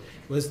said it,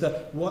 was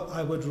that what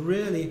I would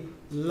really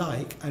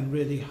like and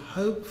really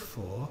hope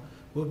for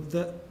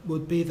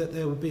would be that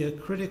there would be a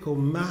critical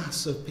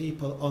mass of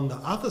people on the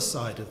other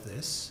side of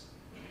this,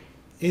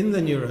 in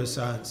the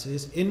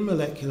neurosciences, in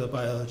molecular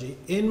biology,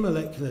 in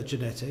molecular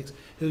genetics,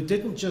 who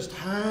didn't just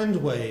hand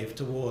wave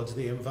towards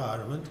the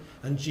environment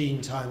and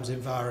gene times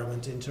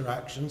environment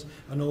interactions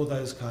and all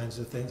those kinds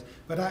of things,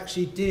 but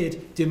actually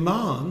did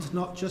demand,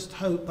 not just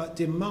hope, but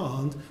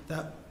demand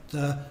that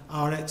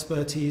our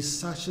expertise,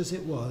 such as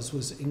it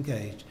was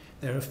engaged.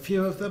 There are a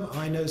few of them.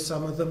 I know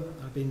some of them.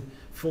 I've been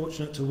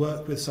fortunate to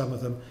work with some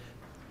of them.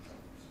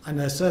 And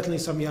there's certainly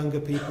some younger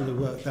people who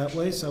work that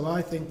way, so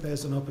I think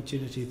there's an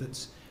opportunity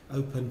that's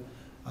open.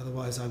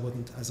 Otherwise, I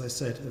wouldn't, as I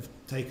said, have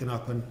taken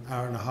up an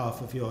hour and a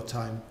half of your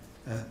time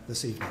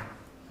this evening.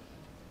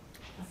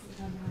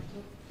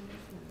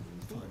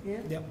 Yeah?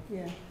 Yep.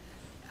 Yeah.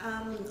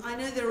 I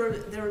know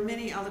there are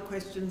many other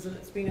questions, and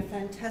it's been a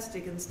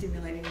fantastic and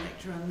stimulating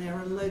lecture, and there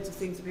are loads of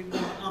things that people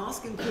want to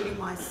ask, including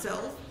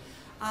myself.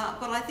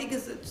 But I think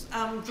as it's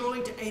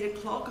drawing to 8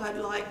 o'clock, I'd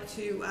like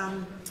to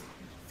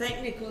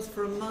thank Nikolas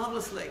for a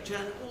marvellous lecture,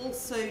 and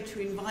also to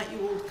invite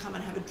you all to come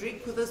and have a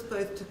drink with us,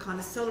 both to kind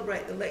of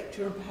celebrate the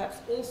lecture and perhaps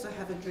also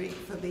have a drink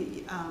for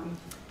the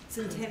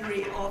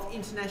centenary of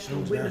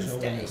International Women's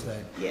Day.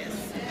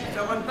 Yes,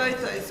 so on both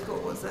those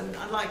scores, and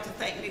I'd like to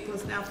thank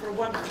Nikolas now for a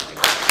wonderful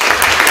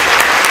lecture.